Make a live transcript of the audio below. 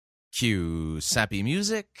Cue sappy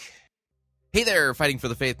music. Hey there, Fighting for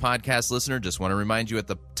the Faith podcast listener. Just want to remind you at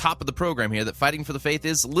the top of the program here that Fighting for the Faith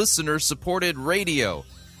is listener-supported radio.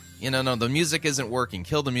 No, the music isn't working.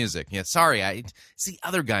 Kill the music. Yeah, sorry, I see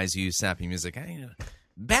other guys use sappy music.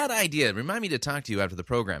 Bad idea. Remind me to talk to you after the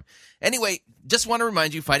program. Anyway, just want to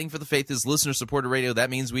remind you, Fighting for the Faith is listener-supported radio.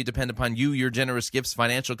 That means we depend upon you, your generous gifts,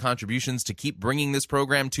 financial contributions to keep bringing this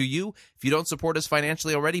program to you. If you don't support us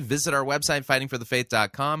financially already, visit our website,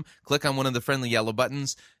 fightingforthefaith.com. Click on one of the friendly yellow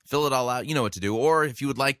buttons. Fill it all out. You know what to do. Or if you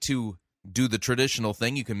would like to do the traditional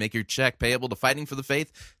thing, you can make your check payable to Fighting for the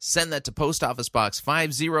Faith. Send that to Post Office Box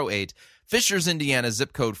 508, Fishers, Indiana,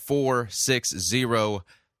 zip code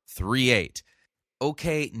 46038.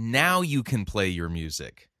 Okay, now you can play your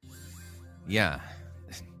music. Yeah.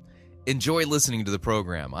 Enjoy listening to the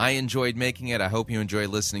program. I enjoyed making it. I hope you enjoy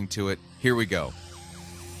listening to it. Here we go.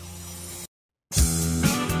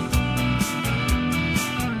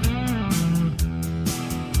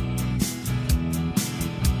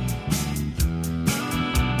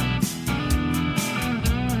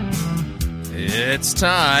 It's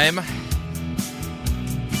time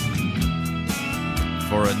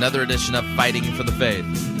for another edition of Fighting for the Faith.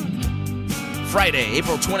 Friday,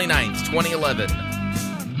 April 29th, 2011.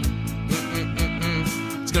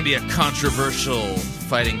 It's going to be a controversial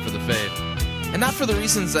Fighting for the Faith. And not for the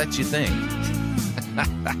reasons that you think.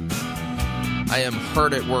 I am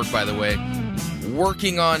hard at work, by the way,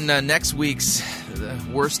 working on next week's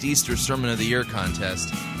Worst Easter Sermon of the Year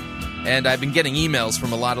contest. And I've been getting emails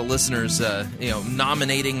from a lot of listeners,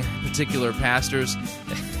 nominating particular pastors.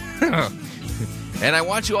 And I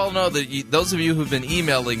want you all to know that those of you who've been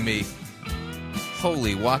emailing me,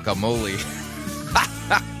 holy guacamole,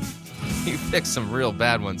 you picked some real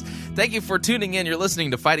bad ones. Thank you for tuning in. You're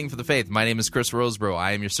listening to Fighting for the Faith. My name is Chris Roseborough.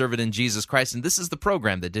 I am your servant in Jesus Christ, and this is the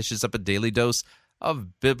program that dishes up a daily dose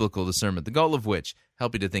of biblical discernment, the goal of which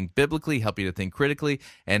help you to think biblically, help you to think critically,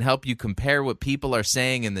 and help you compare what people are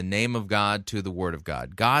saying in the name of God to the Word of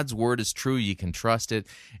God. God's Word is true. You can trust it.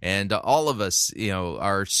 And all of us,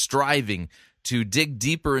 are striving to dig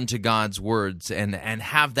deeper into God's words and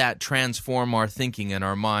have that transform our thinking and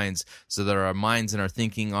our minds so that our minds and our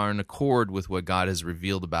thinking are in accord with what God has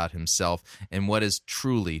revealed about himself and what is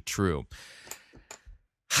truly true.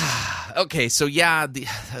 Okay, so yeah,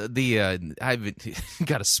 I've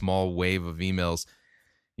got a small wave of emails,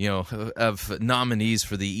 of nominees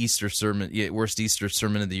for the Easter sermon, Worst Easter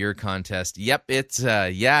Sermon of the Year contest. Yep, it's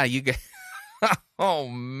you guys. Oh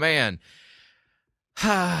man.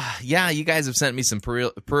 Yeah, you guys have sent me some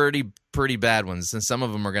pretty bad ones, and some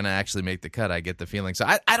of them are going to actually make the cut, I get the feeling. So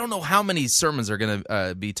I don't know how many sermons are going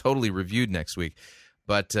to be totally reviewed next week,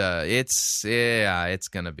 but it's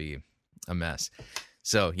going to be a mess.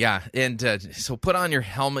 So, yeah, and so put on your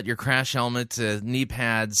helmet, your crash helmet, knee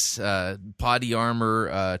pads, body armor,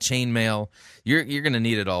 chainmail. You're going to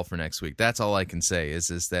need it all for next week. That's all I can say is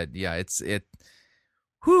that, yeah,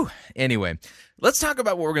 whew. Anyway, let's talk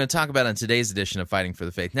about what we're going to talk about on today's edition of Fighting for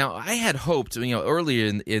the Faith. Now, I had hoped,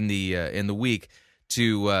 earlier in the week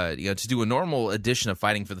to do a normal edition of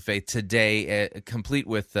Fighting for the Faith today, complete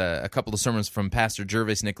with a couple of sermons from Pastor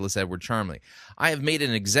Gervais Nicholas Edward Charmley. I have made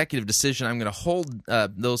an executive decision. I'm going to hold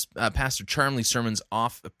those Pastor Charmley sermons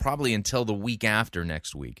off probably until the week after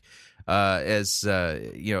next week, and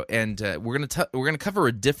we're going to cover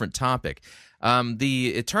a different topic.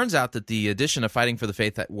 It turns out that the edition of Fighting for the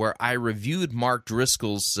Faith where I reviewed Mark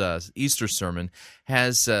Driscoll's Easter sermon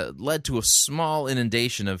has led to a small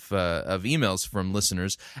inundation of emails from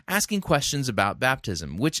listeners asking questions about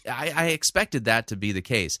baptism, which I expected that to be the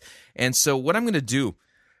case. And so what I'm going to do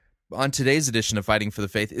on today's edition of Fighting for the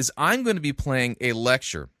Faith is I'm going to be playing a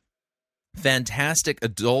lecture, fantastic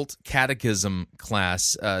adult catechism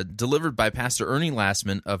class delivered by Pastor Ernie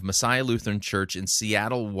Lassman of Messiah Lutheran Church in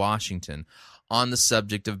Seattle, Washington, on the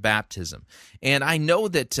subject of baptism. And I know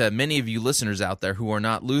that many of you listeners out there who are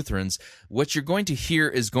not Lutherans, what you're going to hear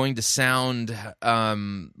is going to sound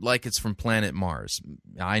like it's from planet Mars.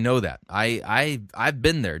 I know that. I've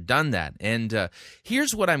been there, done that. And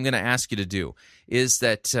here's what I'm going to ask you to do, is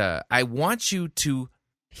that I want you to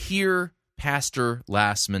hear Pastor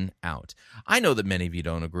Lassman out. I know that many of you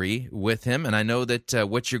don't agree with him, and I know that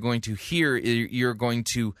what you're going to hear,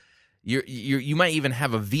 you might even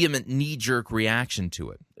have a vehement knee-jerk reaction to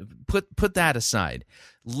it. Put that aside.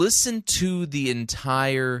 Listen to the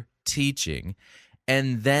entire teaching,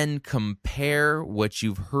 and then compare what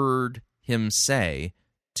you've heard him say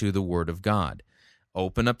to the Word of God.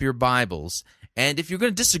 Open up your Bibles, and if you're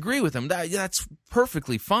going to disagree with him, that's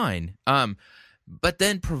perfectly fine. but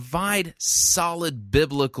then provide solid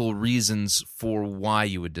biblical reasons for why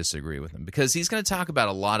you would disagree with him. Because he's going to talk about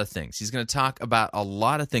a lot of things. He's going to talk about a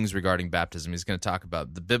lot of things regarding baptism. He's going to talk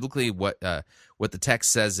about biblically what the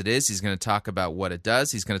text says it is. He's going to talk about what it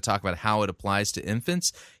does. He's going to talk about how it applies to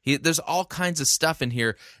infants. There's all kinds of stuff in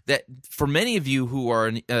here that, for many of you who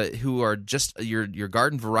are just your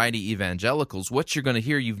garden variety evangelicals, what you're going to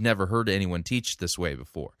hear you've never heard anyone teach this way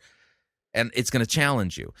before, and it's going to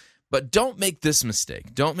challenge you. But don't make this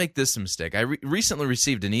mistake. Don't make this mistake. I recently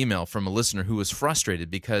received an email from a listener who was frustrated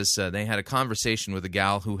because they had a conversation with a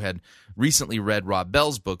gal who had recently read Rob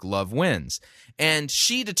Bell's book, Love Wins. And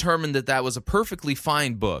she determined that was a perfectly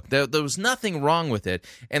fine book. There was nothing wrong with it.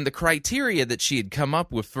 And the criteria that she had come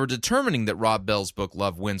up with for determining that Rob Bell's book,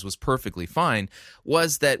 Love Wins, was perfectly fine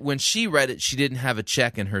was that when she read it, she didn't have a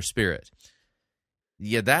check in her spirit.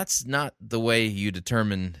 Yeah, that's not the way you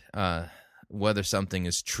determine whether something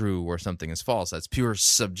is true or something is false. That's pure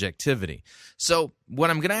subjectivity. So what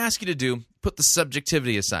I'm going to ask you to do, put the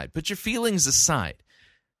subjectivity aside, put your feelings aside,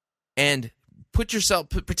 and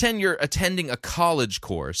pretend you're attending a college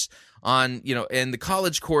course on, and the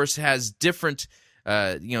college course has different,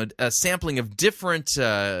 a sampling of different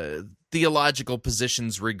theological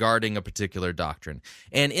positions regarding a particular doctrine.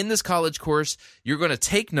 And in this college course, you're going to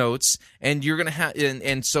take notes, and you're going to have,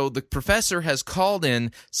 and so the professor has called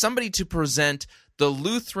in somebody to present the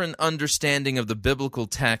Lutheran understanding of the biblical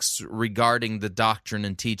texts regarding the doctrine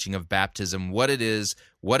and teaching of baptism, what it is,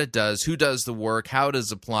 what it does, who does the work, how it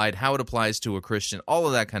is applied, how it applies to a Christian, all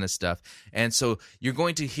of that kind of stuff. And so you're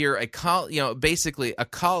going to hear basically a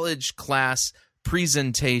college class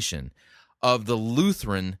presentation of the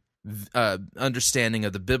Lutheran understanding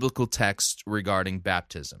of the biblical text regarding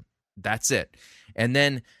baptism. That's it. And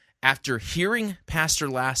then after hearing Pastor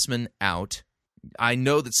Lassman out, I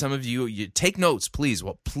know that some of you take notes, please.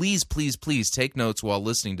 Well, please take notes while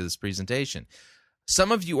listening to this presentation.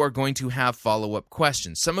 Some of you are going to have follow-up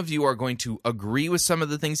questions. Some of you are going to agree with some of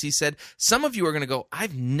the things he said. Some of you are going to go,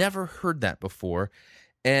 I've never heard that before,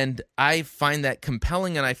 and I find that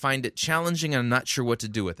compelling, and I find it challenging, and I'm not sure what to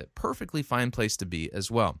do with it. Perfectly fine place to be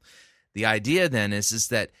as well. The idea then is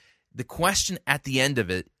that the question at the end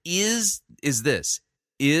of it is this: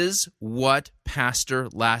 is what Pastor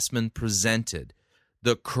Lassman presented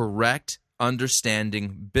the correct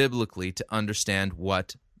understanding biblically to understand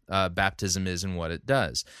what baptism is and what it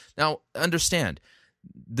does? Now, understand,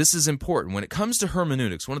 this is important. When it comes to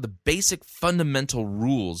hermeneutics, one of the basic fundamental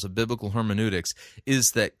rules of biblical hermeneutics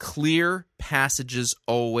is that clear passages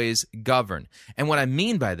always govern. And what I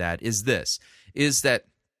mean by that is this, is that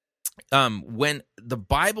when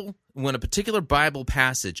a particular Bible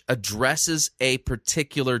passage addresses a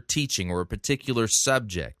particular teaching or a particular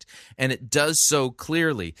subject, and it does so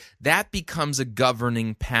clearly, that becomes a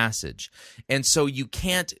governing passage. And so you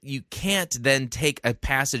can't then take a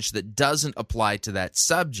passage that doesn't apply to that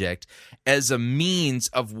subject as a means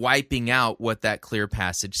of wiping out what that clear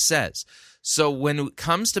passage says. So when it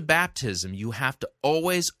comes to baptism, you have to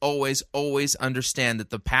always understand that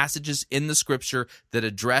the passages in the Scripture that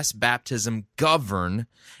address baptism govern,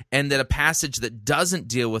 and that a passage that doesn't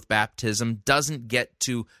deal with baptism doesn't get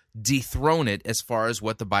to dethrone it as far as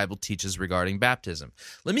what the Bible teaches regarding baptism.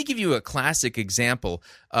 Let me give you a classic example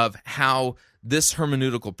of how this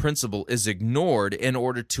hermeneutical principle is ignored in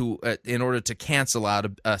order to cancel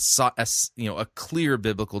out a clear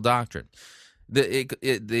biblical doctrine.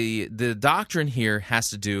 The doctrine here has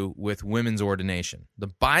to do with women's ordination. The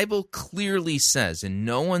Bible clearly says in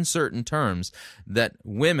no uncertain terms that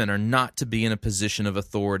women are not to be in a position of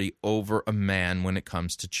authority over a man when it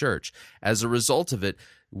comes to church. As a result of it,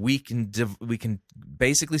 we can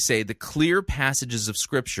basically say the clear passages of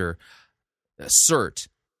Scripture assert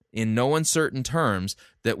in no uncertain terms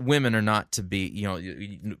that women are not to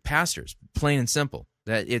be, pastors, plain and simple.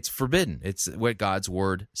 That it's forbidden. It's what God's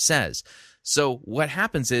Word says. So what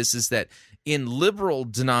happens is that in liberal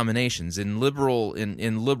denominations, in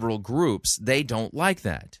liberal groups, they don't like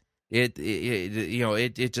that. It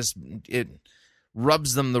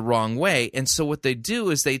rubs them the wrong way. And so what they do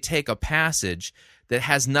is they take a passage that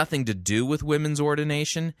has nothing to do with women's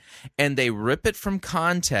ordination, and they rip it from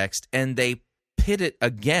context, and they pit it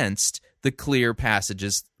against the clear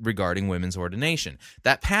passages regarding women's ordination.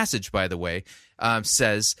 That passage, by the way,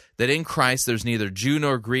 says that in Christ there's neither Jew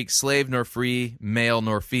nor Greek, slave nor free, male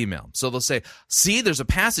nor female. So they'll say, see, there's a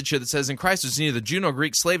passage here that says in Christ there's neither Jew nor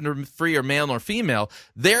Greek, slave nor free, or male nor female,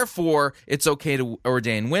 therefore it's okay to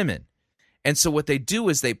ordain women. And so what they do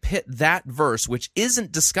is they pit that verse, which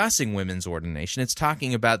isn't discussing women's ordination, it's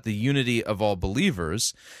talking about the unity of all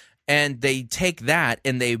believers, and they take that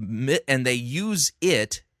and they use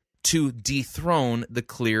it to dethrone the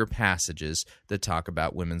clear passages that talk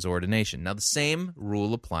about women's ordination. Now, the same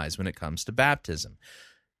rule applies when it comes to baptism.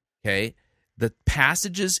 Okay? The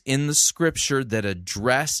passages in the Scripture that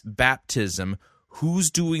address baptism,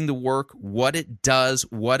 who's doing the work, what it does,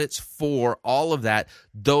 what it's for, all of that,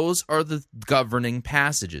 those are the governing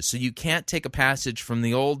passages. So you can't take a passage from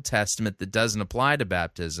the Old Testament that doesn't apply to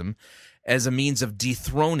baptism as a means of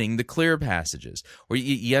dethroning the clear passages. Or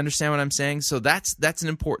you understand what I'm saying? So that's an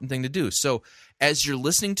important thing to do. So as you're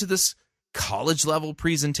listening to this college-level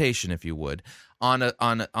presentation, if you would, on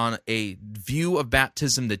a view of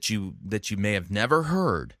baptism that you may have never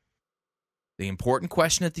heard, the important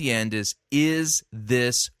question at the end is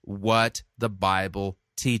this what the Bible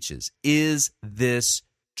teaches? Is this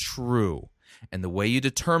true? And the way you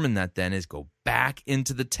determine that then is go back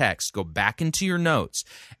into the text, go back into your notes,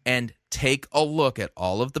 and take a look at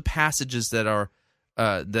all of the passages that are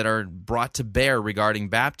brought to bear regarding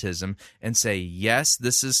baptism, and say, yes,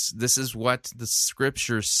 this is what the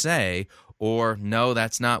Scriptures say, or no,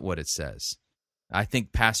 that's not what it says. I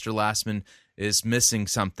think Pastor Lassman is missing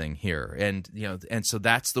something here, and so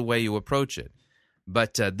that's the way you approach it.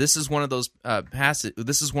 But this is one of those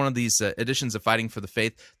This is one of these editions of Fighting for the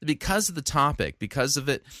Faith that, because of the topic, because of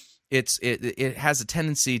it, it has a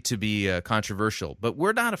tendency to be controversial. But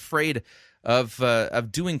we're not afraid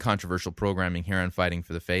of doing controversial programming here on Fighting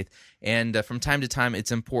for the Faith, and from time to time,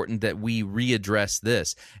 it's important that we readdress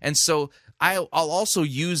this. And so I'll also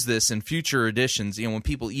use this in future editions. When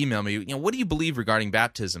people email me, what do you believe regarding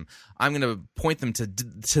baptism? I'm going to point them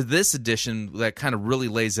to this edition that kind of really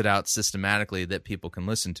lays it out systematically that people can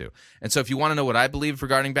listen to. And so if you want to know what I believe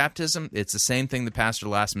regarding baptism, it's the same thing that Pastor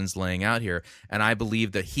Lassman's laying out here. And I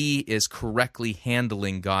believe that he is correctly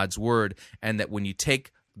handling God's Word, and that when you take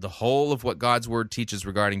the whole of what God's Word teaches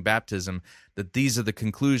regarding baptism, that these are the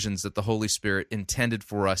conclusions that the Holy Spirit intended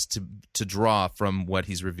for us to draw from what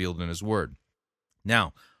He's revealed in His Word.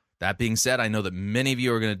 Now, that being said, I know that many of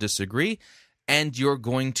you are going to disagree, and you're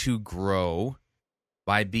going to grow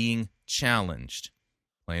by being challenged.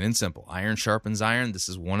 Plain and simple. Iron sharpens iron. This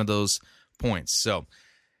is one of those points. So,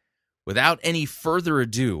 without any further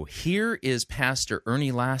ado, here is Pastor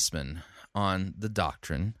Ernie Lassman on the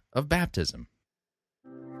doctrine of baptism.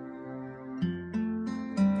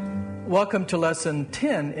 Welcome to Lesson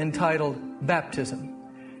 10, entitled Baptism.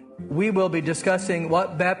 We will be discussing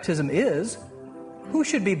what baptism is, who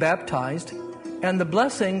should be baptized, and the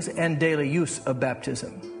blessings and daily use of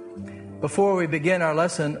baptism. Before we begin our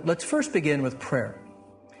lesson, let's first begin with prayer.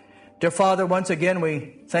 Dear Father, once again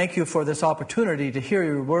we thank you for this opportunity to hear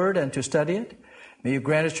your word and to study it. May you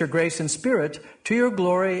grant us your grace and spirit to your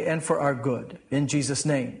glory and for our good. In Jesus'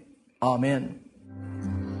 name, amen.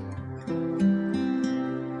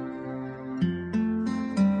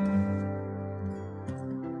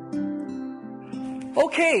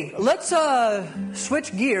 Okay, let's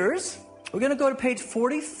switch gears. We're going to go to page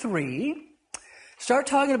 43. Start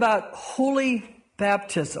talking about holy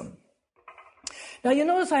baptism. Now, you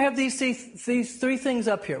notice I have these three things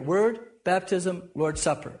up here: Word, baptism, Lord's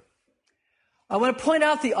Supper. I want to point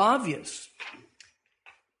out the obvious.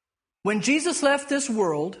 When Jesus left this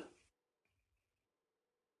world,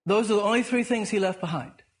 those are the only three things He left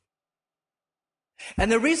behind.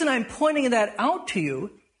 And the reason I'm pointing that out to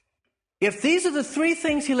you, if these are the three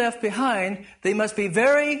things He left behind, they must be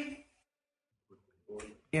very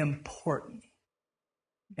important.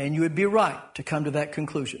 And you would be right to come to that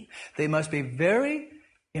conclusion. They must be very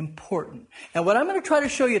important. And what I'm going to try to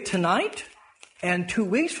show you tonight and 2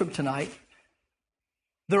 weeks from tonight,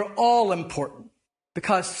 they're all important.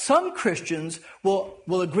 Because some Christians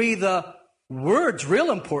will agree the Word's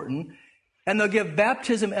real important, and they'll give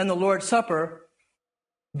baptism and the Lord's Supper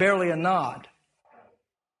barely a nod.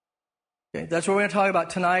 Okay, that's what we're going to talk about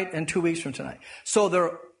tonight and 2 weeks from tonight. So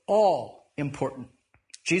they're all important.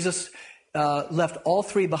 Jesus left all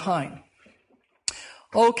three behind.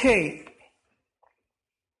 Okay.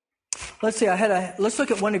 Let's see. Let's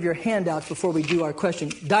look at one of your handouts before we do our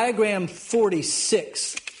question. Diagram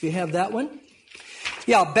 46. Do you have that one?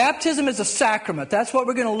 Yeah, baptism is a sacrament. That's what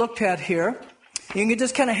we're going to look at here. You can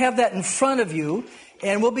just kind of have that in front of you,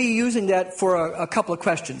 and we'll be using that for a couple of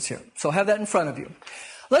questions here. So have that in front of you.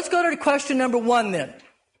 Let's go to question number 1 then.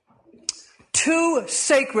 2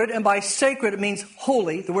 sacred, and by sacred it means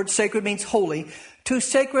holy. The word sacred means holy. 2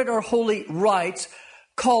 sacred or holy rites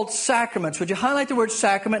called sacraments. Would you highlight the word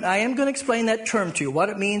sacrament? I am going to explain that term to you, what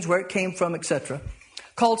it means, where it came from, etc.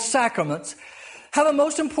 Called sacraments have a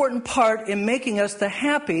most important part in making us the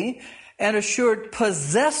happy and assured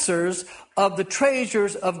possessors of the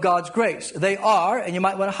treasures of God's grace. They are, and you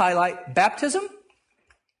might want to highlight, baptism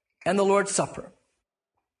and the Lord's Supper.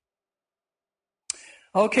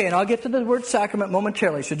 Okay, and I'll get to the word sacrament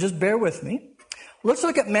momentarily, so just bear with me. Let's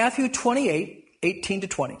look at Matthew 28, 18 to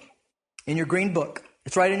 20 in your green book.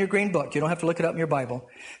 It's right in your green book. You don't have to look it up in your Bible.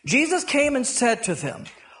 Jesus came and said to them,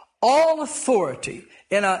 all authority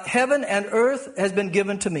in heaven and earth has been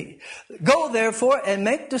given to me. Go, therefore, and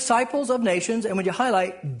make disciples of nations. And when you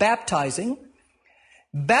highlight baptizing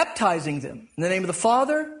them in the name of the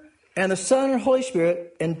Father and the Son and Holy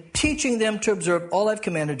Spirit, and teaching them to observe all I've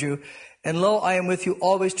commanded you. And lo, I am with you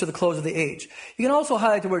always to the close of the age. You can also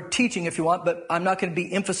highlight the word teaching if you want, but I'm not going to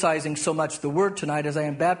be emphasizing so much the word tonight as I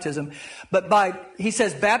am baptism. But he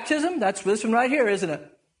says baptism, that's this one right here, isn't it?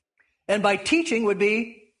 And by teaching would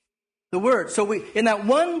be the word. So in that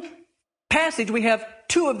one passage, we have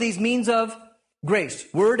two of these means of grace,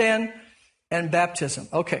 word and baptism.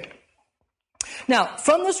 Okay. Now,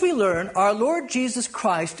 from this we learn our Lord Jesus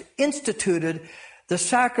Christ instituted the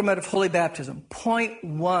sacrament of holy baptism. Point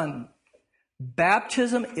 1.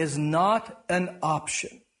 Baptism is not an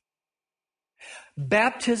option.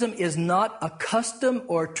 Baptism is not a custom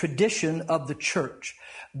or tradition of the church.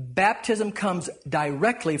 Baptism comes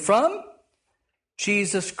directly from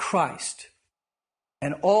Jesus Christ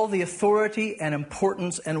and all the authority and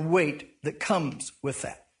importance and weight that comes with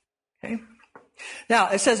that. Okay? Now,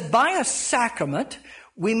 it says by a sacrament,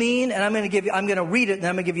 we mean, and I'm going to read it and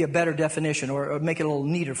I'm going to give you a better definition or make it a little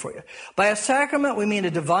neater for you. By a sacrament, we mean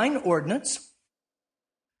a divine ordinance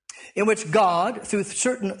in which God, through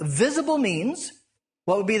certain visible means,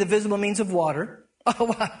 what would be the visible means of water?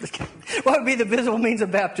 What would be the visible means of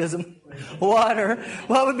baptism? Water.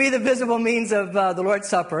 What would be the visible means of the Lord's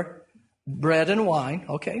Supper? Bread and wine.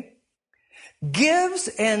 Okay. Gives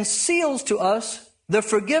and seals to us the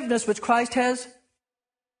forgiveness which Christ has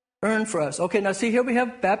earned for us. Okay, now see here we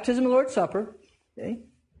have baptism and Lord's Supper. Okay.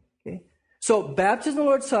 So baptism and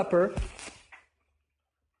Lord's Supper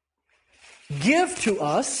give to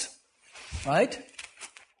us, right,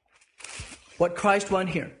 what Christ won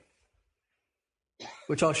here,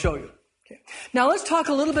 which I'll show you. Okay. Now let's talk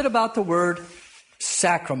a little bit about the word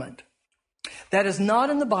sacrament. That is not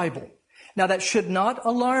in the Bible. Now that should not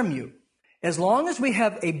alarm you. As long as we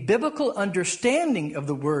have a biblical understanding of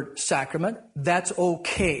the word sacrament, that's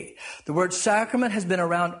okay. The word sacrament has been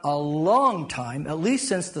around a long time, at least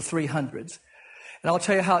since the 300s. And I'll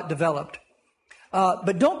tell you how it developed.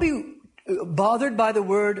 But don't be bothered by the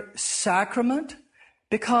word sacrament,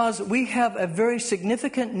 because we have a very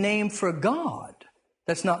significant name for God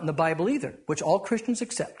that's not in the Bible either, which all Christians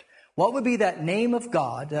accept. What would be that name of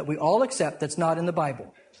God that we all accept that's not in the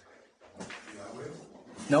Bible?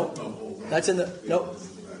 No, that's in the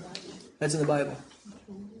Bible.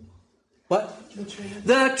 What?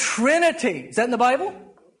 The Trinity. Is that in the Bible?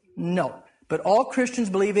 No. But all Christians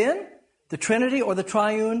believe in the Trinity or the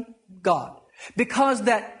triune God. Because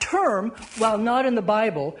that term, while not in the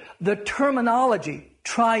Bible, the terminology,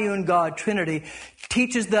 triune God, Trinity,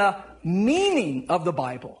 teaches the meaning of the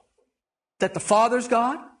Bible. That the Father's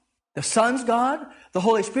God, the Son's God, the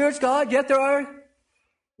Holy Spirit's God, yet there are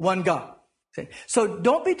one God. See? So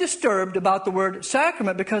don't be disturbed about the word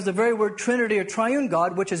sacrament, because the very word Trinity or triune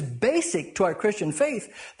God, which is basic to our Christian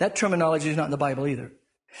faith, that terminology is not in the Bible either.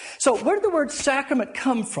 So where did the word sacrament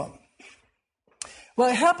come from? Well,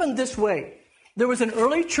 it happened this way. There was an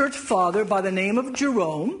early church father by the name of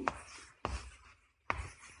Jerome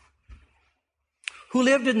who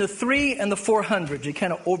lived in the 300s and the 400s. He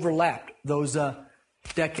kind of overlapped those centuries.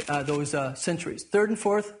 3rd and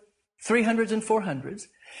 4th, 300s and 400s.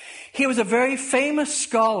 He was a very famous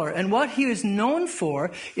scholar, and what he is known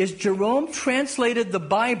for is Jerome translated the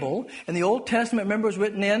Bible, and the Old Testament, remember, was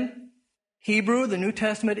written in Hebrew, the New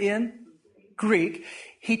Testament in Greek.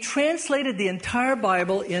 He translated the entire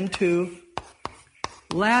Bible into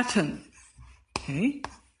Latin. Okay?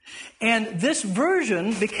 And this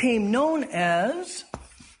version became known as,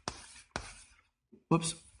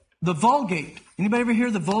 the Vulgate. Anybody ever hear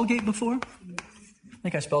the Vulgate before? I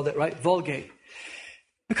think I spelled it right, Vulgate.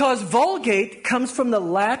 Because Vulgate comes from the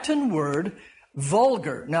Latin word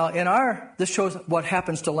vulgar. Now, this shows what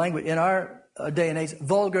happens to language. In our day and age,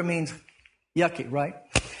 vulgar means yucky, right?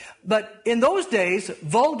 But in those days,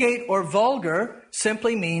 Vulgate or vulgar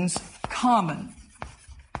simply means common.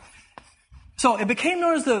 So it became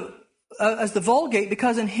known as the Vulgate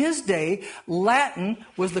because in his day, Latin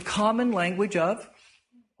was the common language of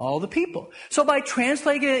all the people. So by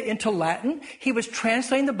translating it into Latin, he was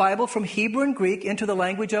translating the Bible from Hebrew and Greek into the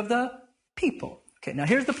language of the people. Okay, now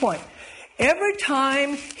here's the point. Every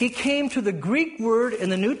time he came to the Greek word in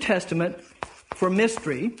the New Testament for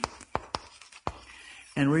mystery,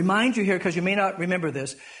 and remind you here because you may not remember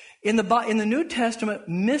this, in the New Testament,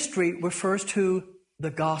 mystery refers to the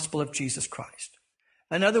gospel of Jesus Christ.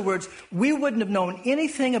 In other words, we wouldn't have known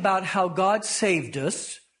anything about how God saved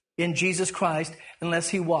us in Jesus Christ unless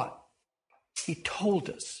He what? He told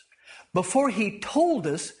us. Before He told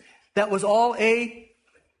us, that was all a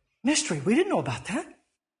mystery. We didn't know about that.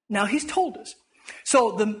 Now He's told us.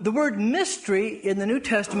 So the word mystery in the New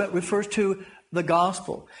Testament refers to the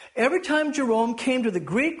gospel. Every time Jerome came to the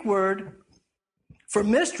Greek word for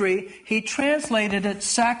mystery, he translated it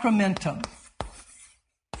sacramentum.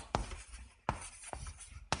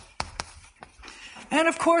 And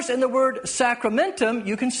of course, in the word sacramentum,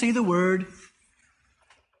 you can see the word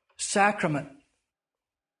sacrament.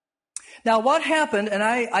 Now, what happened, and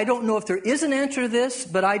I don't know if there is an answer to this,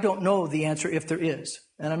 but I don't know the answer if there is.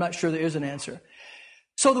 And I'm not sure there is an answer.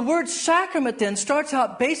 So the word sacrament then starts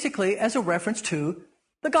out basically as a reference to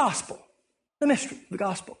the gospel, the mystery, the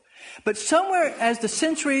gospel. But somewhere as the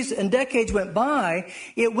centuries and decades went by,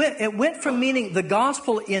 it went from meaning the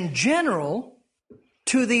gospel in general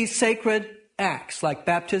to these sacred acts like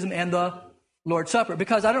baptism and the Lord's Supper.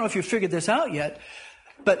 Because I don't know if you've figured this out yet,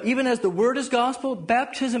 but even as the word is gospel,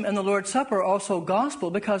 baptism and the Lord's Supper are also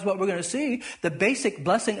gospel, because what we're going to see, the basic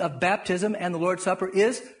blessing of baptism and the Lord's Supper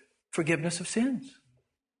is forgiveness of sins.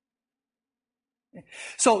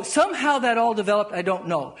 So somehow that all developed, I don't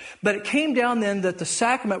know. But it came down then that the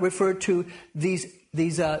sacrament referred to these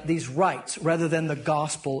rites rather than the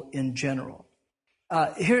gospel in general.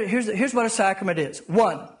 Here's what a sacrament is.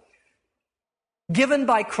 One, given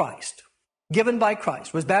by Christ. Given by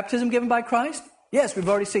Christ. Was baptism given by Christ? Yes, we've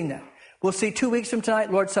already seen that. We'll see 2 weeks from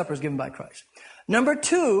tonight, Lord's Supper is given by Christ. Number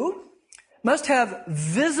two, must have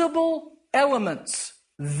visible elements.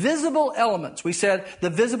 Visible elements. We said the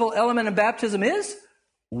visible element in baptism is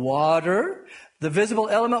water. The visible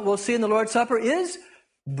element we'll see in the Lord's Supper is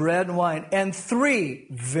bread and wine. And three,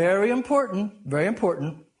 very important,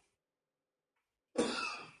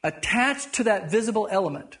 attached to that visible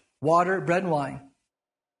element, water, bread and wine,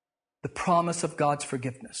 the promise of God's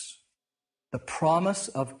forgiveness. The promise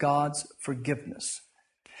of God's forgiveness.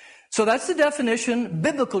 So that's the definition,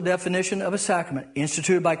 biblical definition of a sacrament.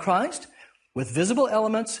 Instituted by Christ, with visible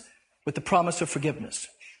elements, with the promise of forgiveness.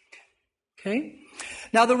 Okay?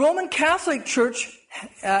 Now, the Roman Catholic Church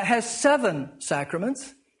has 7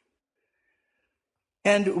 sacraments,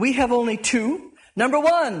 and we have only 2. Number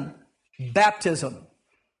 1, baptism.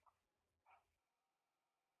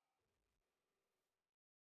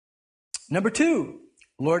 Number 2,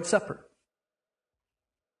 Lord's Supper.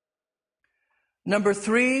 Number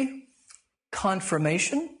 3,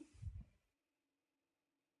 confirmation.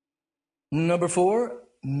 Number 4,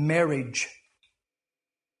 marriage.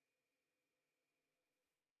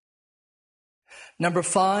 Number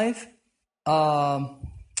 5,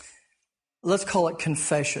 let's call it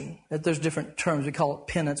confession. There's different terms. We call it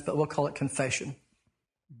penance, but we'll call it confession.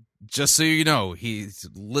 Just so you know, he's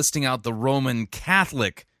listing out the Roman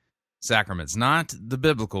Catholic sacraments, not the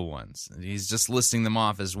biblical ones. He's just listing them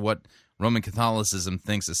off as what Roman Catholicism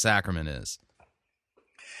thinks a sacrament is.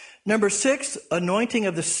 Number 6, anointing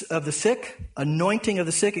of the sick. Anointing of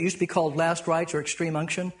the sick. It used to be called last rites or extreme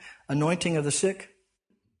unction. Anointing of the sick.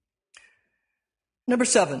 Number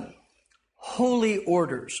 7, holy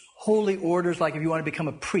orders. Holy orders, like if you want to become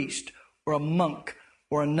a priest or a monk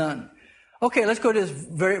or a nun. Okay, let's go to this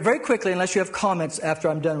very, very quickly, unless you have comments after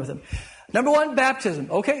I'm done with them. Number 1, baptism.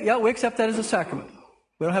 Okay, yeah, we accept that as a sacrament.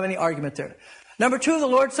 We don't have any argument there. Number 2, the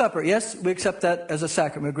Lord's Supper. Yes, we accept that as a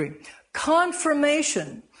sacrament. We agree.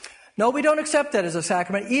 Confirmation. No, we don't accept that as a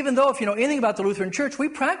sacrament, even though if you know anything about the Lutheran Church, we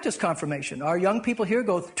practice confirmation. Our young people here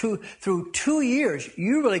go through 2 years.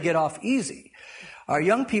 You really get off easy. Our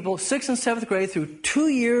young people, 6th and 7th grade, through 2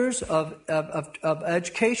 years of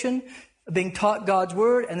education, being taught God's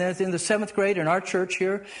Word, and then in the 7th grade in our church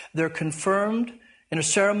here, they're confirmed in a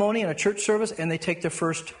ceremony, in a church service, and they take their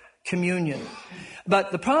first communion.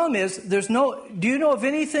 But the problem is, do you know of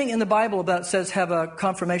anything in the Bible that says have a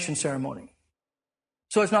confirmation ceremony?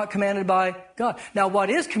 So it's not commanded by God. Now, what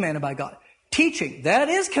is commanded by God? Teaching. That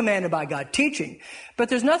is commanded by God, teaching. But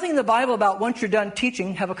there's nothing in the Bible about once you're done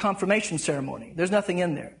teaching, have a confirmation ceremony. There's nothing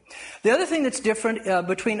in there. The other thing that's different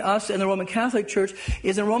between us and the Roman Catholic Church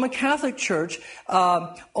is in the Roman Catholic Church,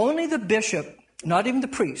 only the bishop, not even the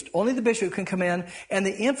priest, only the bishop can come in, and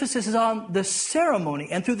the emphasis is on the ceremony.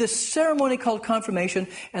 And through this ceremony called confirmation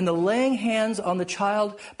and the laying hands on the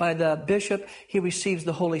child by the bishop, he receives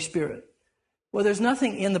the Holy Spirit. Well, there's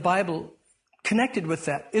nothing in the Bible connected with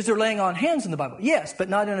that. Is there laying on hands in the Bible? Yes, but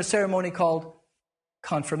not in a ceremony called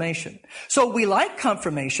confirmation. So we like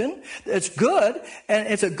confirmation. It's good, and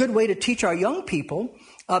it's a good way to teach our young people,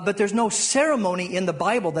 but there's no ceremony in the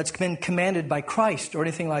Bible that's been commanded by Christ or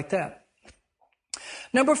anything like that.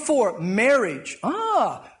 Number 4, marriage.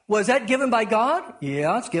 Was that given by God?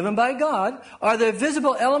 Yeah, it's given by God. Are there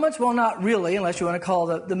visible elements? Well, not really, unless you want to call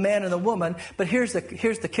the man and the woman. But here's the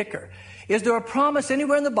kicker. Is there a promise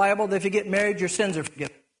anywhere in the Bible that if you get married, your sins are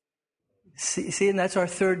forgiven? See, and that's our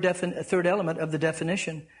third element of the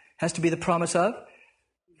definition. Has to be the promise of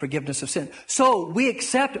forgiveness of sin. So we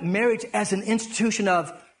accept marriage as an institution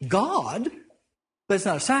of God, but it's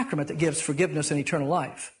not a sacrament that gives forgiveness and eternal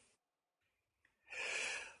life.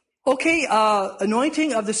 Okay,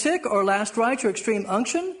 anointing of the sick or last rites or extreme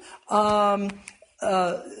unction.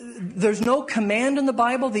 There's no command in the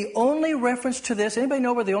Bible. The only reference to this, anybody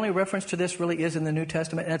know where the only reference to this really is in the New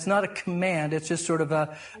Testament? And it's not a command, it's just sort of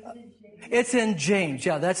it's in James.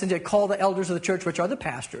 Yeah, that's in James. Call the elders of the church, which are the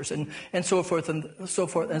pastors, and so forth, and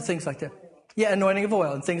things like that. Yeah, anointing of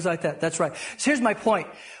oil and things like that. That's right. So here's my point.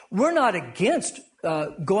 We're not against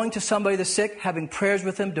going to somebody that's sick, having prayers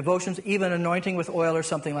with them, devotions, even anointing with oil or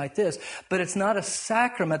something like this. But it's not a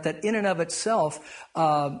sacrament that in and of itself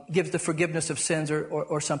gives the forgiveness of sins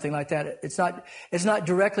or something like that. It's not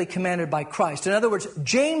directly commanded by Christ. In other words,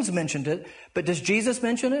 James mentioned it, but does Jesus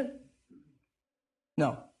mention it?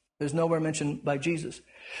 No. There's nowhere mentioned by Jesus.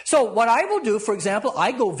 So what I will do, for example,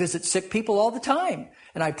 I go visit sick people all the time.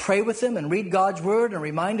 And I pray with them and read God's Word and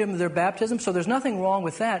remind them of their baptism. So there's nothing wrong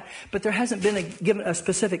with that. But there hasn't been given a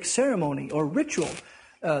specific ceremony or ritual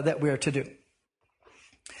that we are to do.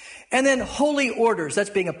 And then holy orders.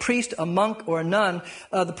 That's being a priest, a monk, or a nun.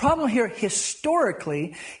 The problem here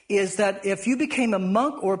historically is that if you became a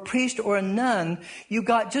monk or a priest or a nun, you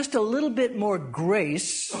got just a little bit more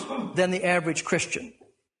grace than the average Christian.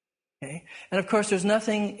 Okay? And of course, there's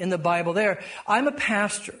nothing in the Bible there. I'm a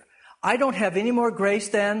pastor. I don't have any more grace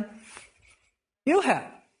than you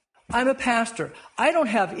have. I'm a pastor. I don't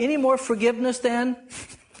have any more forgiveness than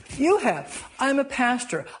you have. I'm a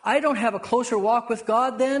pastor. I don't have a closer walk with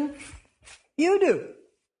God than you do.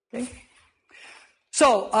 Okay?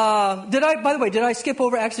 So, by the way, did I skip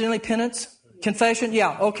over accidentally penance? Confession?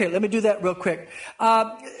 Yeah, okay, let me do that real quick.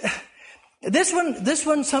 This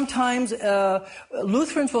one sometimes,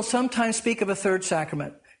 Lutherans will sometimes speak of a third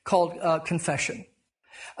sacrament called confession.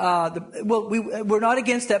 We're not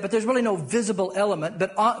against that, but there's really no visible element.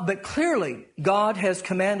 But clearly, God has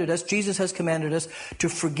commanded us, Jesus has commanded us to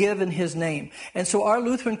forgive in His name. And so our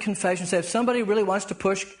Lutheran confession says if somebody really wants to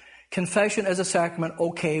push confession as a sacrament,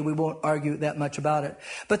 okay, we won't argue that much about it.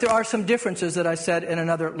 But there are some differences that I said in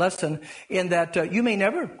another lesson in that you may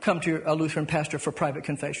never come to a Lutheran pastor for private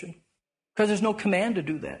confession because there's no command to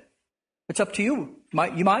do that. It's up to you.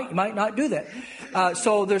 You might not do that.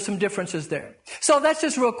 So there's some differences there. So that's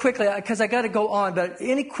just real quickly, because I got to go on. But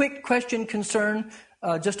any quick question, concern,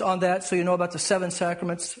 just on that, so you know about the 7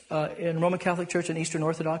 sacraments in Roman Catholic Church and Eastern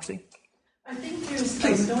Orthodoxy? I think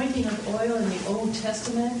there's anointing of oil in the Old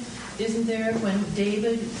Testament. Isn't there when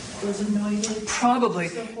David was anointed? Probably.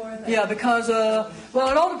 So forth? Yeah, because it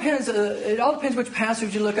all depends. It all depends which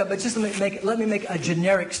passage you look up. But just let me make a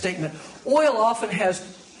generic statement. Oil often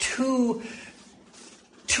has two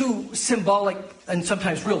symbolic and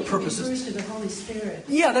sometimes real purposes. It refers to the Holy Spirit.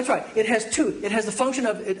 Yeah, that's right. It has two. It has the function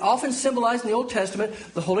of, it often symbolized in the Old Testament,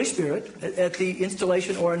 the Holy Spirit at the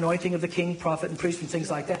installation or anointing of the king, prophet, and priest and things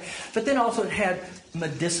like that. But then also it had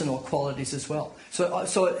medicinal qualities as well.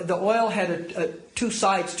 So the oil had two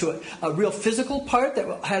sides to it. A real physical part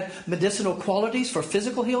that had medicinal qualities for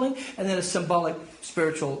physical healing, and then a symbolic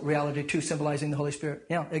spiritual reality too, symbolizing the Holy Spirit.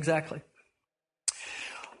 Yeah, exactly.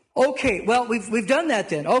 Okay, well, we've done that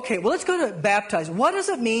then. Okay, well, let's go to baptize. What does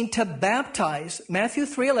it mean to baptize? Matthew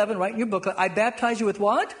 3:11, right in your booklet. I baptize you with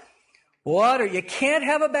what? Water. You can't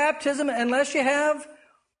have a baptism unless you have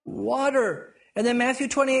water. And then Matthew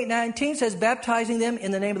 28:19 says, baptizing them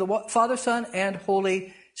in the name of the Father, Son, and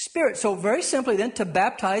Holy Spirit. So very simply then, to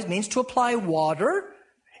baptize means to apply water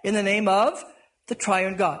in the name of the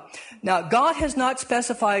triune God. Now, God has not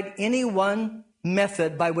specified any one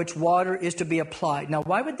method by which water is to be applied. Now,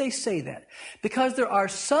 why would they say that? Because there are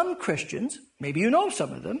some Christians, maybe you know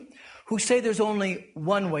some of them, who say there's only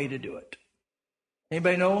one way to do it.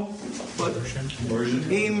 Anybody know? What?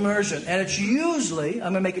 Immersion. And it's usually,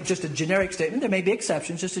 I'm going to make it just a generic statement. There may be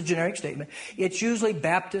exceptions, just a generic statement. It's usually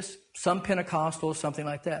Baptist, some Pentecostal, something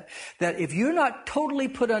like that. That if you're not totally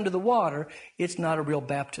put under the water, it's not a real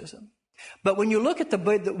baptism. But when you look at the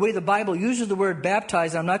way the Bible uses the word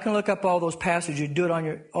baptize, I'm not going to look up all those passages. You do it on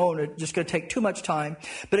your own. It's just going to take too much time.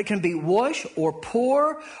 But it can be wash or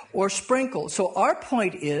pour or sprinkle. So our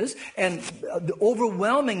point is, and the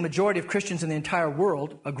overwhelming majority of Christians in the entire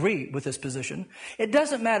world agree with this position, it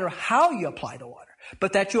doesn't matter how you apply the water.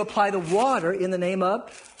 but that you apply the water in the name of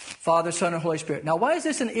Father, Son, and Holy Spirit. Now, why is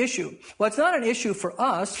this an issue? Well, it's not an issue for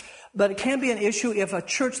us, but it can be an issue if a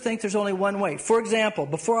church thinks there's only one way. For example,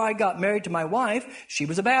 before I got married to my wife, she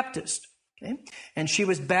was a Baptist. Okay? And she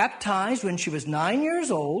was baptized when she was 9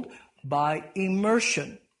 years old by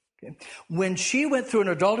immersion. Okay? When she went through an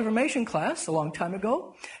adult information class a long time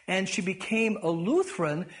ago, and she became a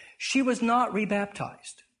Lutheran, she was not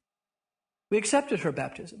rebaptized. We accepted her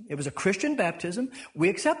baptism. It was a Christian baptism. We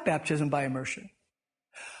accept baptism by immersion.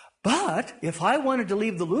 But if I wanted to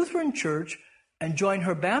leave the Lutheran church and join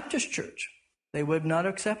her Baptist church, they would not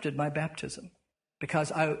have accepted my baptism because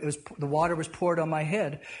the water was poured on my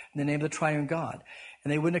head in the name of the triune God.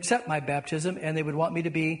 And they wouldn't accept my baptism, and they would want me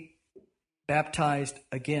to be baptized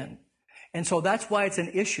again. And so that's why it's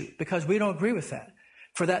an issue, because we don't agree with that.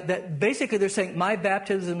 For that basically they're saying my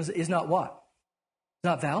baptism is not what? It's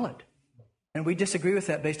not valid. And we disagree with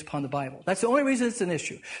that based upon the Bible. That's the only reason it's an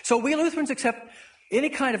issue. So we Lutherans accept any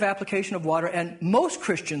kind of application of water, and most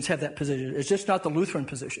Christians have that position. It's just not the Lutheran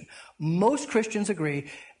position. Most Christians agree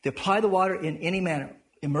to apply the water in any manner.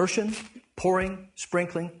 Immersion, pouring,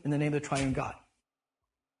 sprinkling, in the name of the triune God.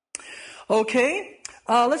 Okay,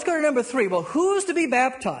 let's go to number 3. Well, who's to be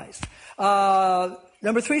baptized?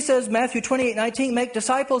 Number 3 says, Matthew 28:19, make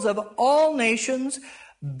disciples of all nations,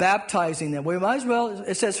 baptizing them. We might as well,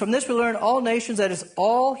 it says, from this we learn all nations, that is,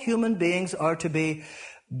 all human beings are to be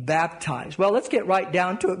baptized. Well, let's get right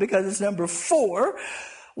down to it because it's number 4.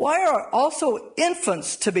 Why are also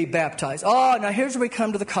infants to be baptized? Now here's where we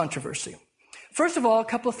come to the controversy. First of all, a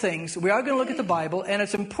couple of things. We are going to look at the Bible, and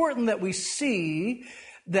it's important that we see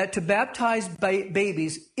that to baptize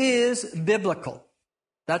babies is biblical.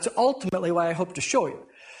 That's ultimately what I hope to show you.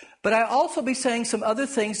 But I'll also be saying some other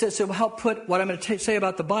things that will help put what I'm going to say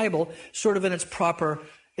about the Bible sort of in its proper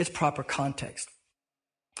context.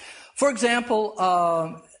 For example,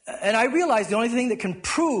 and I realize the only thing that can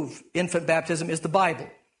prove infant baptism is the Bible,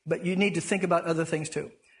 but you need to think about other things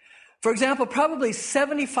too. For example, probably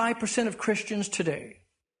 75% of Christians today,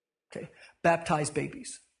 baptize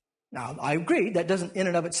babies. Now, I agree, that doesn't in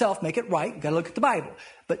and of itself make it right. You've got to look at the Bible.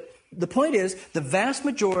 But the point is, the vast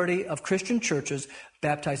majority of Christian churches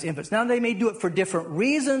baptize infants. Now, they may do it for different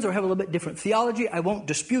reasons or have a little bit different theology. I won't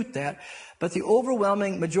dispute that. But the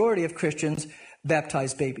overwhelming majority of Christians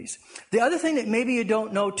baptize babies. The other thing that maybe you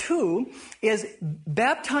don't know, too, is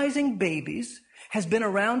baptizing babies has been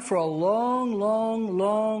around for a long, long,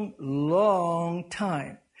 long, long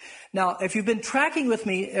time. Now, if you've been tracking with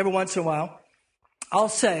me every once in a while, I'll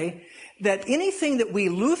say that anything that we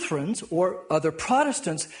Lutherans or other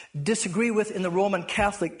Protestants disagree with in the Roman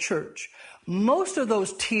Catholic Church, most of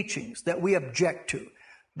those teachings that we object to,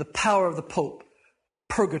 the power of the Pope,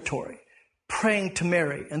 purgatory, praying to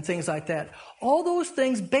Mary, and things like that, all those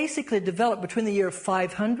things basically developed between the year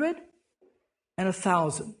 500 and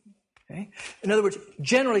 1000. Okay? In other words,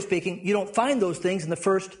 generally speaking, you don't find those things in the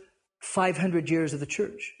first 500 years of the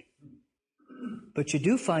church. But you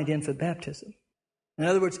do find infant baptism. In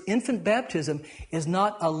other words, infant baptism is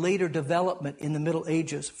not a later development in the Middle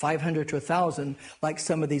Ages, 500 to 1000, like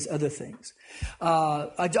some of these other things.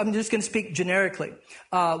 I'm just going to speak generically.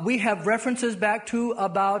 We have references back to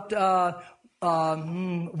about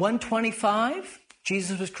 125.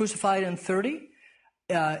 Jesus was crucified in 30,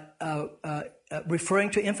 referring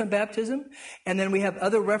to infant baptism. And then we have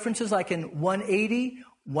other references like in 180,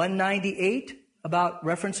 198, about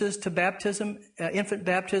references to baptism, infant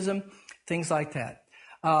baptism, things like that.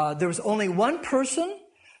 There was only one person,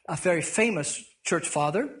 a very famous church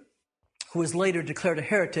father, who was later declared a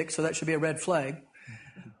heretic, so that should be a red flag,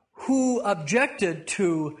 who objected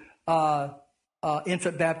to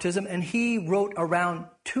infant baptism, and he wrote around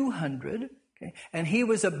 200. Okay? And he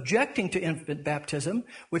was objecting to infant baptism,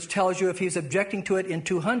 which tells you if he's objecting to it in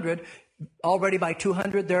 200, already by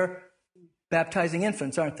 200 they're baptizing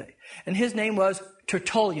infants, aren't they? And his name was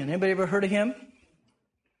Tertullian. Anybody ever heard of him?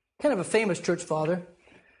 Kind of a famous church father.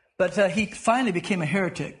 But he finally became a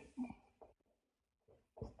heretic.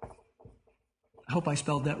 I hope I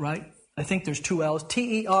spelled that right. I think there's 2 L's.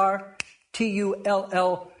 Tertullian.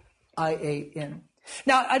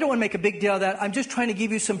 Now, I don't want to make a big deal of that. I'm just trying to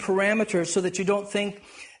give you some parameters so that you don't think,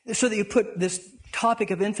 so that you put this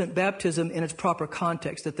topic of infant baptism in its proper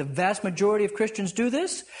context, that the vast majority of Christians do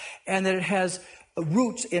this, and that it has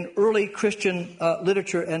roots in early Christian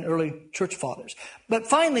literature and early church fathers. But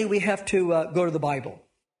finally, we have to go to the Bible.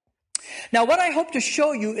 Now, what I hope to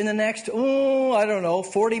show you in the next,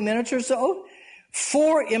 40 minutes or so,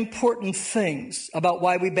 4 important things about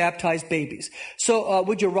why we baptize babies. So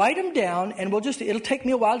would you write them down, and it'll take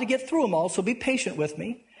me a while to get through them all, so be patient with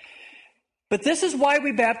me. But this is why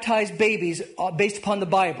we baptize babies based upon the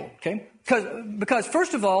Bible, okay? Because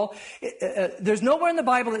first of all, there's nowhere in the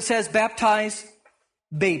Bible that says baptize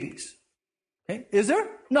babies. Okay? Is there?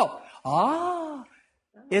 No.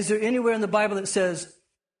 Is there anywhere in the Bible that says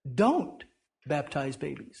don't baptize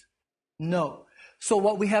babies? No. So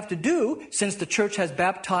what we have to do, since the church has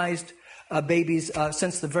baptized babies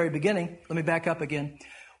since the very beginning, let me back up again.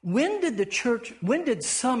 When did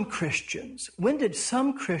some Christians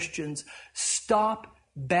stop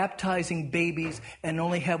baptizing babies and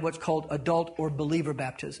only have what's called adult or believer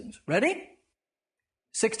baptisms? Ready?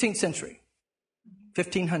 16th century,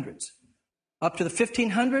 1500s. Up to the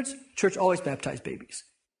 1500s, church always baptized babies.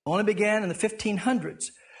 Only began in the 1500s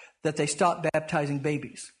that they stopped baptizing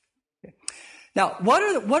babies. Okay. Now,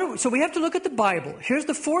 so we have to look at the Bible. Here's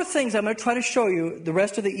the 4 things I'm going to try to show you the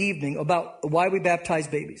rest of the evening about why we baptize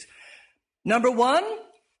babies. Number 1,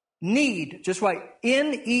 need. Just write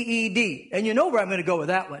N-E-E-D. And you know where I'm going to go with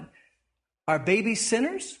that one. Are babies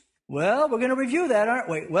sinners? Well, we're going to review that, aren't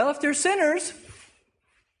we? Well, if they're sinners,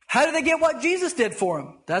 how do they get what Jesus did for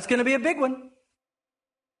them? That's going to be a big one.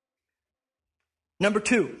 Number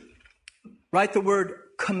 2, write the word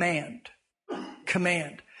command.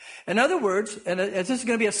 Command. In other words, and this is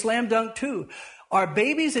going to be a slam dunk too, are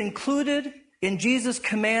babies included in Jesus'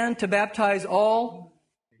 command to baptize all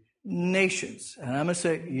nations? And I'm going to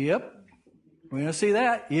say, yep. We're going to see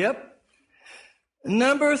that. Yep.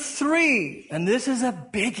 Number 3, and this is a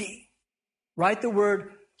biggie, write the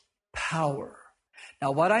word power.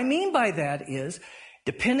 Now, what I mean by that is,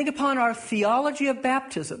 depending upon our theology of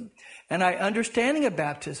baptism and our understanding of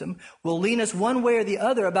baptism will lean us one way or the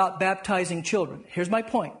other about baptizing children. Here's my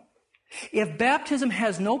point. If baptism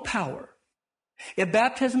has no power, if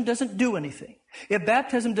baptism doesn't do anything, if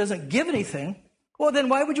baptism doesn't give anything, well, then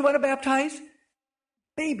why would you want to baptize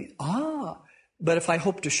babies? But if I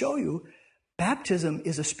hope to show you, baptism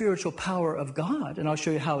is a spiritual power of God, and I'll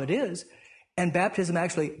show you how it is, and baptism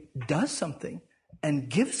actually does something and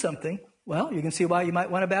gives something, well, you can see why you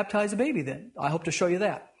might want to baptize a baby then. I hope to show you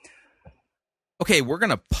that. Okay, we're going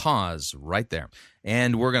to pause right there,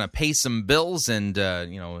 and we're going to pay some bills and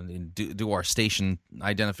do our station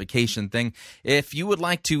identification thing. If you would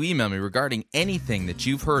like to email me regarding anything that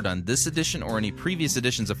you've heard on this edition or any previous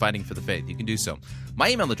editions of Fighting for the Faith, you can do so. My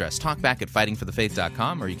email address,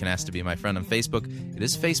 talkback@fightingforthefaith.com, or you can ask to be my friend on Facebook. It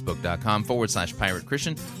is facebook.com/Pirate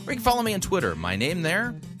Christian, or you can follow me on Twitter. My name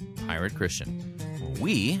there, Pirate Christian.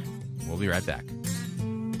 We will be right back.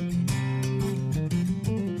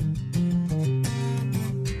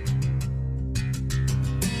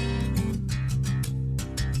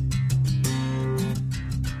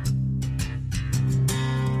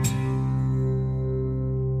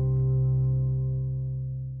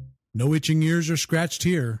 No itching ears are scratched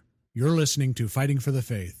here. You're listening to Fighting for the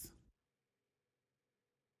Faith.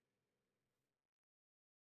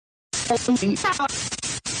 You're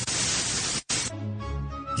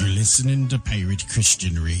listening to Pirate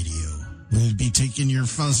Christian Radio. We'll be taking your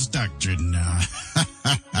false doctrine now.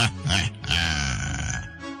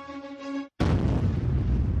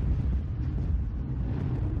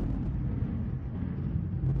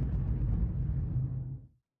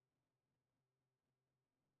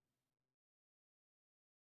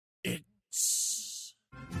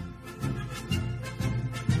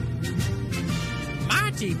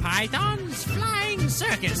 Monty Python's Flying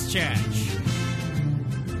Circus Church.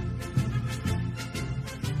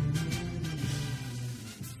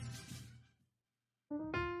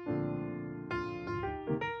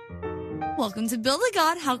 Welcome to Build a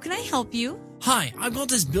God. How can I help you? Hi, I got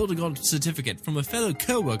this Build a God certificate from a fellow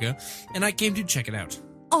co-worker, and I came to check it out.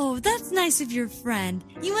 Oh, that's nice of your friend.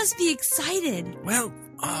 You must be excited. Well,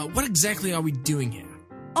 what exactly are we doing here?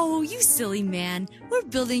 Oh, you silly man. We're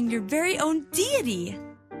building your very own deity.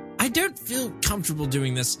 I don't feel comfortable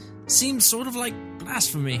doing this. Seems sort of like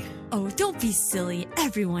blasphemy. Oh, don't be silly.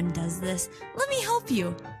 Everyone does this. Let me help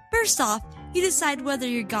you. First off, you decide whether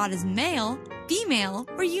your God is male, female,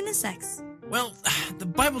 or unisex. Well, the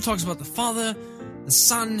Bible talks about the Father, the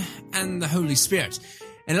Son, and the Holy Spirit.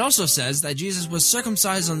 And it also says that Jesus was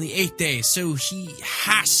circumcised on the 8th day, so he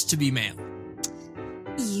has to be male.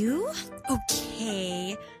 You?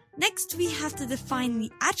 Okay. Next, we have to define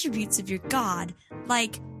the attributes of your God,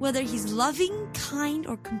 like whether he's loving, kind,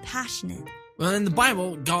 or compassionate. Well, in the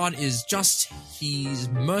Bible, God is just, he's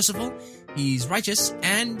merciful, he's righteous,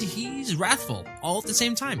 and he's wrathful, all at the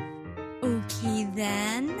same time. Okay,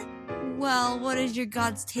 then. Well, what is your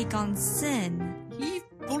God's take on sin? He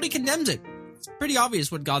fully condemns it. It's pretty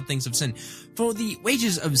obvious what God thinks of sin. For the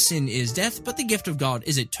wages of sin is death, but the gift of God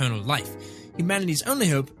is eternal life. Humanity's only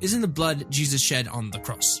hope is in the blood Jesus shed on the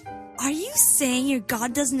cross. Are you saying your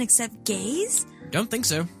God doesn't accept gays? Don't think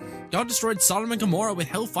so. God destroyed Sodom and Gomorrah with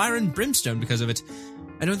hellfire and brimstone because of it.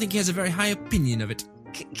 I don't think he has a very high opinion of it.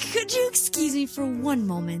 Could you excuse me for one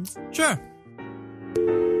moment? Sure.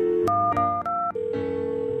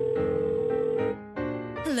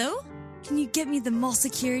 Hello? Can you get me the mall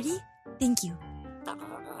security? Thank you.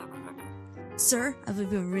 Sir, I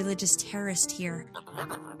believe a religious terrorist here.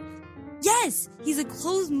 Yes, he's a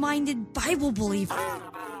closed-minded Bible believer.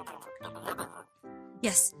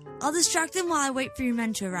 Yes, I'll distract him while I wait for your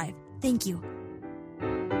men to arrive. Thank you.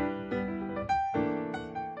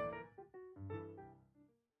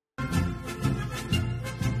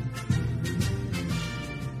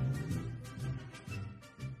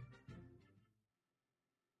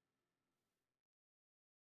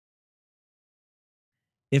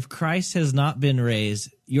 If Christ has not been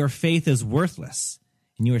raised, your faith is worthless,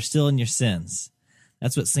 and you are still in your sins.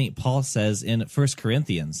 That's what St. Paul says in 1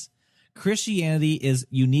 Corinthians. Christianity is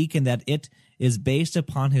unique in that it is based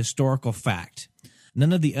upon historical fact.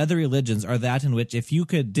 None of the other religions are that in which if you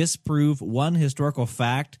could disprove one historical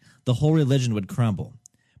fact, the whole religion would crumble.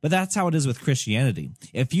 But that's how it is with Christianity.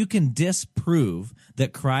 If you can disprove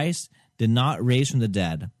that Christ did not raise from the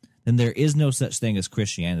dead, then there is no such thing as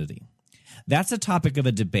Christianity. That's a topic of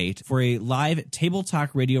a debate for a live Table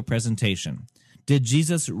Talk radio presentation. Did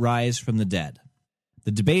Jesus rise from the dead?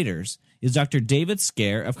 The debaters is Dr. David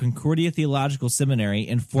Scare of Concordia Theological Seminary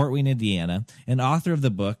in Fort Wayne, Indiana, and author of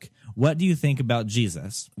the book, What Do You Think About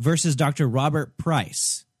Jesus? Versus Dr. Robert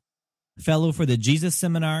Price, fellow for the Jesus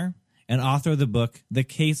Seminar and author of the book, The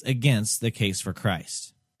Case Against the Case for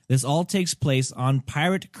Christ. This all takes place on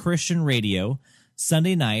Pirate Christian Radio,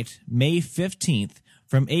 Sunday night, May 15th,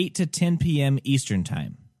 from 8 to 10 p.m. Eastern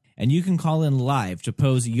Time. And you can call in live to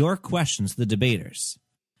pose your questions to the debaters.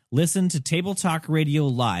 Listen to Table Talk Radio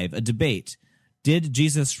Live, a debate, Did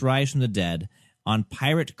Jesus Rise from the Dead, on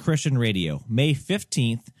Pirate Christian Radio, May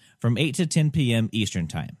 15th, from 8 to 10 p.m. Eastern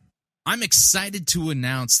Time. I'm excited to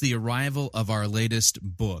announce the arrival of our latest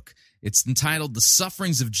book. It's entitled The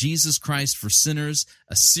Sufferings of Jesus Christ for Sinners,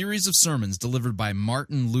 a series of sermons delivered by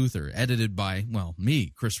Martin Luther, edited by, well,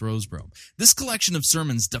 me, Chris Rosebrough. This collection of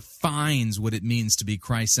sermons defines what it means to be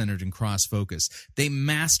Christ-centered and cross-focused. They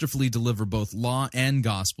masterfully deliver both law and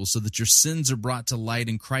gospel so that your sins are brought to light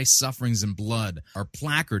and Christ's sufferings and blood are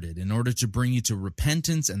placarded in order to bring you to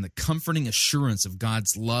repentance and the comforting assurance of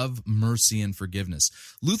God's love, mercy, and forgiveness.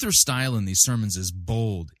 Luther's style in these sermons is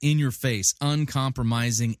bold, in-your-face,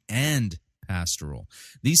 uncompromising, and pastoral.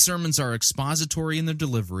 These sermons are expository in their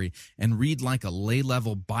delivery and read like a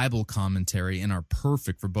lay-level Bible commentary and are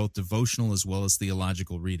perfect for both devotional as well as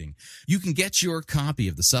theological reading. You can get your copy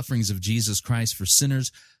of The Sufferings of Jesus Christ for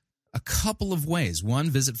Sinners a couple of ways. One,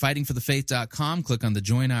 visit fightingforthefaith.com, click on the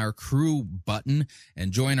Join Our Crew button,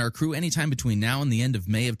 and join our crew anytime between now and the end of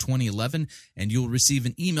May of 2011, and you'll receive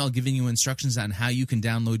an email giving you instructions on how you can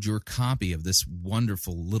download your copy of this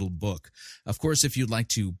wonderful little book. Of course, if you'd like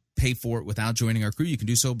to pay for it without joining our crew, you can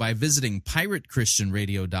do so by visiting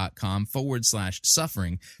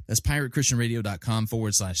piratechristianradio.com/suffering. That's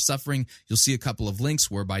piratechristianradio.com/suffering. You'll see a couple of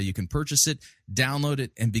links whereby you can purchase it, download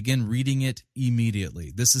it, and begin reading it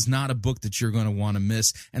immediately. This is not a book that you're going to want to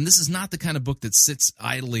miss, and this is not the kind of book that sits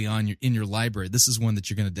idly in your library. This is one that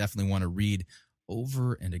you're going to definitely want to read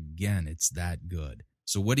over and again. It's that good.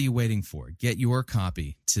 So what are you waiting for? Get your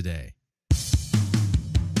copy today.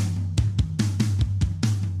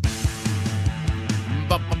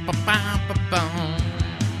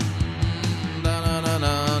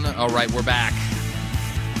 All right, we're back.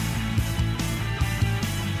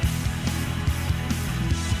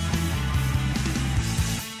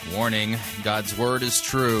 Warning, God's word is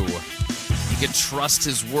true. You can trust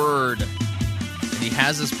his word. And he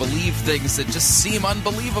has us believe things that just seem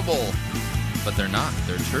unbelievable. But they're not.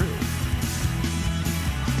 They're true.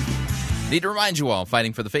 Need to remind you all,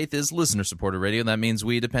 Fighting for the Faith is listener-supported radio. That means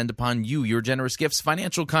we depend upon you, your generous gifts,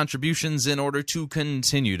 financial contributions in order to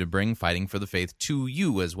continue to bring Fighting for the Faith to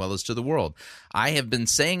you as well as to the world. I have been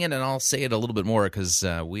saying it, and I'll say it a little bit more because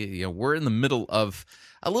we're in the middle of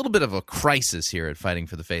a little bit of a crisis here at Fighting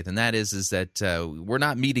for the Faith, and that is that we're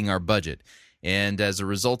not meeting our budget. And as a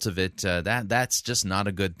result of it, that's just not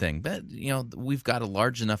a good thing. But, we've got a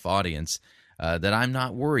large enough audience that I'm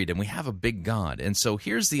not worried, and we have a big God. And so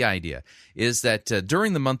here's the idea, is that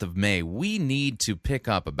during the month of May, we need to pick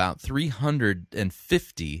up about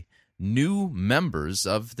 350 new members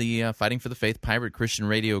of the Fighting for the Faith Pirate Christian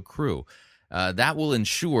Radio crew. That will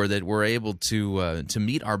ensure that we're able to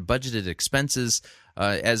meet our budgeted expenses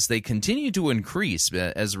as they continue to increase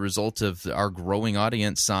as a result of our growing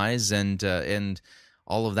audience size and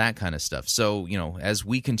all of that kind of stuff. So, as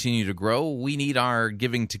we continue to grow, we need our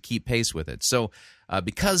giving to keep pace with it. So,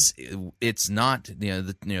 because it's not,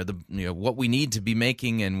 what we need to be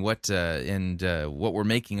making and what we're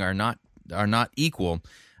making are not equal.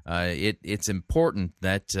 It's important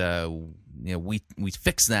that we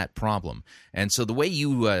fix that problem. And so the way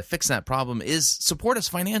you fix that problem is support us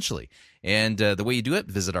financially. And the way you do it,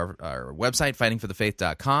 visit our website,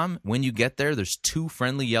 fightingforthefaith.com. When you get there, there's 2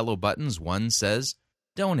 friendly yellow buttons. One says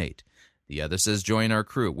donate. The other says join our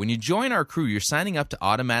crew. When you join our crew, you're signing up to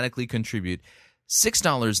automatically contribute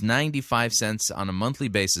 $6.95 on a monthly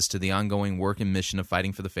basis to the ongoing work and mission of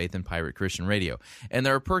Fighting for the Faith and Pirate Christian Radio. And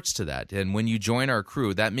there are perks to that. And when you join our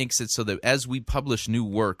crew, that makes it so that as we publish new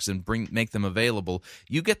works and make them available,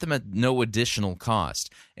 you get them at no additional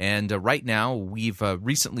cost. And right now, we've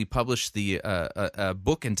recently published a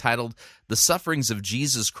book entitled The Sufferings of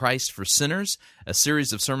Jesus Christ for Sinners, a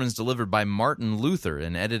series of sermons delivered by Martin Luther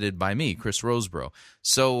and edited by me, Chris Roseborough.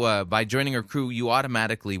 So by joining our crew, you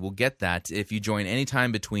automatically will get that if you join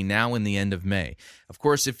anytime between now and the end of May. Of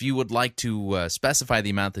course, if you would like to specify the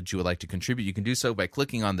amount that you would like to contribute, you can do so by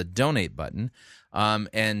clicking on the donate button,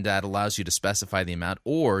 and that allows you to specify the amount,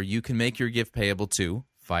 or you can make your gift payable to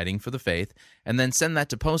Fighting for the Faith, and then send that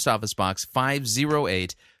to Post Office Box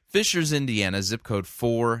 508, Fishers, Indiana, zip code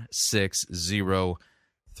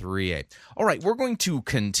 46038. All right, we're going to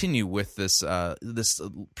continue with this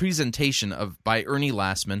presentation by Ernie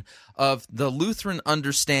Lassman of the Lutheran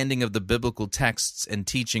understanding of the biblical texts and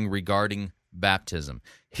teaching regarding baptism.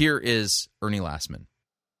 Here is Ernie Lassman.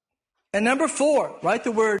 And number 4, write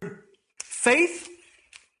the word faith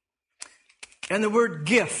and the word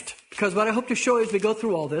gift, because what I hope to show you as we go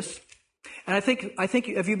through all this, and I think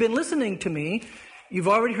if you've been listening to me, you've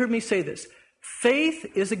already heard me say this. Faith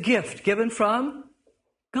is a gift given from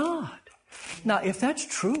God. Now, if that's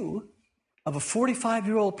true of a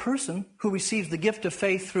 45-year-old person who receives the gift of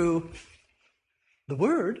faith through the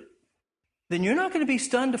Word, then you're not going to be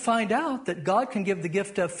stunned to find out that God can give the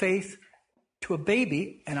gift of faith to a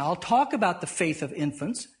baby. And I'll talk about the faith of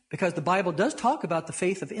infants, because the Bible does talk about the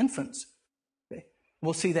faith of infants. Okay?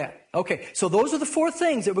 We'll see that. Okay, so those are the 4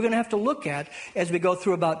 things that we're going to have to look at as we go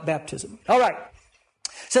through about baptism. All right.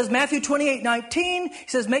 It says Matthew 28:19, he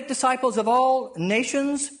says, make disciples of all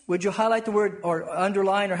nations. Would you highlight the word or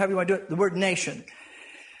underline or however you want to do it, the word nation?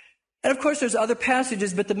 And of course there's other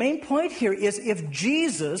passages, but the main point here is if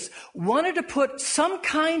Jesus wanted to put some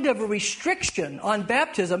kind of a restriction on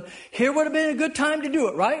baptism, here would have been a good time to do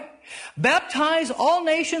it, right? Baptize all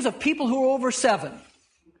nations of people who are over 7.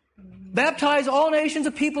 Baptize all nations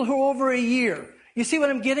of people who are over a year. You see what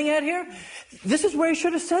I'm getting at here? This is where he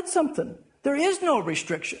should have said something. There is no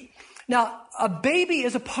restriction. Now, a baby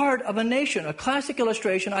is a part of a nation. A classic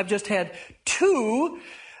illustration, I've just had 2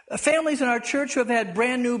 families in our church who have had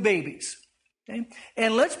brand new babies. Okay?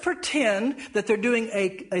 And let's pretend that they're doing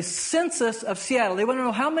a census of Seattle. They want to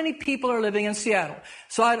know how many people are living in Seattle.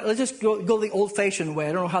 So let's just go the old-fashioned way.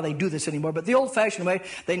 I don't know how they do this anymore, but the old-fashioned way,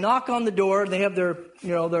 they knock on the door, they have their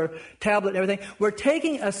tablet and everything. We're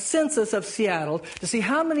taking a census of Seattle to see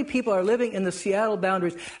how many people are living in the Seattle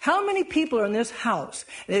boundaries. How many people are in this house?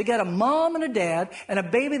 And they've got a mom and a dad and a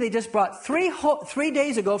baby they just brought 3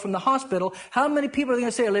 days ago from the hospital. How many people are they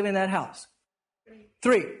going to say are living in that house?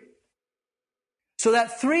 3. So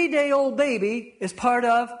that 3-day-old baby is part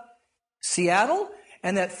of Seattle,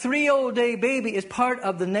 and that 3-day-old baby is part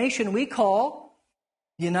of the nation we call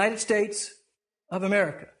the United States of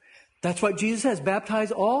America. That's what Jesus says,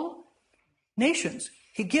 baptize all nations.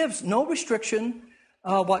 He gives no restriction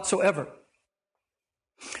whatsoever.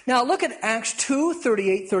 Now look at Acts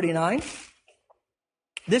 2:38-39.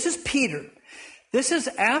 This is Peter. This is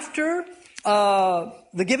after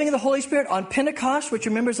the giving of the Holy Spirit on Pentecost, which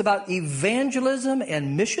remember is about evangelism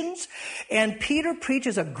and missions. And Peter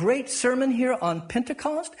preaches a great sermon here on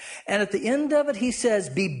Pentecost. And at the end of it, he says,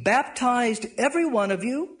 be baptized, every one of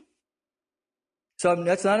you. So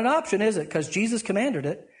that's not an option, is it? Because Jesus commanded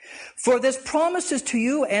it. For this promise is to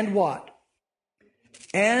you and what?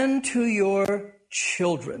 And to your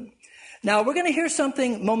children. Now, we're going to hear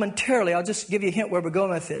something momentarily. I'll just give you a hint where we're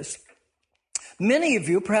going with this. Many of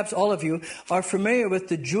you, perhaps all of you, are familiar with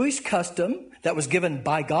the Jewish custom that was given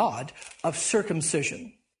by God of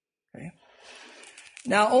circumcision. Okay?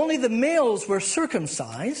 Now, only the males were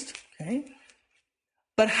circumcised. Okay?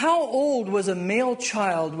 But how old was a male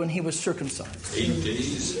child when he was circumcised? 8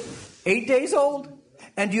 days. 8 days old?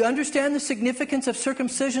 And do you understand the significance of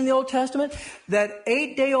circumcision in the Old Testament? That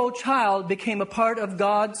 8-day-old child became a part of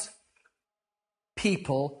God's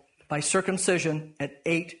people by circumcision at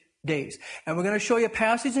 8 days. And we're going to show you a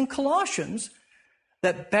passage in Colossians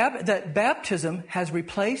that baptism has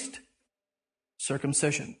replaced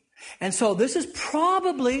circumcision. And so this is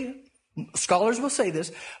probably, scholars will say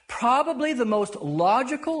this, probably the most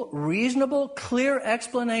logical, reasonable, clear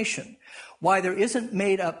explanation why there isn't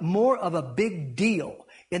made up more of a big deal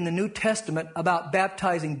in the New Testament about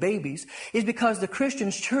baptizing babies is because the Christian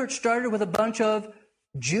church started with a bunch of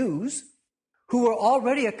Jews who were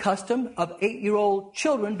already accustomed of 8-year-old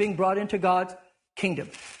children being brought into God's kingdom.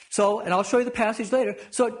 So, and I'll show you the passage later.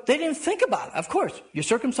 So they didn't think about it. Of course, you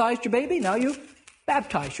circumcised your baby, now you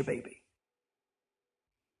baptize your baby.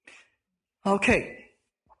 Okay.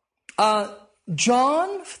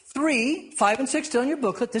 John 3, 5 and 6, still in your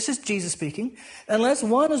booklet. This is Jesus speaking. Unless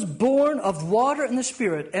one is born of water and the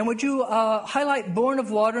Spirit. And would you highlight born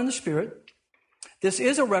of water and the Spirit? This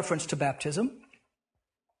is a reference to baptism.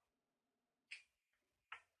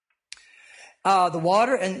 The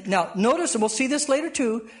water, and now notice, and we'll see this later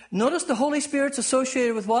too, notice the Holy Spirit's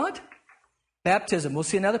associated with what? Baptism. We'll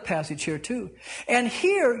see another passage here too. And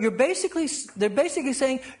here, they're basically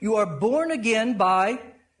saying you are born again by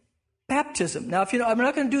baptism. Now, if you know, I'm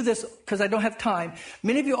not going to do this because I don't have time.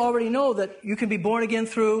 Many of you already know that you can be born again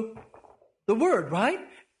through the Word, right?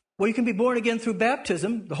 Well, you can be born again through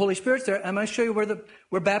baptism. The Holy Spirit's there. I'm going to show you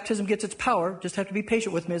where baptism gets its power. Just have to be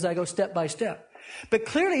patient with me as I go step by step. But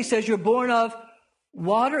clearly he says you're born of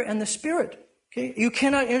water and the Spirit. Okay? You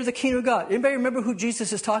cannot enter the kingdom of God. Anybody remember who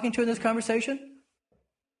Jesus is talking to in this conversation?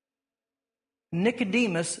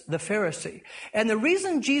 Nicodemus the Pharisee. And the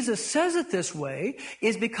reason Jesus says it this way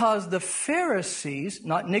is because the Pharisees,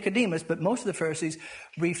 not Nicodemus, but most of the Pharisees,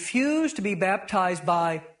 refused to be baptized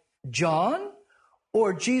by John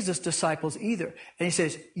or Jesus' disciples either. And he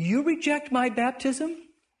says, you reject my baptism,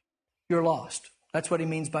 you're lost. That's what he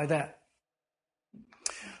means by that.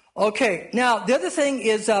 Okay, now the other thing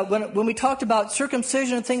is when we talked about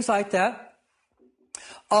circumcision and things like that,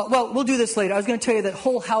 well, we'll do this later. I was going to tell you that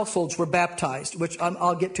whole households were baptized, which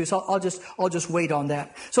I'll get to, so I'll just wait on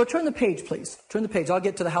that. So turn the page, please. Turn the page. I'll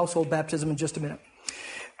get to the household baptism in just a minute.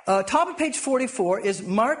 Top of page 44 is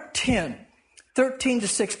Mark 10, 13 to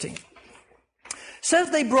 16.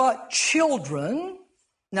 Says they brought children.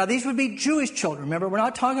 Now, these would be Jewish children. Remember, we're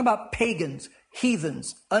not talking about pagans,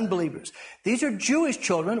 heathens, unbelievers. These are Jewish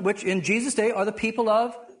children, which in Jesus' day are the people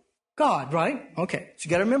of God, right? Okay, so you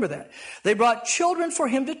got to remember that. They brought children for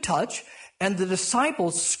him to touch, and the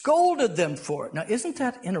disciples scolded them for it. Now, isn't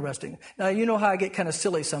that interesting? Now, you know how I get kind of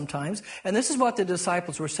silly sometimes, and this is what the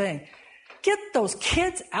disciples were saying. Get those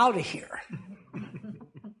kids out of here.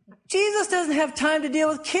 Jesus doesn't have time to deal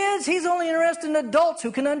with kids. He's only interested in adults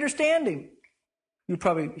who can understand him. You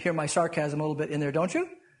probably hear my sarcasm a little bit in there, don't you?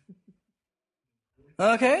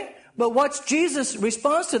 Okay, but what's Jesus'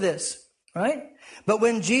 response to this, right? But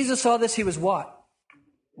when Jesus saw this, he was what?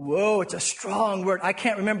 Whoa, it's a strong word. I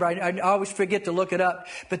can't remember. I always forget to look it up.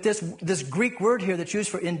 But this Greek word here that's used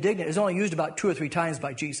for indignant is only used about 2 or 3 times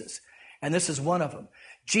by Jesus. And this is one of them.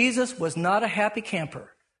 Jesus was not a happy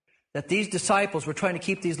camper that these disciples were trying to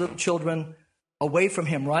keep these little children away from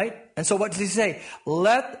him, right? And so what does he say?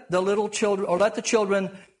 Let the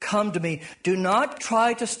children come to me. Do not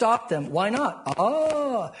try to stop them. Why not?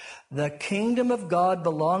 The kingdom of God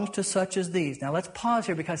belongs to such as these. Now let's pause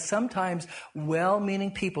here because sometimes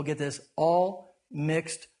well-meaning people get this all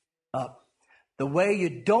mixed up. The way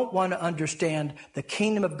you don't want to understand the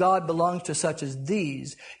kingdom of God belongs to such as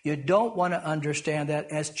these, you don't want to understand that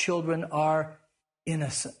as children are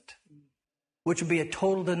innocent. Which would be a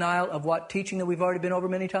total denial of what teaching that we've already been over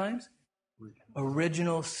many times?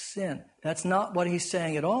 Original sin. That's not what he's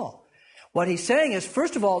saying at all. What he's saying is,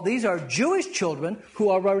 first of all, these are Jewish children who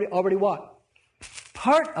are already what?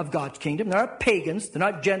 Part of God's kingdom. They're not pagans. They're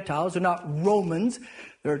not Gentiles. They're not Romans.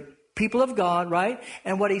 They're people of God, right?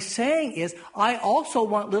 And what he's saying is, I also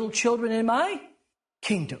want little children in my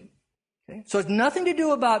kingdom. Okay? So it's nothing to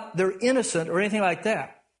do about they're innocent or anything like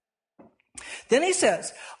that. Then he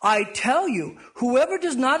says, I tell you, whoever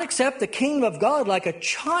does not accept the kingdom of God like a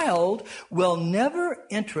child will never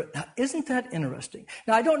enter it. Now, isn't that interesting?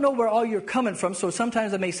 Now, I don't know where all you're coming from, so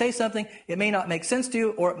sometimes I may say something, it may not make sense to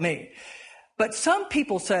you, or it may. But some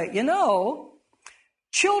people say,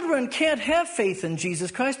 children can't have faith in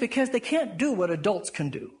Jesus Christ because they can't do what adults can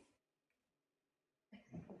do.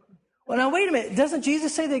 Well, now, wait a minute. Doesn't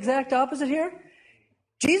Jesus say the exact opposite here?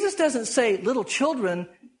 Jesus doesn't say little children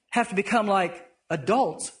have to become like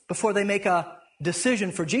adults before they make a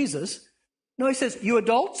decision for Jesus. No, he says, you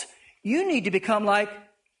adults, you need to become like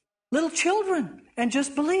little children and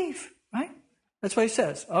just believe, right? That's what he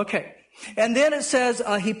says. Okay. And then it says,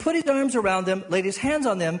 he put his arms around them, laid his hands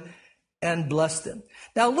on them, and blessed them.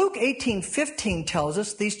 Now, Luke 18:15 tells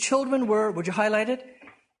us these children were, would you highlight it?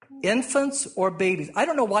 infants or babies. I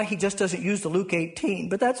don't know why he just doesn't use the Luke 18,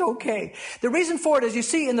 but that's okay. The reason for it is, you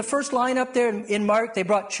see in the first line up there in Mark, they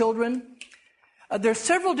brought children. There's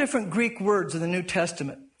several different Greek words in the New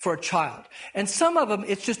Testament for a child. And some of them,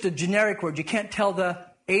 it's just a generic word. You can't tell the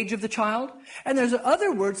age of the child. And there's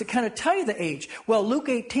other words that kind of tell you the age. Well, Luke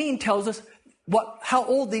 18 tells us how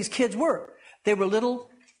old these kids were. They were little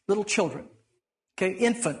children. Okay,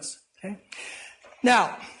 infants. Okay.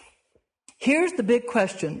 Now, here's the big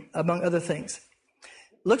question, among other things.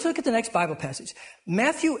 Let's look at the next Bible passage.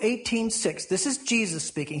 Matthew 18:6. This is Jesus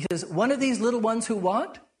speaking. He says, one of these little ones who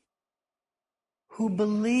what? Who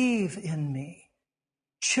believe in me.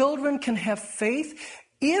 Children can have faith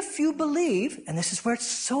if you believe, and this is where it's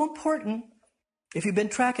so important, if you've been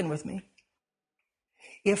tracking with me,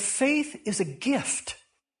 if faith is a gift.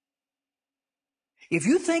 If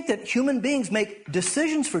you think that human beings make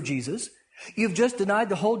decisions for Jesus, you've just denied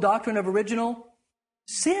the whole doctrine of original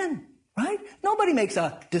sin, right? Nobody makes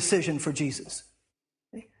a decision for Jesus.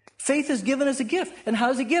 Faith is given as a gift. And how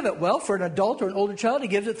does he give it? Well, for an adult or an older child, he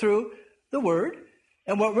gives it through the Word.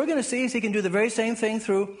 And what we're going to see is he can do the very same thing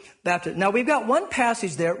through baptism. Now, we've got one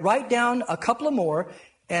passage there. Write down a couple of more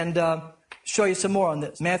and show you some more on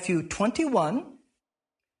this. Matthew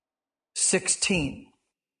 21:16.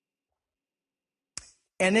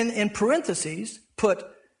 And in parentheses, put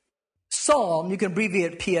Psalm. You can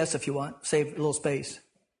abbreviate PS if you want. Save a little space.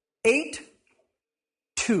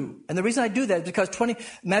 8:2. And the reason I do that is because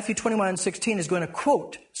Matthew 21:16 is going to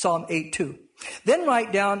quote Psalm 8:2. Then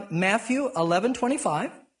write down Matthew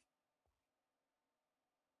 11:25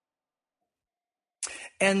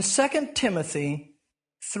 and 2 Timothy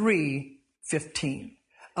 3:15.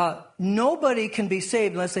 Nobody can be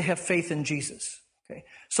saved unless they have faith in Jesus. Okay?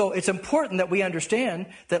 So it's important that we understand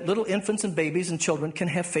that little infants and babies and children can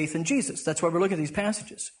have faith in Jesus. That's why we're looking at these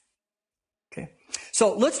passages. Okay.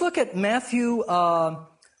 So let's look at Matthew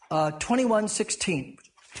 21:16.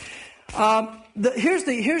 Here's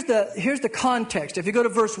the context. If you go to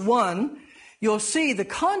verse 1, you'll see the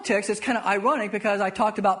context is kind of ironic because I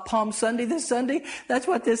talked about Palm Sunday this Sunday. That's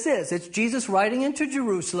what this is. It's Jesus riding into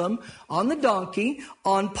Jerusalem on the donkey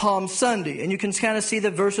on Palm Sunday. And you can kind of see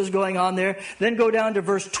the verses going on there. Then go down to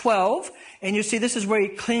verse 12, and you see this is where he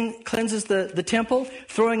cleanses the temple,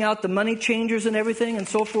 throwing out the money changers and everything and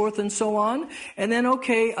so forth and so on. And then,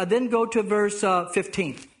 then go to verse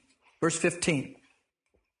 15. Verse 15.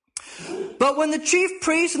 But when the chief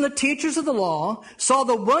priests and the teachers of the law saw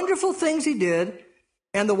the wonderful things he did,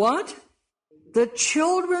 and the what? The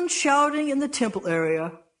children shouting in the temple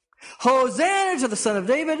area, Hosanna to the Son of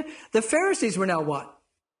David, the Pharisees were now what?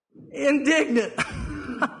 Indignant.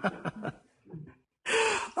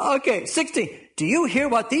 Okay, 16. Do you hear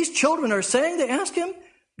what these children are saying? They asked him.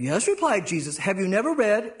 Yes, replied Jesus. Have you never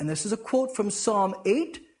read, and this is a quote from Psalm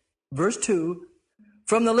 8, verse 2,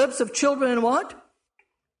 from the lips of children and what?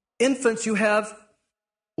 Infants you have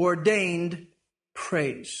ordained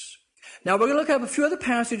praise. Now we're going to look at a few other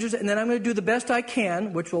passages, and then I'm going to do the best I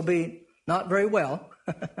can, which will be not very well,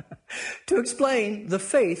 to explain the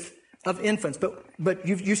faith of infants. But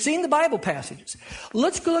you've seen the Bible passages.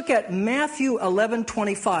 Let's go look at Matthew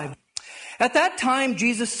 11:25. At that time,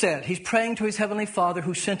 Jesus said, he's praying to his heavenly Father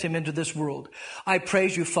who sent him into this world. I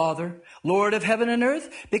praise you, Father, Lord of heaven and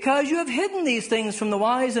earth, because you have hidden these things from the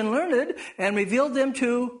wise and learned and revealed them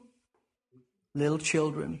to little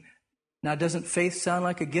children. Now, doesn't faith sound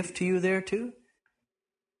like a gift to you there too?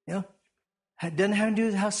 Yeah. It doesn't have to do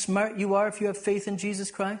with how smart you are if you have faith in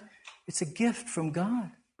Jesus Christ. It's a gift from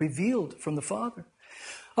God, revealed from the Father.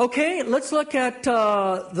 Okay, let's look at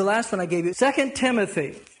the last one I gave you. 2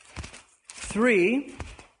 Timothy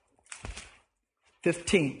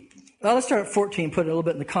 3:15. Well, let's start at 14, put it a little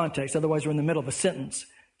bit in the context. Otherwise, we're in the middle of a sentence.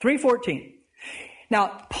 3:14.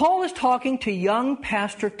 Now, Paul is talking to young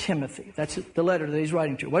Pastor Timothy. That's the letter that he's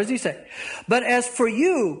writing to. What does he say? But as for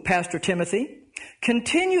you, Pastor Timothy,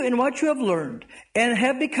 continue in what you have learned and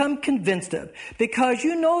have become convinced of, because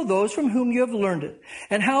you know those from whom you have learned it,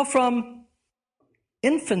 and how from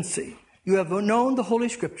infancy you have known the Holy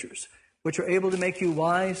Scriptures, which are able to make you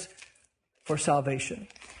wise for salvation.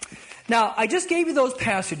 Now, I just gave you those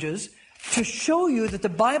passages to show you that the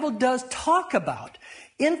Bible does talk about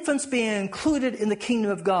infants being included in the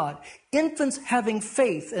kingdom of God, infants having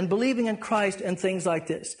faith and believing in Christ and things like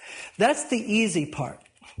this. That's the easy part.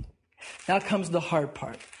 Now comes the hard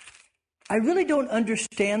part. I really don't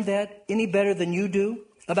understand that any better than you do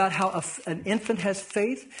about how an infant has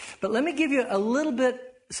faith, but let me give you a little bit,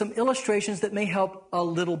 some illustrations that may help a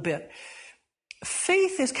little bit.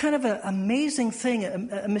 faith is kind of an amazing thing,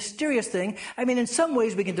 a mysterious thing. I mean, in some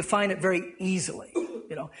ways we can define it very easily,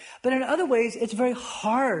 but in other ways it's very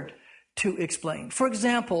hard to explain. For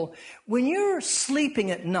example, when you're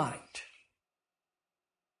sleeping at night,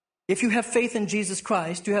 if you have faith in Jesus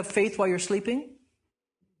Christ, do you have faith while you're sleeping?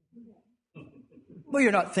 Well,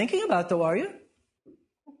 you're not thinking about it though, are you?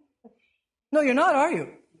 No, you're not, are you?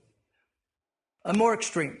 A more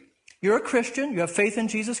extreme. You're a Christian, you have faith in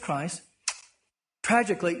Jesus Christ.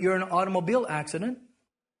 Tragically, you're in an automobile accident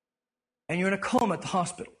and you're in a coma at the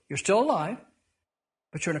hospital. You're still alive,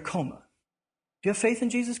 but you're in a coma. Do you have faith in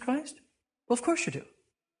Jesus Christ? Well, of course you do.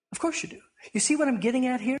 Of course you do. You see what I'm getting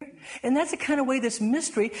at here? And that's the kind of way this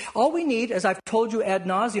mystery, all we need, as I've told you ad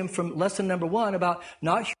nauseum from lesson number 1, about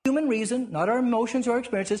not human reason, not our emotions or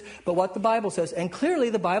experiences, but what the Bible says. And clearly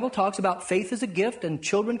the Bible talks about faith as a gift and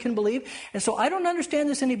children can believe. And so I don't understand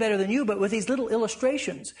this any better than you, but with these little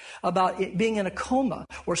illustrations about it being in a coma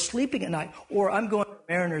or sleeping at night, or I'm going to a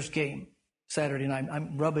Mariners game Saturday night.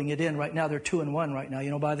 I'm rubbing it in right now. They're 2-1 right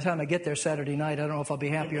now. By the time I get there Saturday night, I don't know if I'll be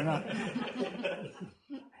happy or not.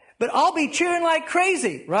 But I'll be cheering like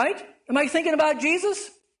crazy, right? Am I thinking about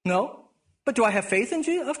Jesus? No. But do I have faith in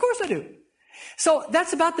Jesus? Of course I do. So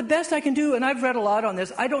that's about the best I can do, and I've read a lot on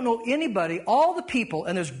this. I don't know anybody, all the people,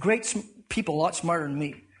 and there's great people a lot smarter than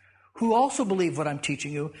me, who also believe what I'm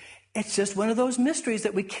teaching you. It's just one of those mysteries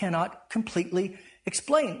that we cannot completely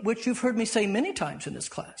explain, which you've heard me say many times in this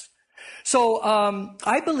class. So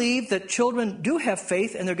I believe that children do have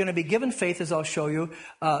faith, and they're going to be given faith, as I'll show you,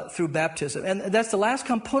 through baptism. And that's the last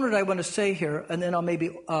component I want to say here, and then I'll maybe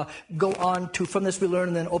go on to From This We Learn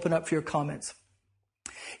and then open up for your comments.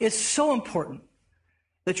 It's so important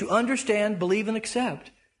that you understand, believe, and accept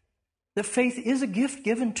that faith is a gift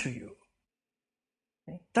given to you.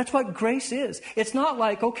 Okay? That's what grace is. It's not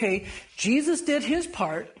like, okay, Jesus did his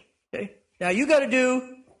part. Okay? Now you got to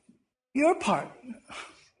do your part.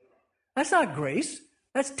 That's not grace.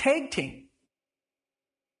 That's tag team.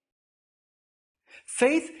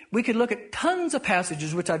 Faith, we could look at tons of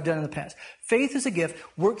passages, which I've done in the past. Faith is a gift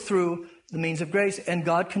worked through the means of grace, and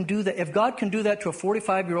God can do that. If God can do that to a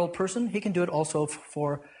 45-year-old person, he can do it also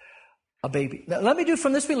for a baby. Now, let me do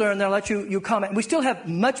From This We Learn, then I'll let you comment. We still have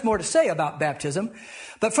much more to say about baptism,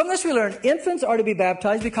 but from this we learn infants are to be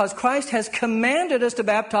baptized because Christ has commanded us to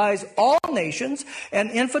baptize all nations,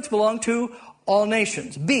 and infants belong to all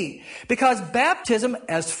nations. B, because baptism,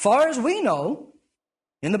 as far as we know,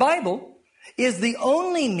 in the Bible, is the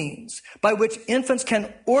only means by which infants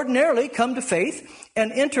can ordinarily come to faith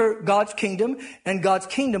and enter God's kingdom, and God's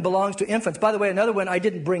kingdom belongs to infants. By the way, another one I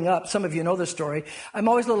didn't bring up, some of you know this story. I'm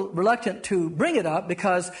always a little reluctant to bring it up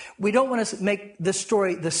because we don't want to make this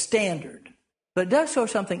story the standard. But it does show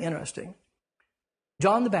something interesting.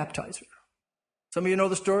 John the Baptizer. Some of you know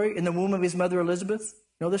the story, in the womb of his mother Elizabeth.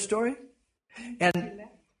 Know this story? And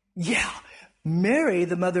yeah, Mary,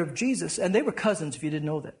 the mother of Jesus, and they were cousins if you didn't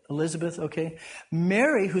know that. Elizabeth, okay.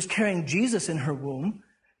 Mary, who's carrying Jesus in her womb,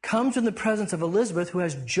 comes in the presence of Elizabeth, who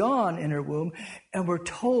has John in her womb, and we're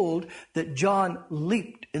told that John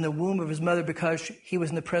leaped in the womb of his mother because he was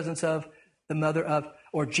in the presence of the mother of,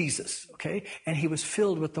 or Jesus, okay, and he was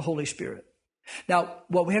filled with the Holy Spirit. Now,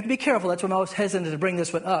 well, we have to be careful. That's why I'm always hesitant to bring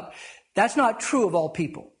this one up. That's not true of all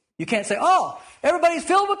people. You can't say, oh, everybody's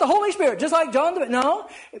filled with the Holy Spirit, just like John. No,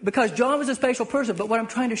 because John was a special person. But what I'm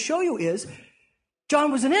trying to show you is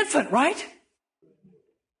John was an infant, right?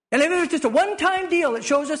 And if it was just a one-time deal, it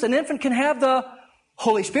shows us an infant can have the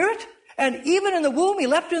Holy Spirit. And even in the womb, he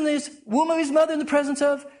leapt in the womb of his mother in the presence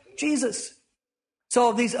of Jesus.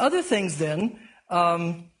 So these other things then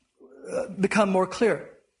become more clear.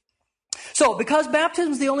 So, because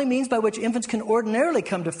baptism is the only means by which infants can ordinarily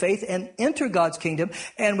come to faith and enter God's kingdom,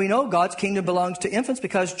 and we know God's kingdom belongs to infants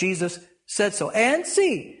because Jesus said so. And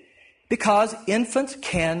C, because infants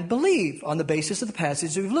can believe on the basis of the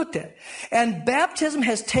passage we've looked at. And baptism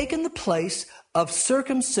has taken the place of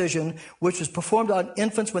circumcision, which was performed on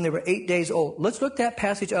infants when they were 8 days old. Let's look that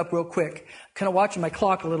passage up real quick. Kind of watching my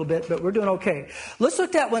clock a little bit, but we're doing okay. Let's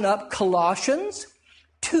look that one up. Colossians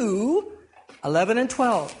 2:11 and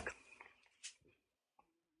 12.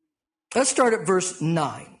 Let's start at verse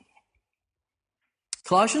 9.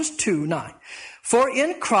 Colossians 2:9. For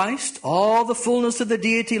in Christ all the fullness of the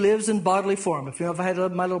deity lives in bodily form. If I had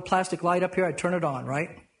my little plastic light up here, I'd turn it on, right?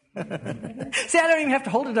 See, I don't even have to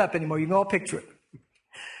hold it up anymore. You can all picture it.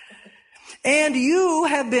 And you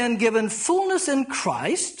have been given fullness in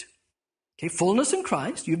Christ. Okay, fullness in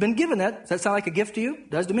Christ. You've been given that. Does that sound like a gift to you?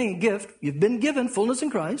 It does to me, a gift. You've been given fullness in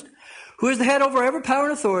Christ, who is the head over every power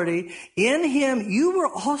and authority. In him you were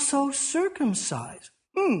also circumcised.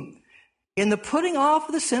 In the putting off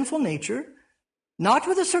of the sinful nature, Not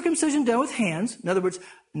with a circumcision done with hands. In other words,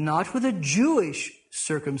 not with a Jewish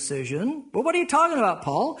circumcision. Well, what are you talking about,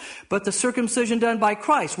 Paul? But the circumcision done by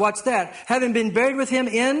Christ. What's that? Having been buried with him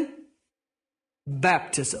in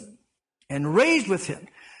baptism and raised with him.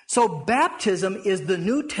 So baptism is the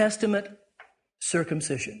New Testament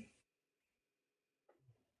circumcision.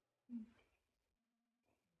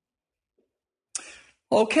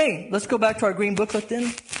 Okay, let's go back to our green booklet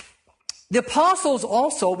then. The apostles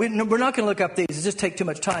also, we're not going to look up these, it just take too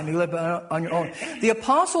much time. You live on your own. The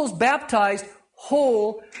apostles baptized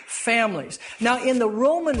whole families. Now, in the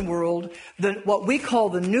Roman world, what we call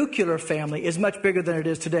the nuclear family is much bigger than it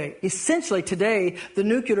is today. Essentially, today, the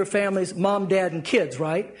nuclear family is mom, dad, and kids,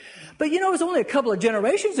 right? But you know, it was only a couple of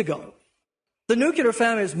generations ago. The nuclear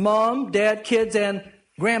family is mom, dad, kids, and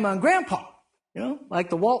grandma and grandpa. You know, like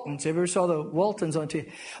the Waltons. Have you ever saw the Waltons on TV?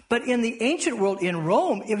 But in the ancient world, in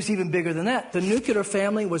Rome, it was even bigger than that. The nuclear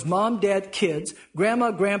family was mom, dad, kids,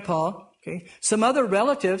 grandma, grandpa, okay, some other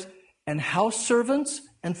relatives, and house servants,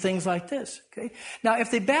 and things like this, okay? Now, if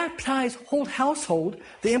they baptize whole household,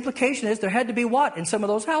 the implication is there had to be what in some of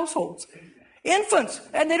those households? Infants.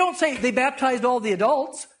 And they don't say they baptized all the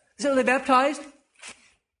adults. They say they baptized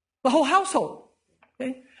the whole household,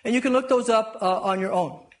 okay? And you can look those up on your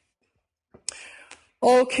own.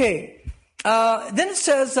 Okay. Then it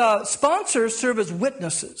says sponsors serve as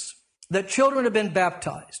witnesses that children have been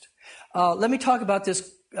baptized. Let me talk about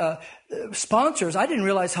this. Sponsors, I didn't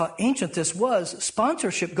realize how ancient this was.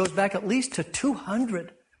 Sponsorship goes back at least to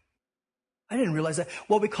 200. I didn't realize that.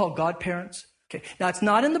 What we call godparents. Okay. Now, it's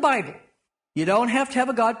not in the Bible. You don't have to have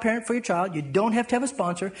a godparent for your child. You don't have to have a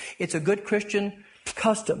sponsor. It's a good Christian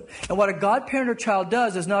custom. And what a godparent or child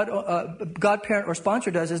does is not, godparent or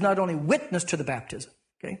sponsor does is not only witness to the baptism.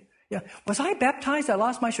 Okay? Yeah. Was I baptized? I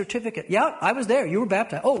lost my certificate. Yeah, I was there. You were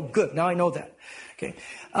baptized. Oh, good. Now I know that. Okay.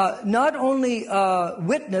 Not only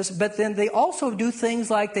witness, but then they also do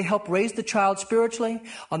things like they help raise the child spiritually.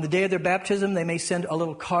 On the day of their baptism, they may send a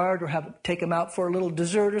little card or take them out for a little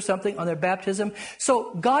dessert or something on their baptism.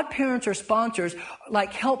 So godparents or sponsors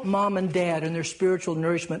like help mom and dad in their spiritual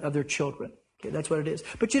nourishment of their children. Okay, that's what it is.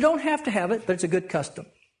 But you don't have to have it, but it's a good custom.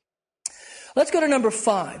 Let's go to number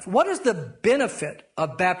 5. What is the benefit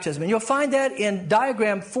of baptism? And you'll find that in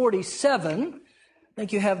diagram 47. I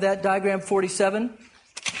think you have that, diagram 47.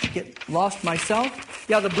 Get lost myself.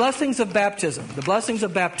 Yeah, the blessings of baptism. The blessings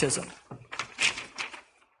of baptism.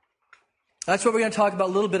 That's what we're going to talk about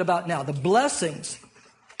a little bit about now. The blessings.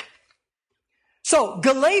 So,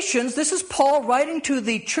 Galatians, this is Paul writing to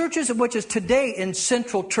the churches of which is today in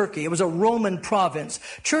central Turkey. It was a Roman province.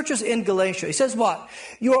 Churches in Galatia. He says what?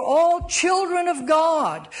 You are all children of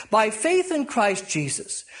God by faith in Christ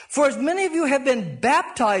Jesus. For as many of you have been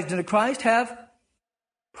baptized into Christ, have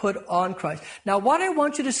put on Christ. Now, what I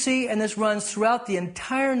want you to see, and this runs throughout the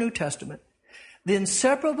entire New Testament, the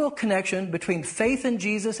inseparable connection between faith in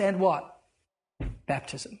Jesus and what?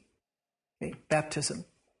 Baptism. Okay? Baptism.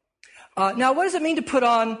 Now, what does it mean to put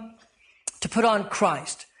on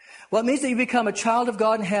Christ? Well, it means that you become a child of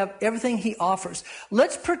God and have everything He offers.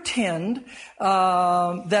 Let's pretend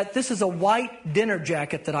that this is a white dinner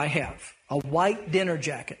jacket that I have. A white dinner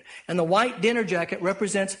jacket. And the white dinner jacket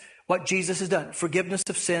represents what Jesus has done. Forgiveness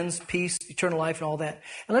of sins, peace, eternal life, and all that.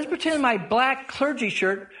 And let's pretend my black clergy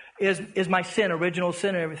shirt is my sin, original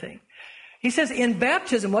sin and everything. He says, in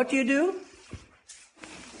baptism, what do?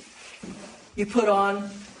 You put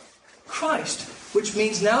on Christ, which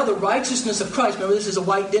means now the righteousness of Christ, remember this is a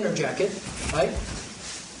white dinner jacket, right?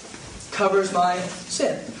 Covers my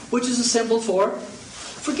sin, which is a symbol for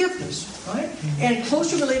forgiveness, right? And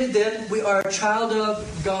closely related then, we are a child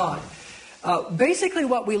of God. Basically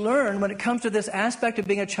what we learn when it comes to this aspect of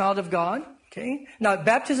being a child of God, okay? Now,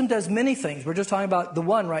 baptism does many things. We're just talking about the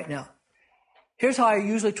one right now. Here's how I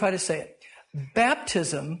usually try to say it.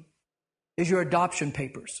 Baptism is your adoption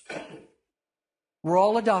papers. We're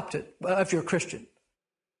all adopted, if you're a Christian.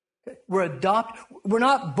 We're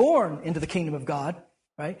not born into the kingdom of God,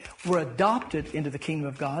 right? We're adopted into the kingdom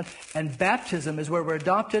of God, and baptism is where we're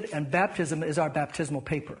adopted, and baptism is our baptismal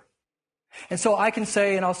paper. And so I can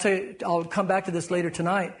say, and I'll come back to this later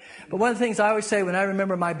tonight, but one of the things I always say when I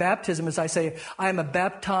remember my baptism is I say, I am a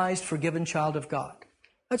baptized, forgiven child of God.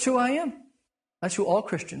 That's who I am. That's who all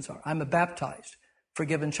Christians are. I'm a baptized,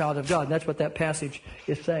 forgiven child of God. And that's what that passage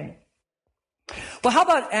is saying. Well, how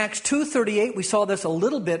about Acts 2:38? We saw this a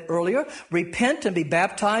little bit earlier. Repent and be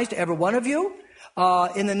baptized, every one of you,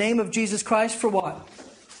 in the name of Jesus Christ for what?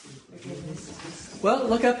 Well,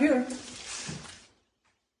 look up here.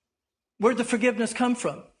 Where'd the forgiveness come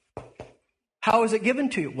from? How is it given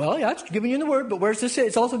to you? Well, yeah, it's given you in the Word, but where's this?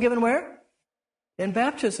 It's also given where? In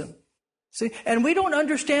baptism. See, and we don't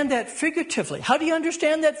understand that figuratively. How do you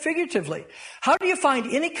understand that figuratively? How do you find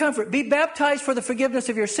any comfort? Be baptized for the forgiveness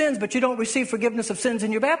of your sins, but you don't receive forgiveness of sins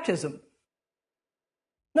in your baptism.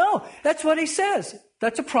 No, that's what he says.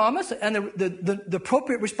 That's a promise, and the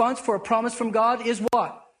appropriate response for a promise from God is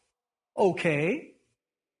what? Okay,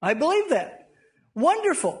 I believe that.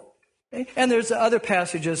 Wonderful. Okay? And there's other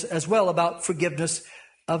passages as well about forgiveness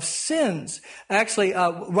of sins. Actually,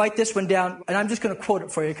 write this one down, and I'm just going to quote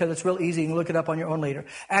it for you because it's real easy. You can look it up on your own later.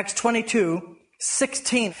 Acts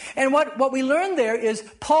 22:16. And what we learn there is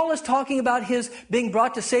Paul is talking about his being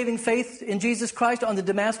brought to saving faith in Jesus Christ on the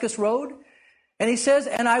Damascus Road. And he says,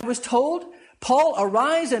 and I was told, Paul,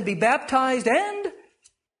 arise and be baptized and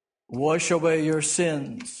wash away your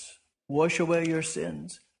sins. Wash away your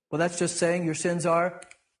sins. Well, that's just saying your sins are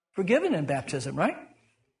forgiven in baptism, right?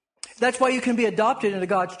 That's why you can be adopted into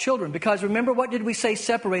God's children. Because remember, what did we say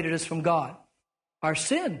separated us from God? Our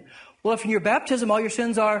sin. Well, if in your baptism all your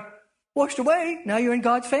sins are washed away, now you're in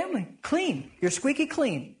God's family. Clean. You're squeaky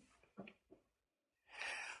clean.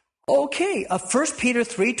 Okay, 1 Peter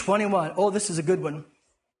 3:21. Oh, this is a good one.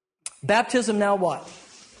 Baptism now what?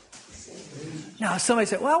 Now somebody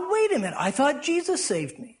said, well, wait a minute. I thought Jesus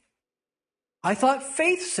saved me. I thought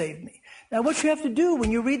faith saved me. Now what you have to do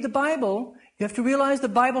when you read the Bible, you have to realize the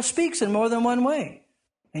Bible speaks in more than one way.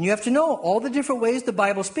 And you have to know all the different ways the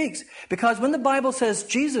Bible speaks. Because when the Bible says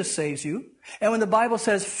Jesus saves you, and when the Bible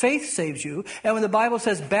says faith saves you, and when the Bible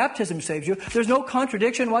says baptism saves you, there's no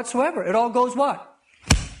contradiction whatsoever. It all goes what?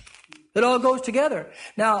 It all goes together.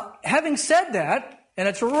 Now, having said that, and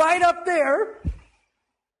it's right up there,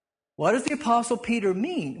 what does the Apostle Peter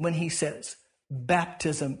mean when he says,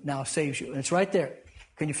 baptism now saves you? And it's right there.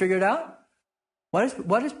 Can you figure it out?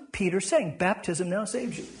 What is Peter saying? Baptism now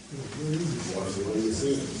saves you.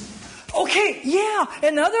 Okay, yeah.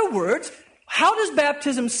 In other words, how does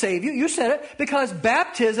baptism save you? You said it. Because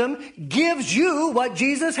baptism gives you what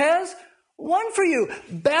Jesus has won for you.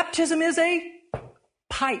 Baptism is a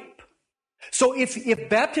pipe. So if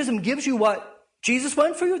baptism gives you what Jesus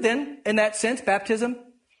won for you, then in that sense, baptism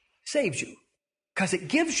saves you. Because it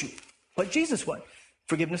gives you what Jesus won.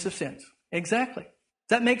 Forgiveness of sins. Exactly.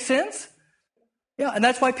 Does that make sense? Yeah, and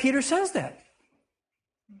that's why Peter says that.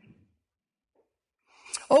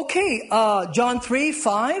 Okay, John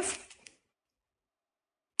 3:5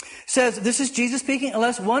 says, this is Jesus speaking,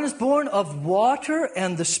 unless one is born of water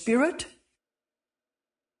and the Spirit,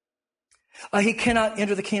 he cannot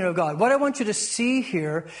enter the kingdom of God. What I want you to see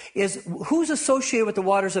here is who's associated with the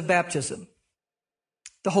waters of baptism?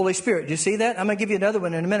 The Holy Spirit. Do you see that? I'm going to give you another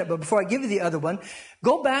one in a minute, but before I give you the other one,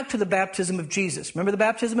 go back to the baptism of Jesus. Remember the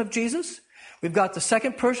baptism of Jesus? We've got the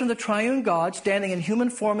second person of the triune God standing in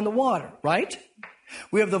human form in the water, right?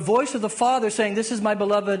 We have the voice of the Father saying, this is my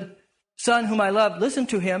beloved Son whom I love. Listen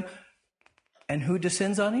to him. And who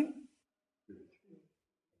descends on him?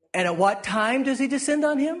 And at what time does he descend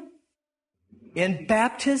on him? In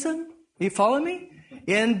baptism. You follow me?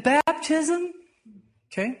 In baptism.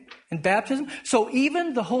 Okay? In baptism. So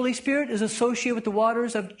even the Holy Spirit is associated with the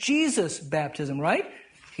waters of Jesus' baptism, right?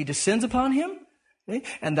 He descends upon him. Okay?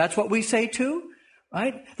 And that's what we say too.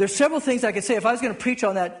 Right? There's several things I could say. If I was going to preach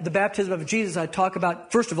on that, the baptism of Jesus, I'd talk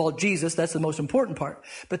about, first of all, Jesus. That's the most important part.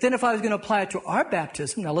 But then if I was going to apply it to our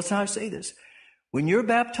baptism, now listen how I say this. When you're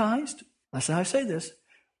baptized, listen how I say this.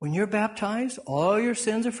 When you're baptized, all your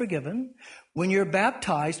sins are forgiven. When you're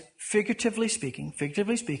baptized, figuratively speaking,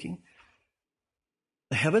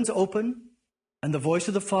 the heavens open and the voice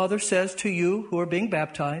of the Father says to you who are being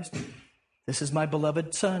baptized, this is my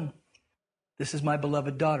beloved Son. This is my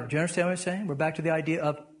beloved daughter. Do you understand what I'm saying? We're back to the idea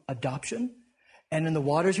of adoption. And in the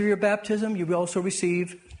waters of your baptism, you will also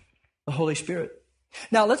receive the Holy Spirit.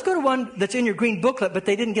 Now, let's go to one that's in your green booklet, but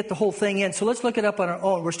they didn't get the whole thing in. So let's look it up on our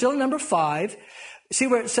own. We're still in number 5. See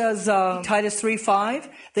where it says Titus 3:5?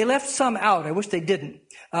 They left some out. I wish they didn't.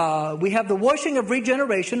 We have the washing of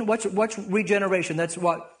regeneration. What's regeneration? That's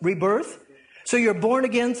what? Rebirth. So you're born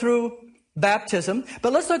again through baptism.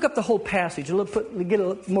 But let's look up the whole passage. Get a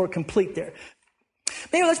little more complete there.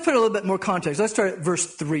 Maybe let's put a little bit more context. Let's start at verse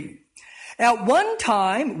 3. At one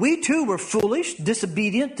time, we too were foolish,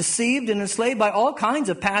 disobedient, deceived, and enslaved by all kinds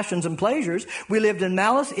of passions and pleasures. We lived in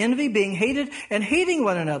malice, envy, being hated, and hating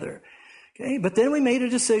one another. Okay, but then we made a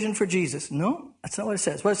decision for Jesus. No, that's not what it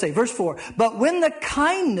says. What does it say? Verse 4. But when the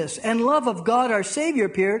kindness and love of God our Savior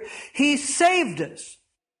appeared, He saved us.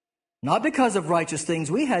 Not because of righteous things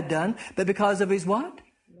we had done, but because of His what?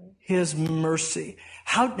 His mercy.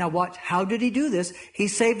 Now watch. How did He do this? He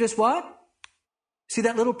saved us what? See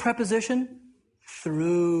that little preposition?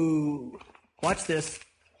 Through. Watch this.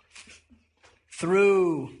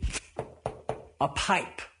 Through a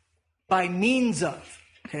pipe. by means of.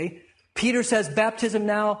 Okay? Peter says baptism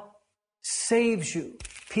now saves you.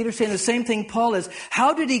 Peter's saying the same thing Paul is.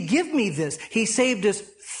 How did he give me this? He saved us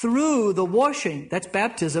through the washing, that's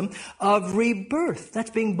baptism, of rebirth.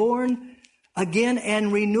 That's being born again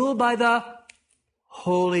and renewed by the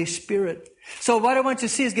Holy Spirit. So what I want you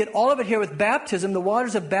to see is get all of it here with baptism, the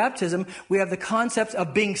waters of baptism. We have the concepts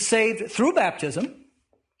of being saved through baptism,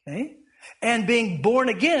 okay, and being born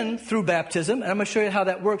again through baptism. And I'm going to show you how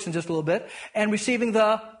that works in just a little bit. And receiving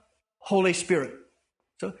the Holy Spirit.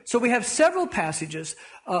 So we have several passages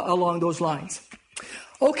along those lines.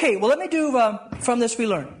 Okay, well, let me do from this we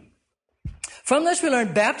learn. From this we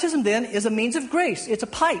learn baptism then is a means of grace. It's a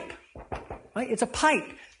pipe, right? It's a pipe.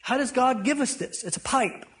 How does God give us this? It's a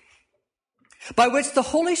pipe by which the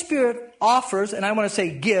Holy Spirit offers, and I want to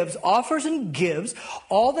say gives, offers and gives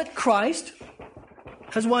all that Christ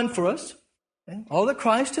has won for us. Okay? All that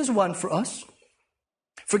Christ has won for us.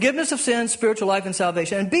 Forgiveness of sins, spiritual life, and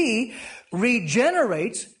salvation. And B,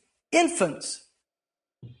 regenerates infants,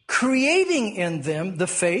 creating in them the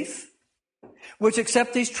faith which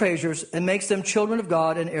accept these treasures and makes them children of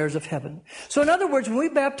God and heirs of heaven. So in other words, when we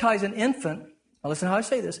baptize an infant, now listen how I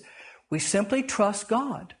say this, we simply trust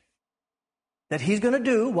God that He's going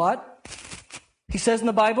to do what He says in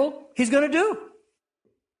the Bible He's going to do.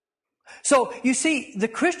 So you see, the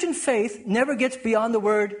Christian faith never gets beyond the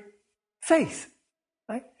word faith.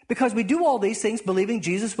 Because we do all these things believing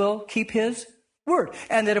Jesus will keep His word.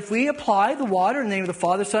 And that if we apply the water in the name of the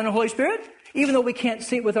Father, Son, and Holy Spirit, even though we can't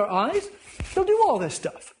see it with our eyes, He'll do all this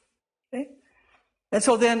stuff. Okay? And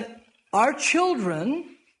so then our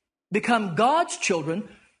children become God's children,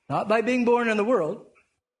 not by being born in the world,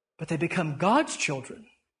 but they become God's children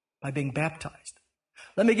by being baptized.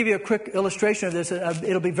 Let me give you a quick illustration of this.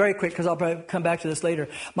 It'll be very quick because I'll probably come back to this later.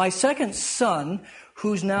 My second son,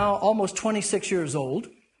 who's now almost 26 years old,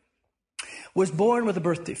 was born with a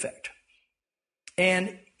birth defect.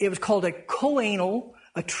 And it was called a choanal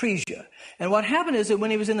atresia. And what happened is that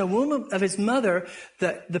when he was in the womb of his mother,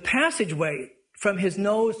 the passageway from his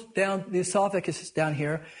nose down, the esophagus down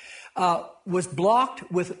here, was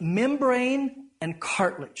blocked with membrane and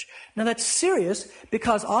cartilage. Now that's serious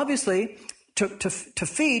because obviously to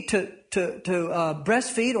feed, to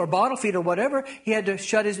breastfeed or bottle feed or whatever, he had to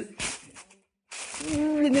shut his...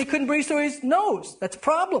 And they couldn't breathe through his nose. That's a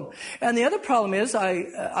problem. And the other problem is,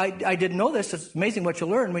 I didn't know this, it's amazing what you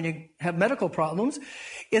learn when you have medical problems,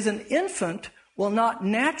 is an infant will not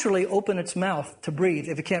naturally open its mouth to breathe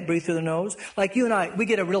if it can't breathe through the nose. Like you and I, we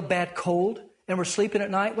get a real bad cold and we're sleeping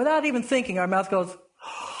at night. Without even thinking, our mouth goes,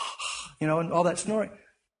 and all that snoring.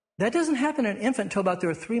 That doesn't happen in an infant until about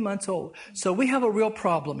they're 3 months old. So we have a real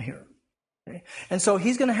problem here. Okay? And so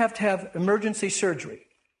he's going to have emergency surgery.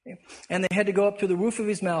 And they had to go up to the roof of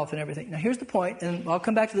his mouth and everything. Now, here's the point, and I'll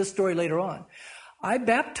come back to this story later on. I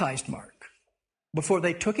baptized Mark before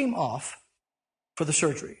they took him off for the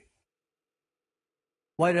surgery.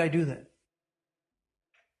 Why did I do that?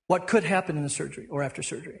 What could happen in the surgery or after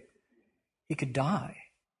surgery? He could die.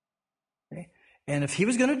 Okay? And if he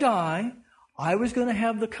was going to die, I was going to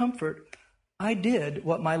have the comfort. I did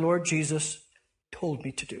what my Lord Jesus told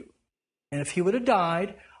me to do. And if he would have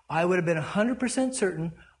died, I would have been 100%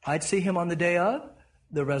 certain I'd see him on the day of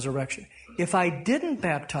the resurrection. If I didn't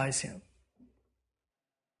baptize him,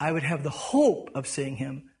 I would have the hope of seeing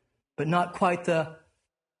him, but not quite the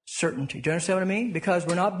certainty. Do you understand what I mean? Because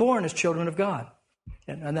we're not born as children of God.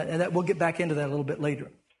 And that we'll get back into that a little bit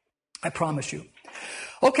later. I promise you.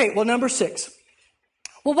 Okay, well, number 6.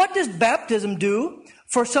 Well, what does baptism do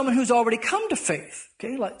for someone who's already come to faith?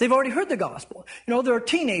 Okay, like they've already heard the gospel. They're a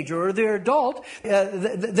teenager or they're adult.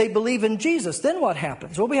 They believe in Jesus. Then what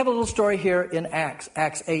happens? Well, we have a little story here in Acts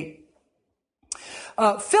 8.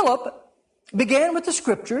 Philip began with the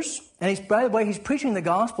scriptures, and by the way, he's preaching the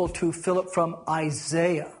gospel to Philip from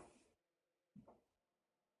Isaiah.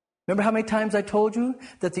 Remember how many times I told you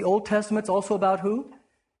that the Old Testament's also about who?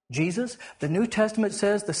 Jesus. The New Testament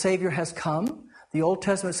says the Savior has come. The Old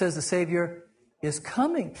Testament says the Savior is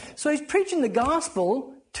coming. So he's preaching the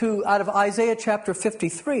gospel out of Isaiah chapter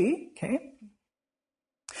 53, okay?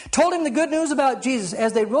 Told him the good news about Jesus.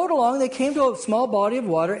 As they rode along, they came to a small body of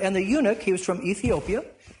water, and the eunuch, he was from Ethiopia,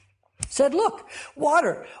 said, "Look,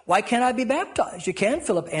 water, why can't I be baptized?" "You can,"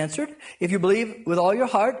 Philip answered, "if you believe with all your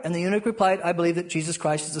heart." And the eunuch replied, "I believe that Jesus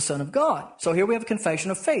Christ is the Son of God." So here we have a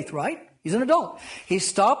confession of faith, right? He's an adult. He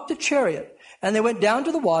stopped the chariot, and they went down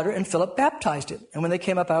to the water, and Philip baptized him. And when they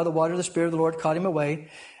came up out of the water, the Spirit of the Lord caught him away.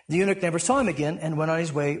 The eunuch never saw him again and went on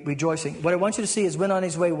his way rejoicing. What I want you to see is went on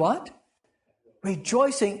his way what?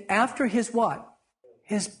 Rejoicing after his what?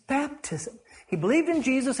 His baptism. He believed in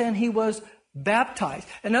Jesus and he was baptized.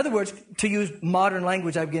 In other words, to use modern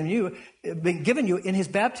language I've given you, in his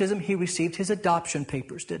baptism, he received his adoption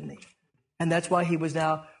papers, didn't he? And that's why he was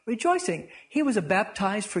now rejoicing. He was a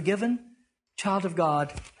baptized, forgiven child of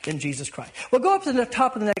God in Jesus Christ. Well, go up to the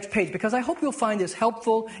top of the next page, because I hope you'll find this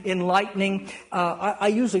helpful, enlightening. I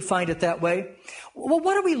usually find it that way. Well,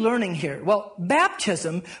 what are we learning here? Well,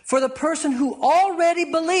 baptism for the person who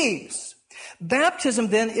already believes. Baptism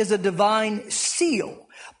then is a divine seal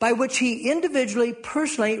by which he individually,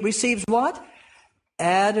 personally receives what?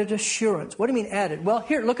 Added assurance. What do you mean added? Well,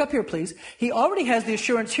 here, look up here, please. He already has the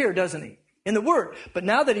assurance here, doesn't he? In the Word. But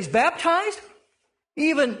now that he's baptized,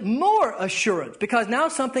 even more assurance, because now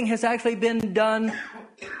something has actually been done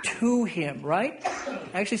to him, right?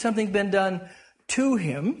 Actually, something's been done to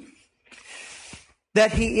him,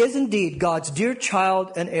 that he is indeed God's dear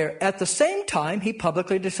child and heir. At the same time, he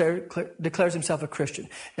publicly declares himself a Christian.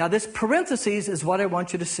 Now, this parenthesis is what I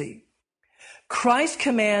want you to see. Christ's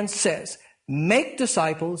command says, make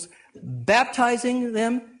disciples, baptizing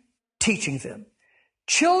them, teaching them.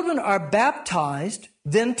 Children are baptized,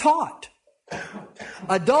 then taught.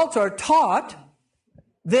 Adults are taught,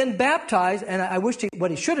 then baptized, and I wish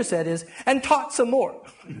what he should have said is, and taught some more.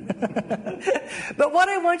 But what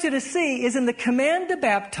I want you to see is in the command to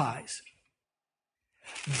baptize,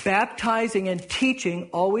 baptizing and teaching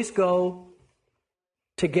always go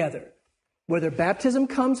together. Whether baptism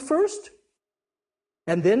comes first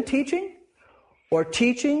and then teaching, or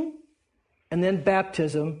teaching and then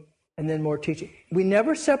baptism and then more teaching. We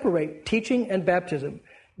never separate teaching and baptism.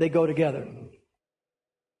 They go together.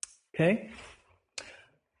 Okay?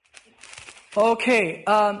 Okay,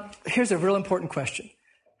 here's a real important question.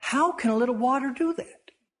 How can a little water do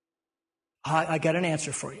that? I got an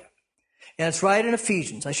answer for you. And it's right in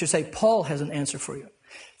Ephesians. I should say Paul has an answer for you.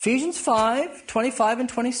 Ephesians 5, 25 and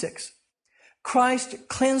 26. Christ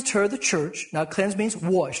cleansed her, the church. Now, cleansed means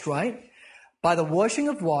washed, right? By the washing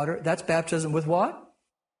of water. That's baptism with what?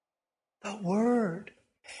 The Word.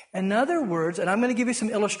 In other words, and I'm going to give you some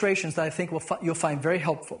illustrations that I think you'll find very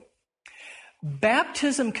helpful.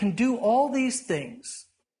 Baptism can do all these things,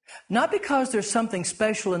 not because there's something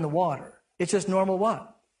special in the water. It's just normal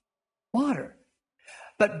what? Water.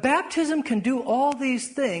 But baptism can do all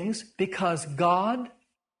these things because God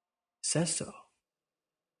says so.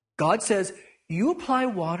 God says, you apply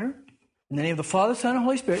water in the name of the Father, Son, and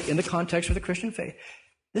Holy Spirit in the context of the Christian faith.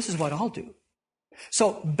 This is what I'll do.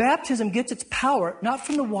 So baptism gets its power not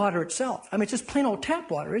from the water itself. I mean, it's just plain old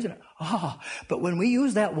tap water, isn't it? But when we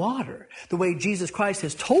use that water the way Jesus Christ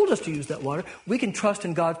has told us to use that water, we can trust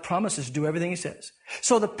in God's promises to do everything He says.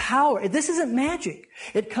 So the power, this isn't magic.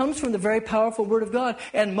 It comes from the very powerful Word of God.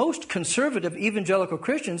 And most conservative evangelical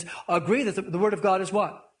Christians agree that the Word of God is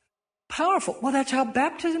what? Powerful. Well, that's how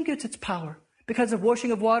baptism gets its power. Because of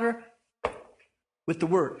washing of water with the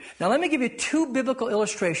Word. Now, let me give you two biblical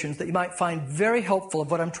illustrations that you might find very helpful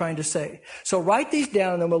of what I'm trying to say. So write these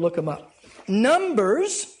down and then we'll look them up.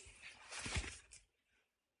 Numbers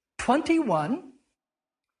 21,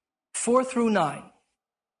 4 through 9.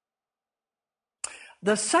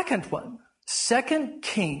 The second one, 2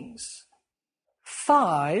 Kings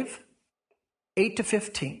 5, 8 to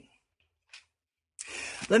 15.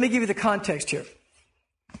 Let me give you the context here.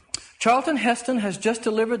 Charlton Heston has just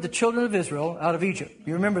delivered the children of Israel out of Egypt.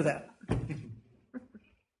 You remember that?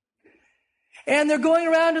 And they're going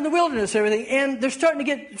around in the wilderness and everything, and they're starting to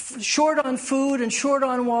get short on food and short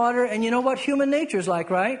on water, and you know what human nature is like,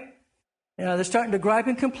 right? You know, they're starting to gripe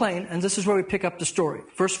and complain, and this is where we pick up the story.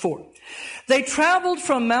 Verse 4. They traveled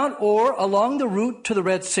from Mount Or along the route to the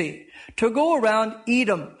Red Sea to go around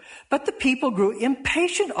Edom. But the people grew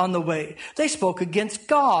impatient on the way. They spoke against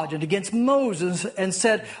God and against Moses and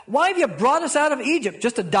said, why have you brought us out of Egypt?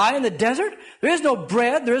 Just to die in the desert? There is no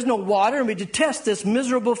bread, there is no water, and we detest this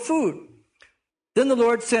miserable food. Then the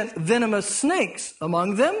Lord sent venomous snakes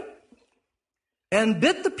among them and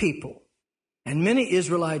bit the people, and many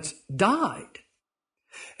Israelites died.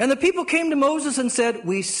 And the people came to Moses and said,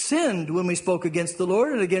 we sinned when we spoke against the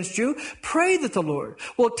Lord and against you. Pray that the Lord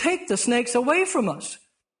will take the snakes away from us.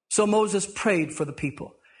 So Moses prayed for the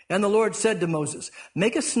people. And the Lord said to Moses,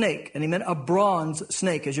 make a snake. And he meant a bronze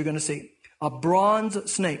snake, as you're going to see. A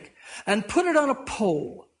bronze snake. And put it on a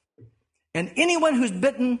pole. And anyone who's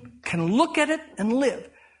bitten can look at it and live.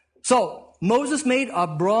 So Moses made a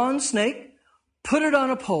bronze snake, put it on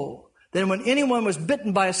a pole. Then when anyone was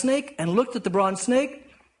bitten by a snake and looked at the bronze snake,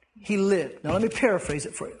 he lived. Now let me paraphrase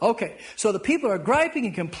it for you. Okay, so the people are griping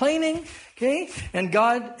and complaining, okay, and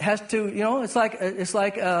God has to, you know, it's like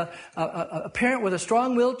a parent with a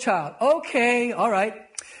strong-willed child. Okay, all right.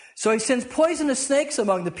 So He sends poisonous snakes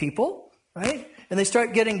among the people, right? and they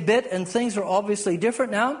start getting bit, and things are obviously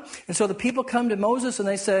different now. And so the people come to Moses and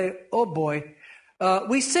they say, oh boy,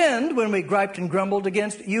 we sinned when we griped and grumbled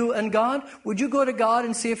against you and God. Would you go to God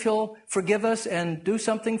and see if he'll forgive us and do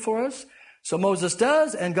something for us? So Moses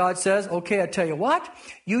does, and God says, okay, I tell you what,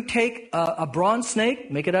 you take a bronze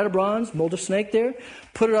snake, make it out of bronze, mold a snake there,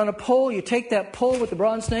 put it on a pole, you take that pole with the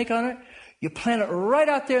bronze snake on it, you plant it right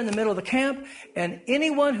out there in the middle of the camp, and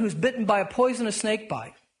anyone who's bitten by a poisonous snake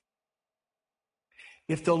bite,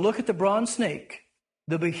 if they'll look at the bronze snake,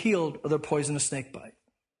 they'll be healed of their poisonous snake bite.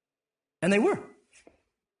 And they were.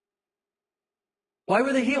 Why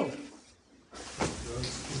were they healed?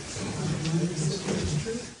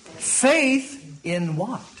 Faith in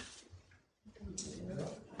what?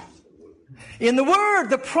 In the Word,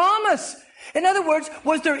 the promise. In other words,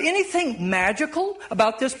 was there anything magical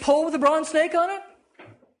about this pole with the bronze snake on it?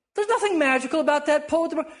 There's nothing magical about that pole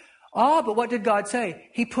with the bronze. But what did God say?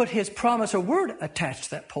 He put his promise or word attached to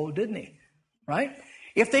that pole, didn't he? Right?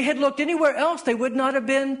 If they had looked anywhere else, they would not have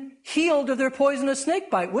been healed of their poisonous snake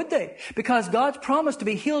bite, would they? Because God's promise to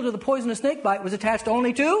be healed of the poisonous snake bite was attached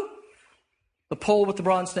only to the pole with the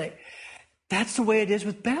bronze snake. That's the way it is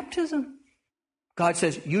with baptism. God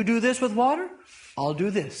says, you do this with water, I'll do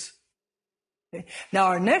this. Okay? Now,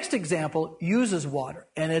 our next example uses water,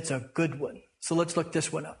 and it's a good one. So let's look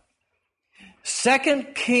this one up. 2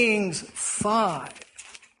 Kings 5.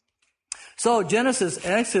 So Genesis,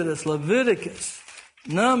 Exodus, Leviticus,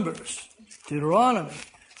 Numbers, Deuteronomy,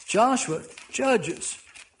 Joshua, Judges,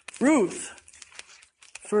 Ruth,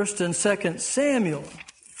 1st and 2nd Samuel,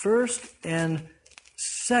 1st and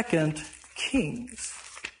 2nd Kings,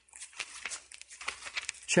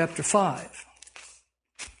 chapter 5,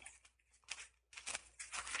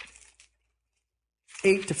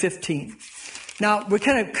 8 to 15. Now, we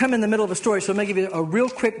kind of come in the middle of a story, so I'm going to give you a real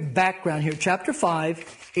quick background here. Chapter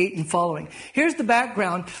 5, 8 and following. Here's the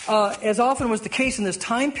background. As often was the case in this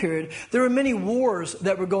time period, there were many wars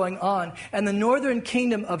that were going on. And the northern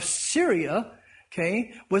kingdom of Syria,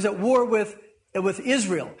 was at war with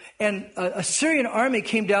Israel. And a Syrian army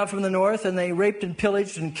came down from the north, and they raped and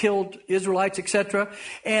pillaged and killed Israelites, etc.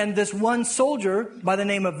 And this one soldier by the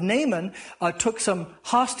name of Naaman took some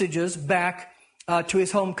hostages back to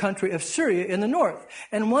his home country of Syria in the north.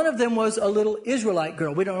 And one of them was a little Israelite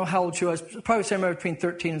girl. We don't know how old she was. Probably somewhere between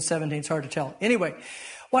 13 and 17. It's hard to tell. Anyway,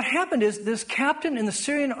 what happened is this captain in the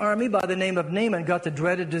Syrian army by the name of Naaman got the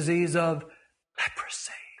dreaded disease of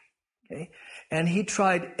leprosy. And he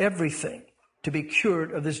tried everything to be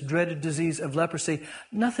cured of this dreaded disease of leprosy.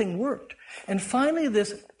 Nothing worked. And finally,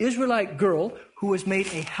 this Israelite girl, who was made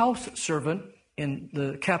a house servant in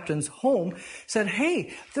the captain's home, said,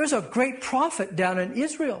 hey, there's a great prophet down in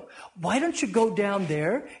Israel. Why don't you go down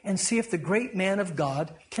there and see if the great man of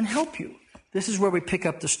God can help you? This is where we pick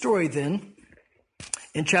up the story then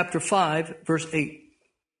in chapter 5, verse 8.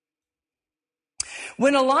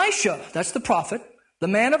 When Elisha, that's the prophet, the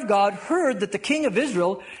man of God, heard that the king of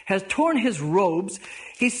Israel has torn his robes,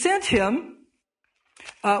 he sent him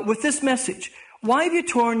with this message. Why have you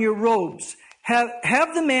torn your robes?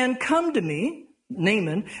 Have the man come to me,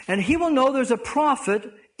 Naaman, and he will know there's a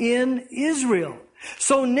prophet in Israel.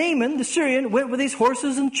 So Naaman, the Syrian, went with these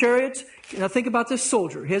horses and chariots. Now think about this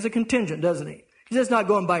soldier. He has a contingent, doesn't he? He's just not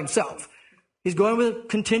going by himself. He's going with a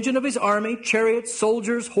contingent of his army, chariots,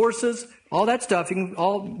 soldiers, horses, all that stuff. A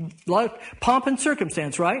lot of pomp and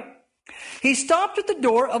circumstance, right? He stopped at the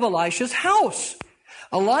door of Elisha's house.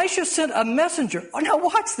 Elisha sent a messenger. Oh, now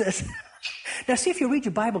watch this. Now see if you read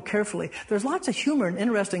your Bible carefully. There's lots of humor and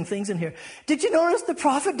interesting things in here. Did you notice the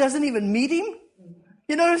prophet doesn't even meet him?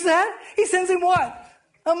 You notice that? He sends him what?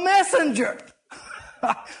 A messenger.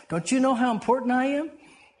 Don't you know how important I am?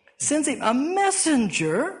 Sends him a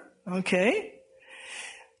messenger,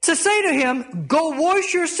 to say to him, go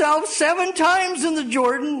wash yourself 7 times in the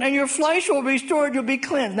Jordan, and your flesh will be restored, you'll be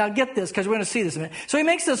cleansed. Now get this, because we're going to see this in a minute. So he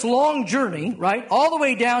makes this long journey, right, all the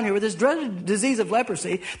way down here with this dreaded disease of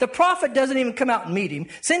leprosy. The prophet doesn't even come out and meet him,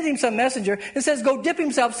 sends him some messenger, and says, go dip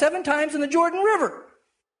himself 7 times in the Jordan River.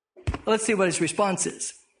 Let's see what his response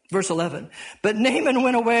is. Verse 11. But Naaman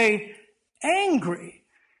went away angry.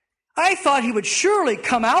 I thought he would surely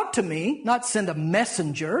come out to me, not send a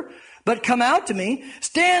messenger, but come out to me,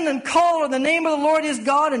 stand and call on the name of the Lord his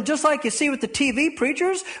God, and just like you see with the TV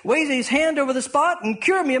preachers, wave his hand over the spot and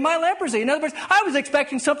cure me of my leprosy. In other words, I was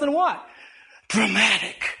expecting something what?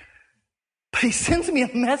 Dramatic. But he sends me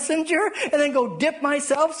a messenger and then go dip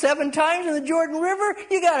myself 7 times in the Jordan River?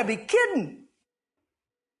 You gotta be kidding.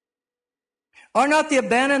 Are not the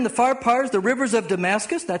Abana and the Pharpars, the rivers of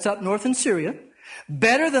Damascus, that's up north in Syria,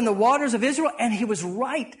 better than the waters of Israel? And he was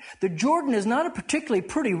right. The Jordan is not a particularly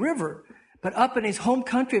pretty river, But up in his home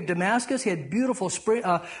country of Damascus, he had beautiful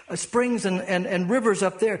springs and rivers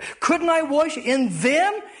up there. Couldn't I wash in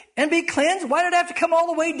them and be cleansed? Why did I have to come all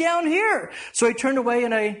the way down here? So he turned away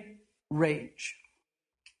in a rage.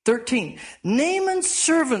 13. Naaman's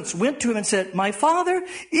servants went to him and said, my father,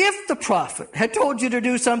 if the prophet had told you to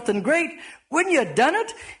do something great, wouldn't you have done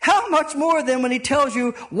it? How much more then when he tells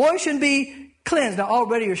you, wash and be cleansed? Now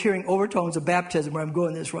already you're hearing overtones of baptism where I'm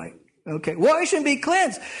going this right. Okay, wash and be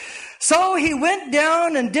cleansed. So he went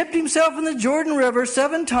down and dipped himself in the Jordan River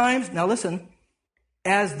 7 times. Now listen,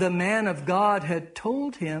 as the man of God had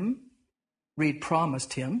told him,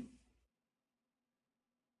 promised him.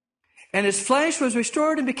 And his flesh was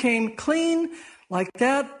restored and became clean like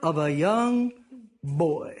that of a young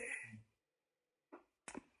boy.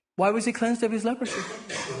 Why was he cleansed of his leprosy?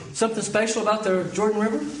 Something special about the Jordan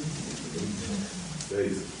River?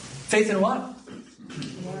 Faith. Faith in what?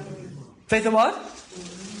 Faith in what?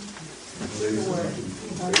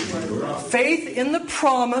 Faith in the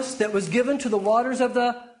promise that was given to the waters of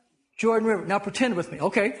the Jordan River. Now pretend with me.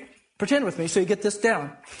 Okay, pretend with me so you get this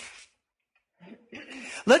down.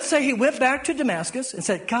 Let's say he went back to Damascus and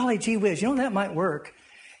said, golly gee whiz, that might work.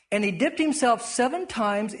 And he dipped himself 7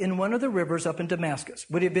 times in one of the rivers up in Damascus.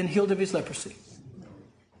 Would he have been healed of his leprosy?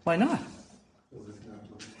 Why not?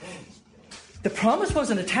 The promise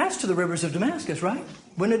wasn't attached to the rivers of Damascus, right?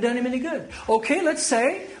 Wouldn't have done him any good. Okay, let's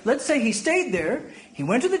say he stayed there. He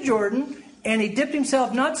went to the Jordan and he dipped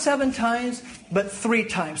himself not 7 times, but 3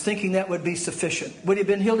 times, thinking that would be sufficient. Would he have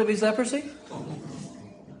been healed of his leprosy?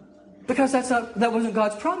 Because that wasn't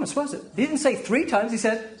God's promise, was it? He didn't say 3 times, he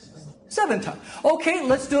said 7 times. Okay,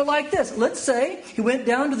 let's do it like this. Let's say he went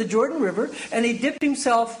down to the Jordan River and he dipped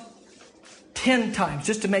himself 10 times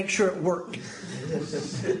just to make sure it worked.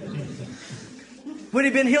 Would he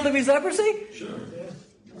have been healed of his leprosy? Sure.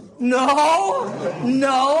 No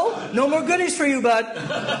more goodies for you, bud.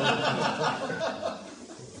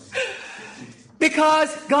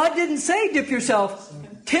 Because God didn't say dip yourself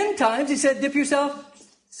 10 times, he said dip yourself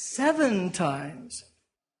 7 times.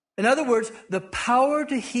 In other words, the power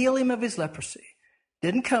to heal him of his leprosy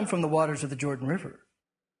didn't come from the waters of the Jordan River,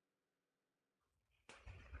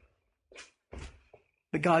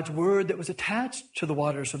 but God's word that was attached to the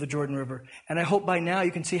waters of the Jordan River. And I hope by now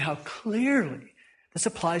you can see how clearly this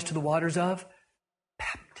applies to the waters of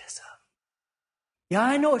baptism. Yeah,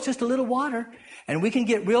 I know it's just a little water, and we can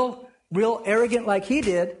get real arrogant like he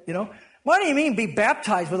did, What do you mean be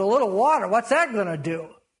baptized with a little water? What's that going to do?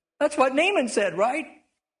 That's what Naaman said, right?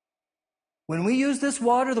 When we use this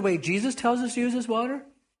water the way Jesus tells us to use this water,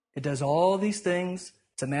 it does all these things.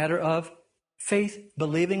 It's a matter of faith,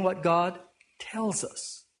 believing what God tells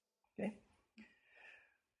us.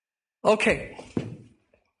 Okay.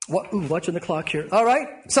 Watching the clock here. All right.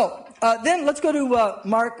 So then let's go to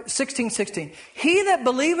Mark 16:16. He that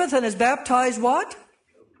believeth and is baptized, what?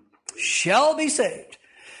 Shall be saved.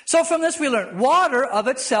 So from this we learn, water of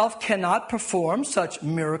itself cannot perform such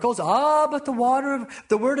miracles. But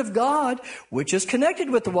the Word of God, which is connected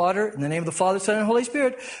with the water, in the name of the Father, Son, and Holy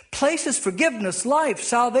Spirit, places forgiveness, life,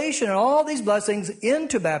 salvation, and all these blessings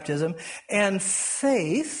into baptism. And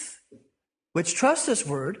faith, which trusts this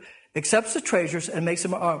Word, accepts the treasures and makes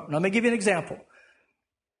them our own. Now, let me give you an example.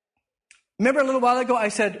 Remember a little while ago I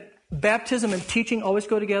said baptism and teaching always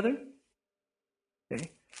go together?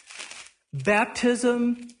 Okay.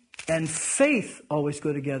 Baptism and faith always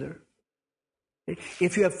go together.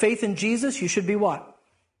 If you have faith in Jesus, you should be what?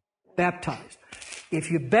 Baptized. If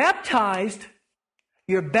you're baptized,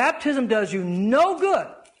 your baptism does you no good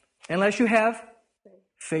unless you have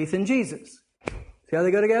faith in Jesus. See how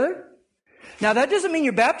they go together? Now, that doesn't mean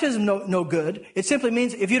your baptism no good. It simply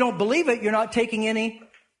means if you don't believe it, you're not taking any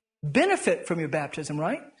benefit from your baptism,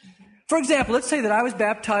 right? For example, let's say that I was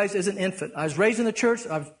baptized as an infant. I was raised in the church.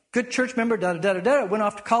 I was a good church member, I went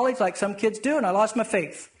off to college like some kids do, and I lost my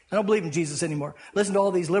faith. I don't believe in Jesus anymore. Listen to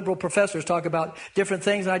all these liberal professors talk about different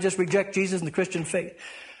things, and I just reject Jesus and the Christian faith.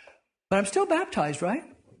 But I'm still baptized, right?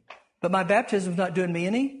 But my baptism is not doing me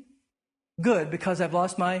any good because I've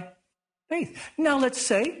lost my faith. Now, let's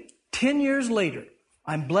say 10 years later,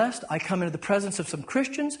 I'm blessed. I come into the presence of some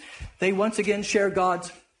Christians. They once again share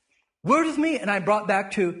God's word with me, and I'm brought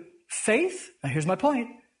back to faith. Now, here's my point.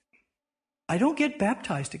 I don't get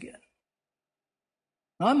baptized again.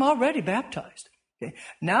 I'm already baptized. Okay?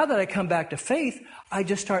 Now that I come back to faith, I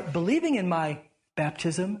just start believing in my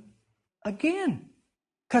baptism again.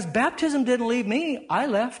 Because baptism didn't leave me. I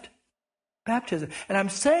left baptism. And I'm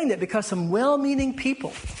saying that because some well-meaning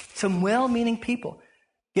people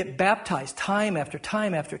get baptized time after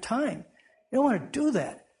time after time. You don't want to do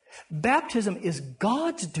that. Baptism is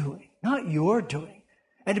God's doing, not your doing.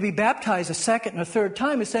 And to be baptized a second and a third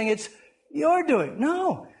time is saying it's your doing.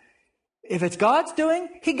 No. If it's God's doing,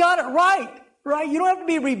 He got it right. Right? You don't have to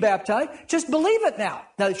be rebaptized. Just believe it now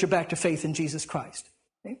that you're back to faith in Jesus Christ.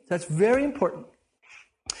 Okay? That's very important.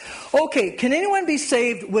 Okay, can anyone be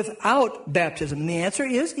saved without baptism? And the answer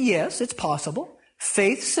is yes, it's possible.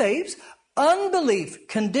 Faith saves. Unbelief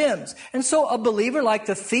condemns. And so a believer like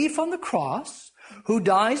the thief on the cross who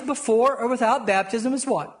dies before or without baptism is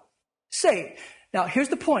what? Saved. Now, here's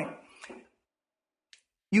the point.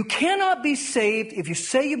 You cannot be saved if you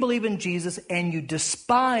say you believe in Jesus and you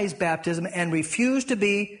despise baptism and refuse to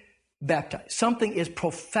be baptized. Something is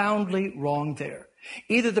profoundly wrong there.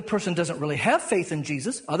 Either the person doesn't really have faith in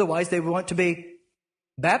Jesus, otherwise they want to be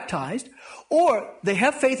baptized, or they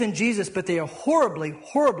have faith in Jesus, but they are horribly,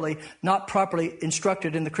 horribly not properly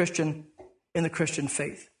instructed in the Christian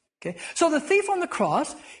faith. Okay? So the thief on the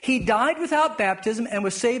cross, he died without baptism and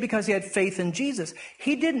was saved because he had faith in Jesus.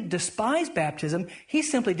 He didn't despise baptism. He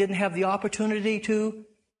simply didn't have the opportunity to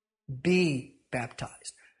be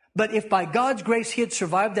baptized. But if by God's grace he had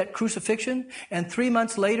survived that crucifixion and 3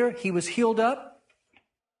 months later he was healed up,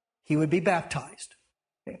 he would be baptized.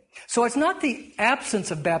 Okay? So it's not the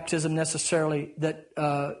absence of baptism necessarily that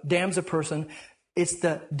damns a person. It's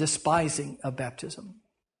the despising of baptism.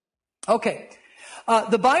 Okay.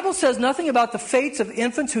 The Bible says nothing about the fates of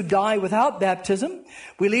infants who die without baptism.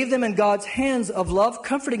 We leave them in God's hands of love,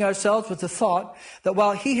 comforting ourselves with the thought that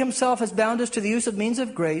while He Himself has bound us to the use of means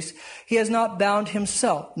of grace, He has not bound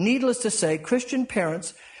Himself. Needless to say, Christian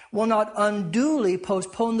parents will not unduly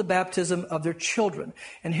postpone the baptism of their children.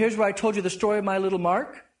 And here's where I told you the story of my little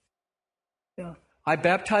Mark. Yeah. I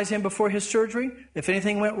baptized him before his surgery. If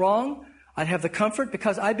anything went wrong, I'd have the comfort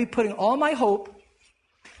because I'd be putting all my hope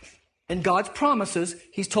in God's promises.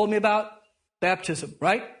 He's told me about baptism,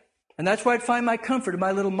 right? And that's where I'd find my comfort if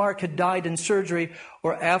my little Mark had died in surgery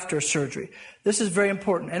or after surgery. This is very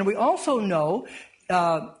important. And we also know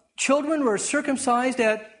children were circumcised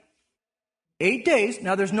at 8 days.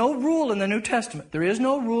 Now, there's no rule in the New Testament. There is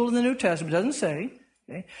no rule in the New Testament. It doesn't say.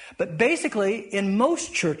 Okay? But basically, in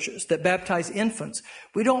most churches that baptize infants,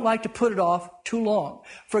 we don't like to put it off too long.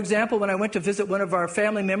 For example, when I went to visit one of our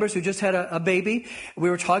family members who just had a baby,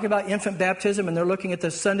 we were talking about infant baptism, and they're looking at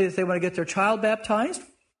the Sunday that they want to get their child baptized.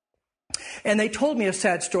 And they told me a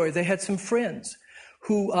sad story. They had some friends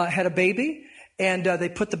who had a baby, and they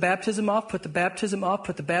put the baptism off, put the baptism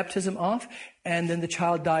off, and then the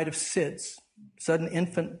child died of SIDS, sudden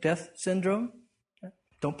infant death syndrome.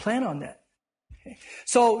 Don't plan on that. Okay.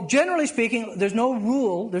 So generally speaking, there's no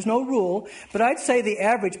rule, but I'd say the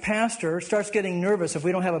average pastor starts getting nervous if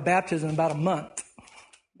we don't have a baptism in about a month.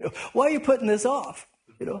 Why are you putting this off?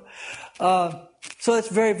 So that's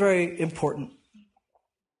very, very important.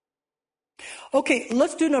 Okay,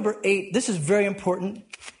 let's do number 8. This is very important.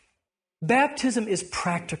 Baptism is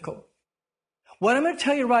practical. What I'm going to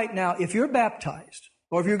tell you right now, if you're baptized,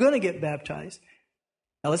 or if you're going to get baptized,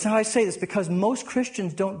 now listen how I say this, because most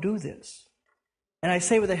Christians don't do this. And I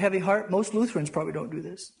say with a heavy heart, most Lutherans probably don't do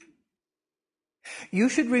this. You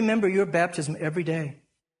should remember your baptism every day.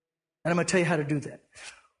 And I'm going to tell you how to do that.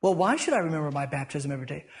 Well, why should I remember my baptism every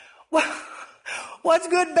day? Well, what's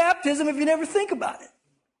good baptism if you never think about it?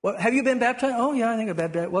 Well, have you been baptized? Oh, yeah, I think I've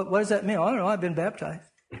been baptized. What does that mean? I don't know. I've been baptized.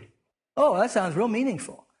 Oh, that sounds real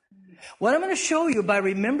meaningful. What I'm going to show you by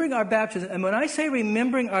remembering our baptism, and when I say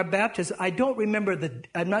remembering our baptism, I don't remember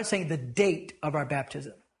I'm not saying the date of our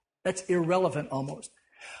baptism. That's irrelevant almost.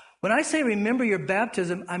 When I say remember your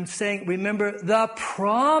baptism, I'm saying remember the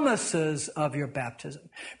promises of your baptism.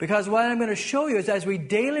 Because what I'm going to show you is as we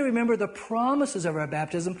daily remember the promises of our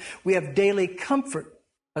baptism, we have daily comfort,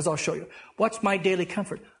 as I'll show you. What's my daily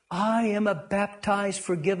comfort? I am a baptized,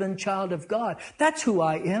 forgiven child of God. That's who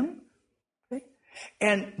I am. Okay?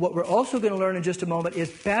 And what we're also going to learn in just a moment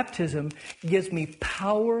is baptism gives me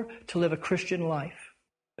power to live a Christian life.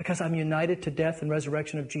 Because I'm united to death and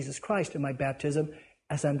resurrection of Jesus Christ in my baptism,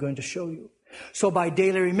 as I'm going to show you. So by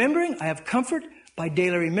daily remembering, I have comfort. By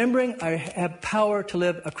daily remembering, I have power to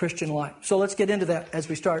live a Christian life. So let's get into that as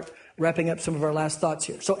we start wrapping up some of our last thoughts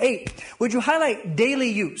here. So 8, would you highlight daily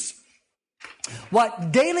use?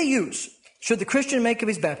 What daily use should the Christian make of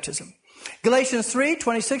his baptism? Galatians 3,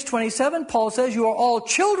 26, 27, Paul says, you are all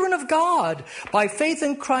children of God by faith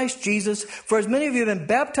in Christ Jesus. For as many of you have been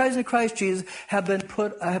baptized in Christ Jesus have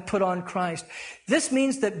put on Christ. This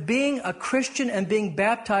means that being a Christian and being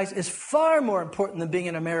baptized is far more important than being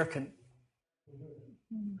an American.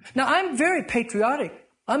 Now, I'm very patriotic.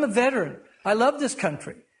 I'm a veteran. I love this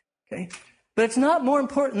country. Okay? But it's not more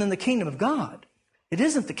important than the kingdom of God. It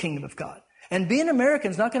isn't the kingdom of God. And being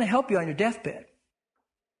American is not going to help you on your deathbed.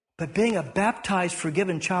 But being a baptized,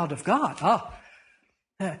 forgiven child of God,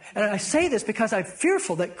 and I say this because I'm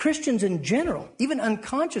fearful that Christians in general, even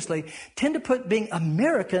unconsciously, tend to put being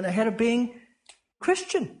American ahead of being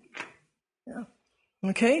Christian. Yeah.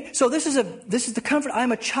 Okay? So this is the comfort.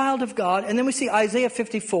 I'm a child of God. And then we see Isaiah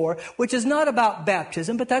 54, which is not about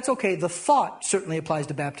baptism, but that's okay. The thought certainly applies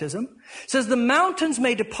to baptism. It says, the mountains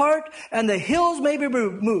may depart and the hills may be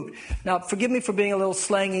moved. Now, forgive me for being a little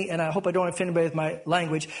slangy, and I hope I don't offend anybody with my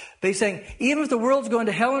language, but he's saying, even if the world's going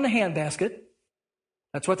to hell in a handbasket,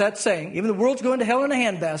 that's what that's saying. Even the world's going to hell in a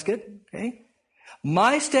handbasket, okay?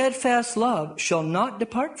 My steadfast love shall not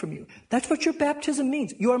depart from you. That's what your baptism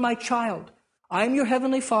means. You are my child. I am your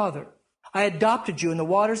heavenly Father. I adopted you in the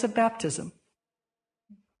waters of baptism.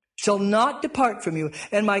 Shall not depart from you,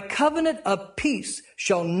 and my covenant of peace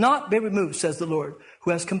shall not be removed, says the Lord,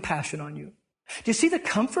 who has compassion on you. Do you see the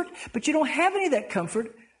comfort? But you don't have any of that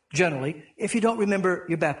comfort, generally, if you don't remember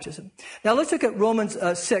your baptism. Now let's look at Romans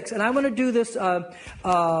 6, and I want to do this a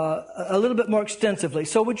little bit more extensively.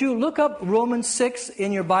 So would you look up Romans 6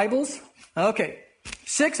 in your Bibles? Okay,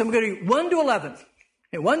 6, I'm going to read 1 to 11.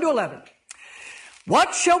 Okay, 1 to 11.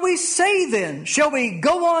 What shall we say then? Shall we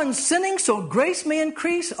go on sinning so grace may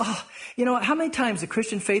increase? Oh, you know, how many times the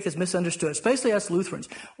Christian faith is misunderstood, especially us Lutherans.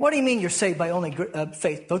 What do you mean you're saved by only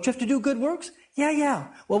faith? Don't you have to do good works? Yeah.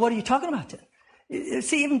 Well, what are you talking about then?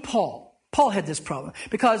 See, even Paul had this problem.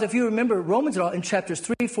 Because if you remember Romans in chapters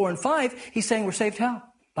 3, 4, and 5, he's saying we're saved how?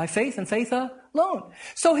 By faith and faith alone.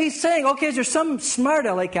 So he's saying, okay, is there some smart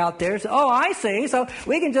aleck out there? So, I see, so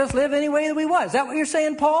we can just live any way that we want. Is that what you're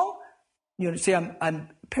saying, Paul? You see, I'm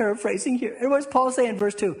paraphrasing here. And what does Paul say in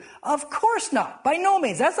verse 2? Of course not. By no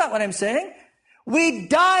means. That's not what I'm saying. We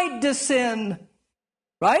died to sin.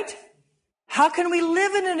 Right? How can we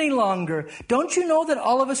live in it any longer? Don't you know that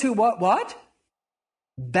all of us who what?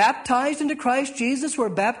 Baptized into Christ Jesus were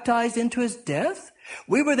baptized into his death?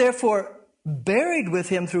 We were therefore buried with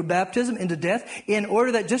him through baptism into death, in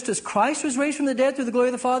order that just as Christ was raised from the dead through the glory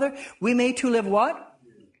of the Father, we may too live what?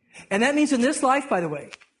 And that means in this life, by the way.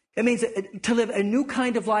 It means to live a new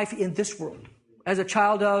kind of life in this world as a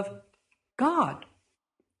child of God.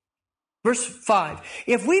 Verse 5,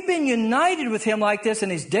 if we've been united with him like this in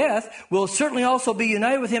his death, we'll certainly also be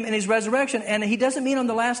united with him in his resurrection. And he doesn't mean on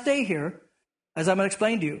the last day here, as I'm going to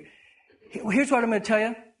explain to you. Here's what I'm going to tell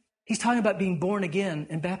you. He's talking about being born again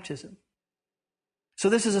in baptism. So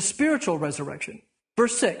this is a spiritual resurrection.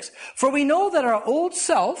 Verse 6, for we know that our old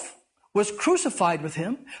self was crucified with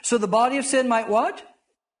him, so the body of sin might what?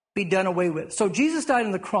 Be done away with. So Jesus died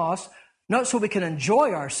on the cross, not so we can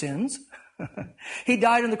enjoy our sins. He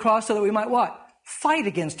died on the cross so that we might what? Fight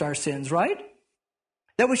against our sins, right?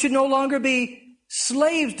 That we should no longer be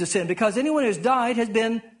slaves to sin, because anyone who's died has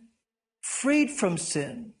been freed from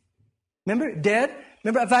sin. Remember, dead?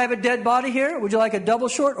 Remember, if I have a dead body here, would you like a double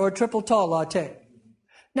short or a triple tall latte?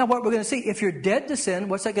 Now, what we're going to see, if you're dead to sin,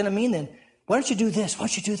 what's that going to mean then? Why don't you do this? Why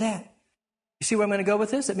don't you do that? You see where I'm going to go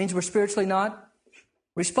with this? It means we're spiritually not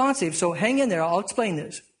responsive. So hang in there. I'll explain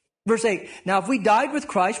this. Verse 8. Now, if we died with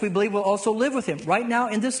Christ, we believe we'll also live with him right now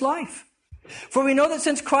in this life. For we know that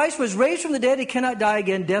since Christ was raised from the dead, he cannot die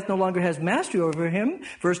again. Death no longer has mastery over him.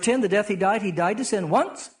 Verse 10. The death he died to sin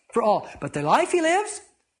once for all. But the life he lives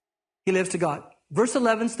to God. Verse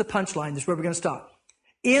 11 is the punchline. This is where we're going to stop.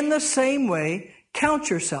 In the same way, count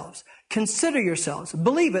yourselves. Consider yourselves.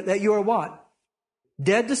 Believe it that you are what?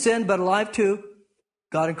 Dead to sin, but alive to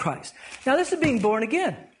God in Christ. Now, this is being born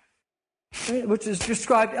again, which is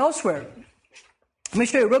described elsewhere. Let me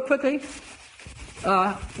show you real quickly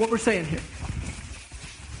what we're saying here.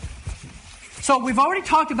 So we've already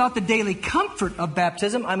talked about the daily comfort of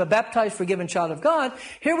baptism. I'm a baptized, forgiven child of God.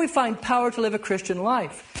 Here we find power to live a Christian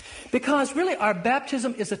life, because really our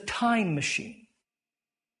baptism is a time machine.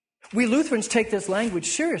 We Lutherans take this language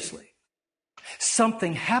seriously.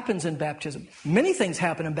 Something happens in baptism. Many things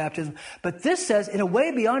happen in baptism. But this says, in a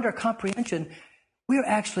way beyond our comprehension, we are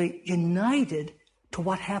actually united to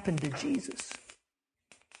what happened to Jesus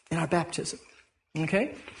in our baptism.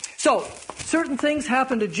 Okay? So, certain things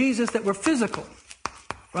happened to Jesus that were physical.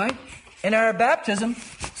 Right? In our baptism,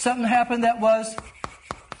 something happened that was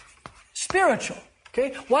spiritual.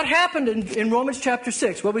 Okay? What happened in Romans chapter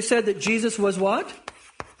 6? Well, we said that Jesus was what?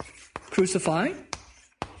 Crucified.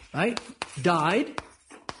 Right? Died,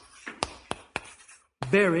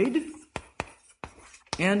 buried,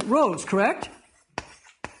 and rose, correct?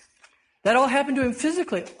 That all happened to him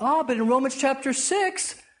physically. But in Romans chapter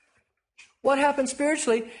 6, what happened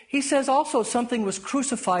spiritually? He says also something was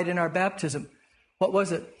crucified in our baptism. What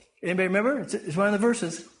was it? Anybody remember? It's one of the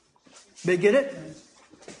verses. Did you get it?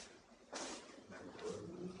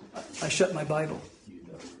 I shut my Bible.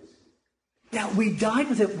 Now, we died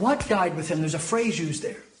with him. What died with him? There's a phrase used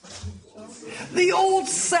there. The old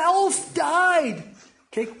self died.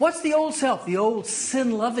 Okay, what's the old self? The old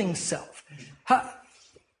sin-loving self. How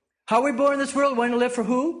are we born in this world? Wanting to live for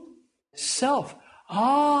who? Self.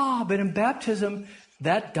 But in baptism,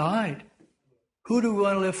 that died. Who do we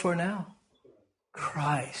want to live for now?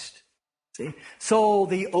 Christ. See? So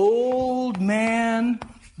the old man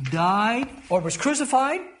died, or was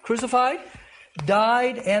crucified,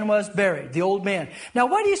 died and was buried. The old man. Now,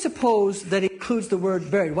 why do you suppose that it includes the word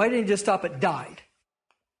buried? Why didn't he just stop at died?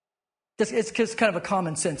 It's just kind of a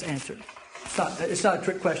common sense answer. It's not a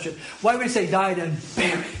trick question. Why would he say died and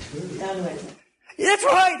buried? That's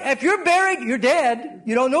right. If you're buried, you're dead.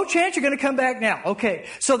 No chance you're going to come back now. Okay.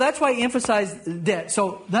 So that's why he emphasized dead.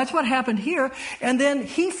 So that's what happened here. And then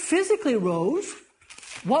he physically rose.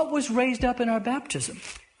 What was raised up in our baptism?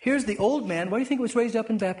 Here's the old man. What do you think was raised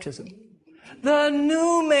up in baptism? The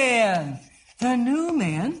new man. The new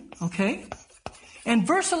man. Okay. And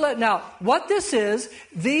verse 11. Now, what this is,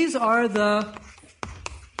 these are the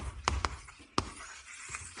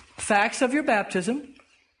facts of your baptism.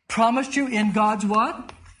 Promised you in God's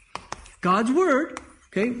what? God's Word.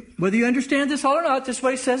 Okay? Whether you understand this all or not, this is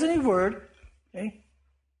what He says in His Word. Okay?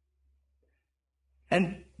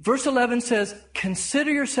 And verse 11 says,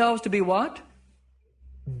 consider yourselves to be what?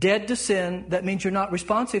 Dead to sin. That means you're not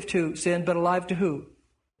responsive to sin, but alive to who?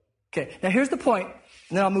 Okay. Now here's the point,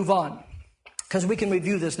 and then I'll move on, because we can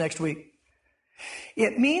review this next week.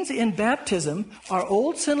 It means in baptism, our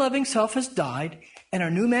old sin-loving self has died, and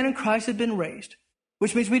our new man in Christ has been raised.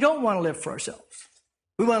 Which means we don't want to live for ourselves.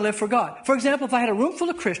 We want to live for God. For example, if I had a room full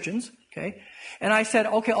of Christians, okay, and I said,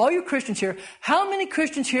 okay, all you Christians here, how many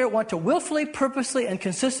Christians here want to willfully, purposely, and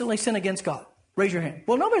consistently sin against God? Raise your hand.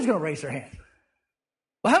 Well, nobody's going to raise their hand.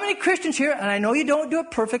 Well, how many Christians here, and I know you don't do it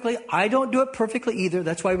perfectly, I don't do it perfectly either,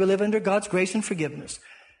 that's why we live under God's grace and forgiveness.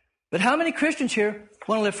 But how many Christians here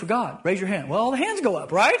want to live for God? Raise your hand. Well, all the hands go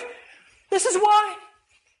up, right? This is why.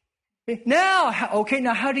 Now,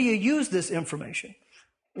 how do you use this information?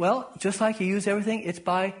 Well, just like you use everything, it's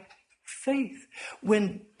by faith.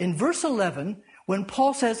 When in verse 11, when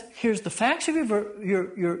Paul says, here's the facts of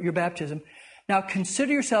your baptism, now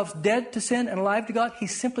consider yourselves dead to sin and alive to God,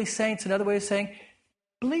 he's simply saying, it's another way of saying,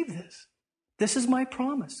 believe this. This is my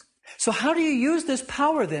promise. So how do you use this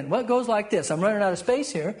power then? Well, it goes like this. I'm running out of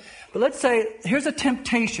space here, but let's say, here's a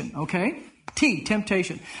temptation, okay?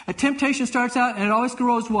 Temptation. A temptation starts out and it always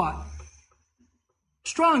grows what?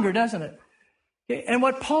 Stronger, doesn't it? And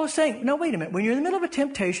what Paul is saying, no, wait a minute. When you're in the middle of a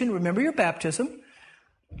temptation, remember your baptism,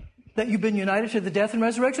 that you've been united to the death and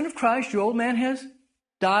resurrection of Christ. Your old man has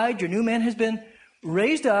died. Your new man has been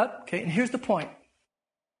raised up. Okay, and here's the point.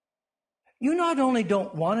 You not only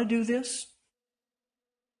don't want to do this,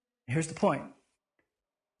 here's the point.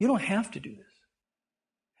 You don't have to do this.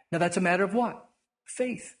 Now, that's a matter of what?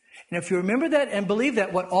 Faith. And if you remember that and believe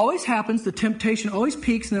that, what always happens, the temptation always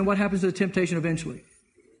peaks, and then what happens to the temptation eventually?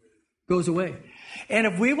 Goes away. And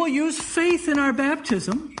if we will use faith in our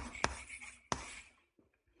baptism,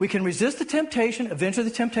 we can resist the temptation. Eventually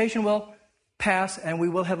the temptation will pass and we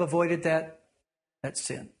will have avoided that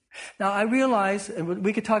sin. Now I realize, and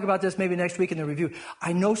we could talk about this maybe next week in the review,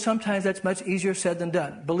 I know sometimes that's much easier said than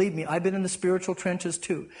done. Believe me, I've been in the spiritual trenches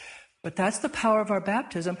too. But that's the power of our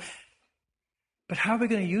baptism. But how are we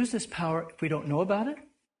going to use this power if we don't know about it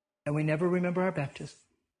and we never remember our baptism?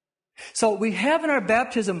 So we have in our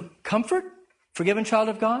baptism comfort, forgiven child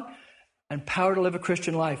of God, and power to live a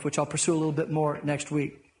Christian life, which I'll pursue a little bit more next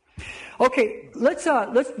week. Okay,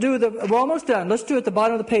 we're almost done. Let's do at the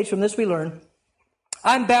bottom of the page from this we learn.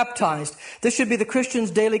 I'm baptized. This should be the Christian's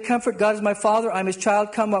daily comfort. God is my Father. I'm His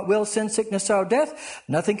child. Come what will, sin, sickness, sorrow, death.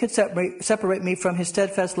 Nothing can separate me from His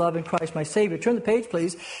steadfast love in Christ my Savior. Turn the page,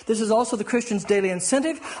 please. This is also the Christian's daily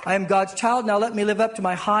incentive. I am God's child. Now let me live up to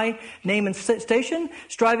my high name and station,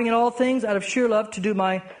 striving in all things out of sheer love to do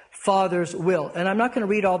my Father's will. And I'm not going to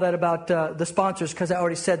read all that about the sponsors because I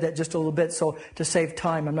already said that just a little bit, so to save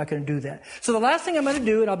time, I'm not going to do that. So the last thing I'm going to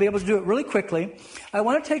do, and I'll be able to do it really quickly, I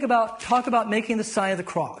want to talk about making the sign of the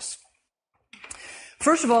cross.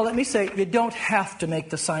 First of all, let me say, you don't have to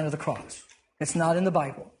make the sign of the cross. It's not in the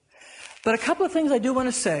Bible. But a couple of things I do want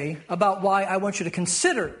to say about why I want you to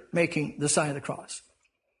consider making the sign of the cross.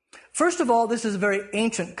 First of all, this is a very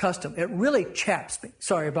ancient custom. It really chaps me.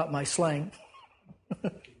 Sorry about my slang.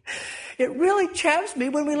 It really chaps me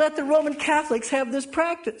when we let the Roman Catholics have this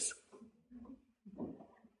practice.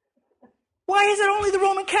 Why is it only the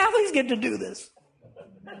Roman Catholics get to do this?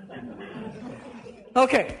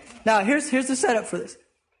 Okay, now here's the setup for this.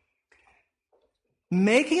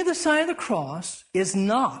 Making the sign of the cross is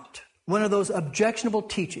not one of those objectionable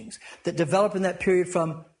teachings that developed in that period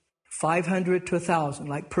from 500 to 1,000,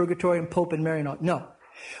 like purgatory and Pope and Mary. No.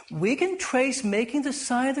 We can trace making the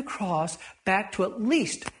sign of the cross back to at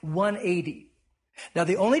least 180. Now,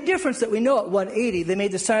 the only difference that we know at 180, they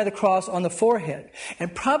made the sign of the cross on the forehead.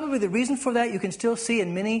 And probably the reason for that you can still see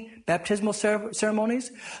in many baptismal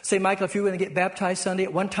ceremonies. Say, Michael, if you're going to get baptized Sunday,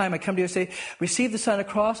 at one time I come to you and say, receive the sign of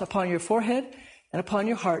the cross upon your forehead and upon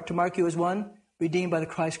your heart to mark you as one redeemed by the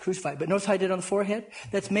Christ crucified. But notice how I did on the forehead?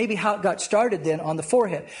 That's maybe how it got started then on the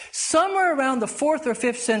forehead. Somewhere around the 4th or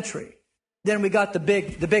 5th century, then we got the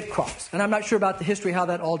big cross. And I'm not sure about the history, how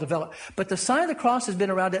that all developed. But the sign of the cross has been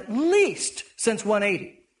around at least since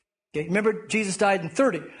 180. Okay, remember, Jesus died in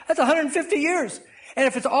 30. That's 150 years. And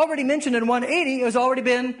if it's already mentioned in 180, it has already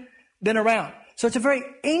been around. So it's a very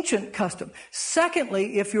ancient custom.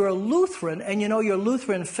 Secondly, if you're a Lutheran and you know your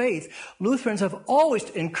Lutheran faith, Lutherans have always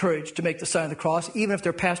encouraged to make the sign of the cross, even if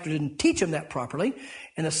their pastor didn't teach them that properly.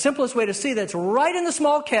 And the simplest way to see that's right in the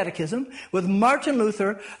small catechism with Martin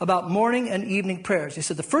Luther about morning and evening prayers. He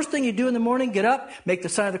said the first thing you do in the morning, get up, make the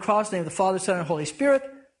sign of the cross in the name of the Father, Son, and Holy Spirit.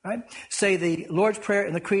 Right? Say the Lord's Prayer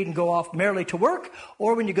and the Creed and go off merrily to work.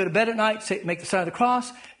 Or when you go to bed at night, make the sign of the cross,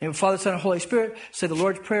 in the name of the Father, Son, and Holy Spirit. Say the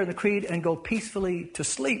Lord's Prayer and the Creed and go peacefully to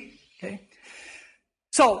sleep. Okay.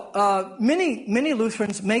 So many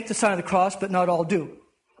Lutherans make the sign of the cross, but not all do.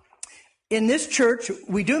 In this church,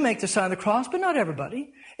 we do make the sign of the cross, but not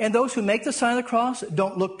everybody. And those who make the sign of the cross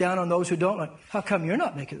don't look down on those who don't. Like, how come you're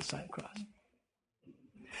not making the sign of the cross?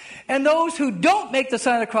 And those who don't make the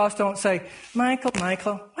sign of the cross don't say, Michael, why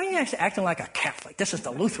are you actually acting like a Catholic? This is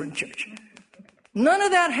the Lutheran church. None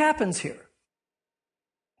of that happens here.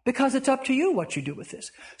 Because it's up to you what you do with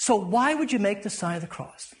this. So why would you make the sign of the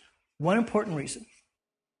cross? One important reason,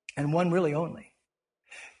 and one really only,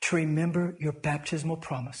 to remember your baptismal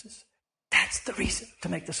promises. That's the reason to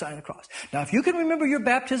make the sign of the cross. Now, if you can remember your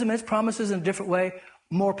baptism and its promises in a different way,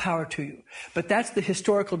 more power to you. But that's the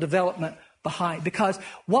historical development behind. Because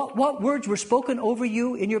what words were spoken over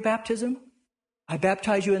you in your baptism? I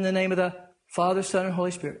baptize you in the name of the Father, Son, and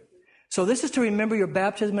Holy Spirit. So this is to remember your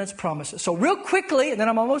baptism and its promises. So real quickly, and then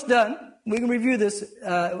I'm almost done. We can review this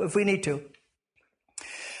if we need to.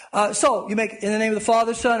 So you make in the name of the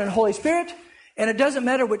Father, Son, and Holy Spirit. And it doesn't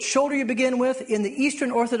matter which shoulder you begin with. In the Eastern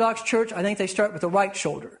Orthodox Church, I think they start with the right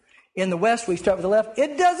shoulder. In the West, we start with the left.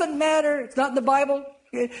 It doesn't matter. It's not in the Bible.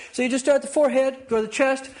 So you just start at the forehead, go to the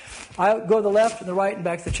chest. I go to the left and the right and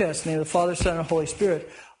back to the chest. In the name of the Father, Son, and Holy Spirit.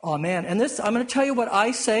 Amen. And this, I'm going to tell you what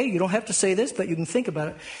I say. You don't have to say this, but you can think about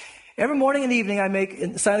it. Every morning and evening, I make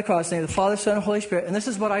the sign of the cross in the name of the Father, Son, and Holy Spirit. And this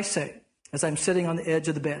is what I say as I'm sitting on the edge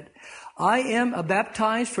of the bed. I am a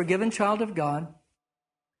baptized, forgiven child of God,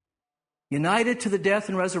 united to the death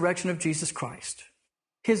and resurrection of Jesus Christ.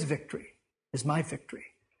 His victory is my victory.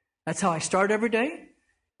 That's how I start every day,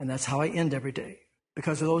 and that's how I end every day.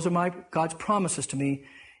 Because those are God's promises to me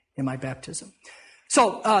in my baptism.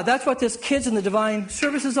 So that's what this Kids in the Divine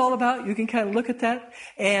Service is all about. You can kind of look at that,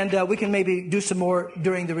 and we can maybe do some more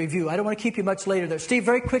during the review. I don't want to keep you much later there. Steve,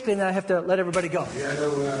 very quickly, and then I have to let everybody go. Yeah, I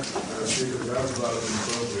know Steve, that was about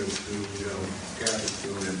inappropriate to Catholic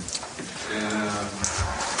children. And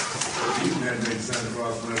you had to make the sign of the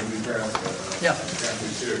cross whenever we passed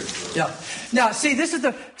Catholic Church. So. Yeah. Now, see, this is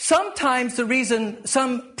sometimes the reason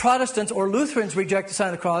some Protestants or Lutherans reject the sign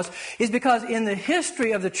of the cross is because in the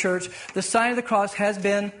history of the church, the sign of the cross has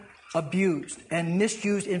been abused and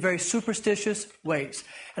misused in very superstitious ways.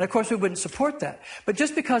 And of course, we wouldn't support that. But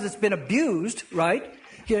just because it's been abused, right?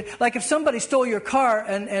 Like if somebody stole your car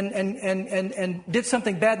and did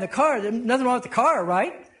something bad in the car, there's nothing wrong with the car,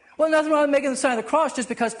 right? Well, nothing wrong with making the sign of the cross just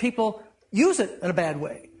because people use it in a bad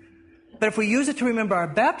way. But if we use it to remember our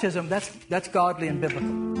baptism, that's godly and biblical.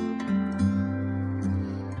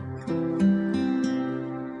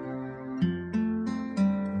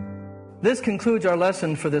 This concludes our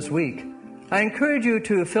lesson for this week. I encourage you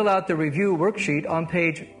to fill out the review worksheet on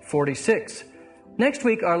page 46. Next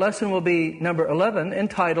week, our lesson will be number 11,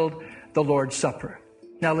 entitled The Lord's Supper.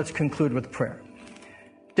 Now let's conclude with prayer.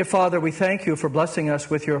 Dear Father, we thank you for blessing us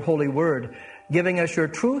with your holy word, giving us your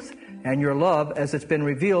truth and your love as it's been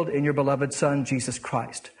revealed in your beloved Son, Jesus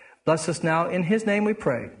Christ. Bless us now. In his name we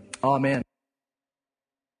pray. Amen.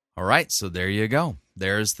 All right, so there you go.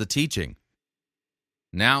 There's the teaching.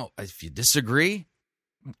 Now, if you disagree,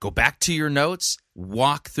 go back to your notes,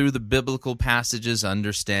 walk through the biblical passages,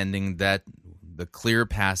 understanding that the clear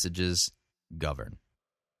passages govern.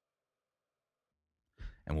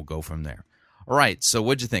 And we'll go from there. All right, so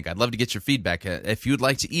what'd you think? I'd love to get your feedback. If you'd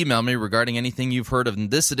like to email me regarding anything you've heard of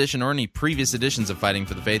this edition or any previous editions of Fighting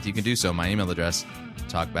for the Faith, you can do so. My email address,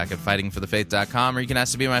 talkback@fightingforthefaith.com, or you can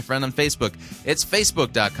ask to be my friend on Facebook. It's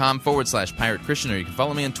facebook.com/Pirate Christian, or you can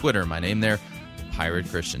follow me on Twitter. My name there, Pirate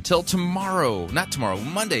Christian. Till tomorrow,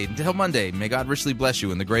 Monday, until Monday, may God richly bless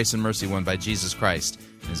you in the grace and mercy won by Jesus Christ,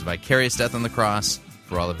 and his vicarious death on the cross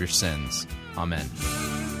for all of your sins. Amen.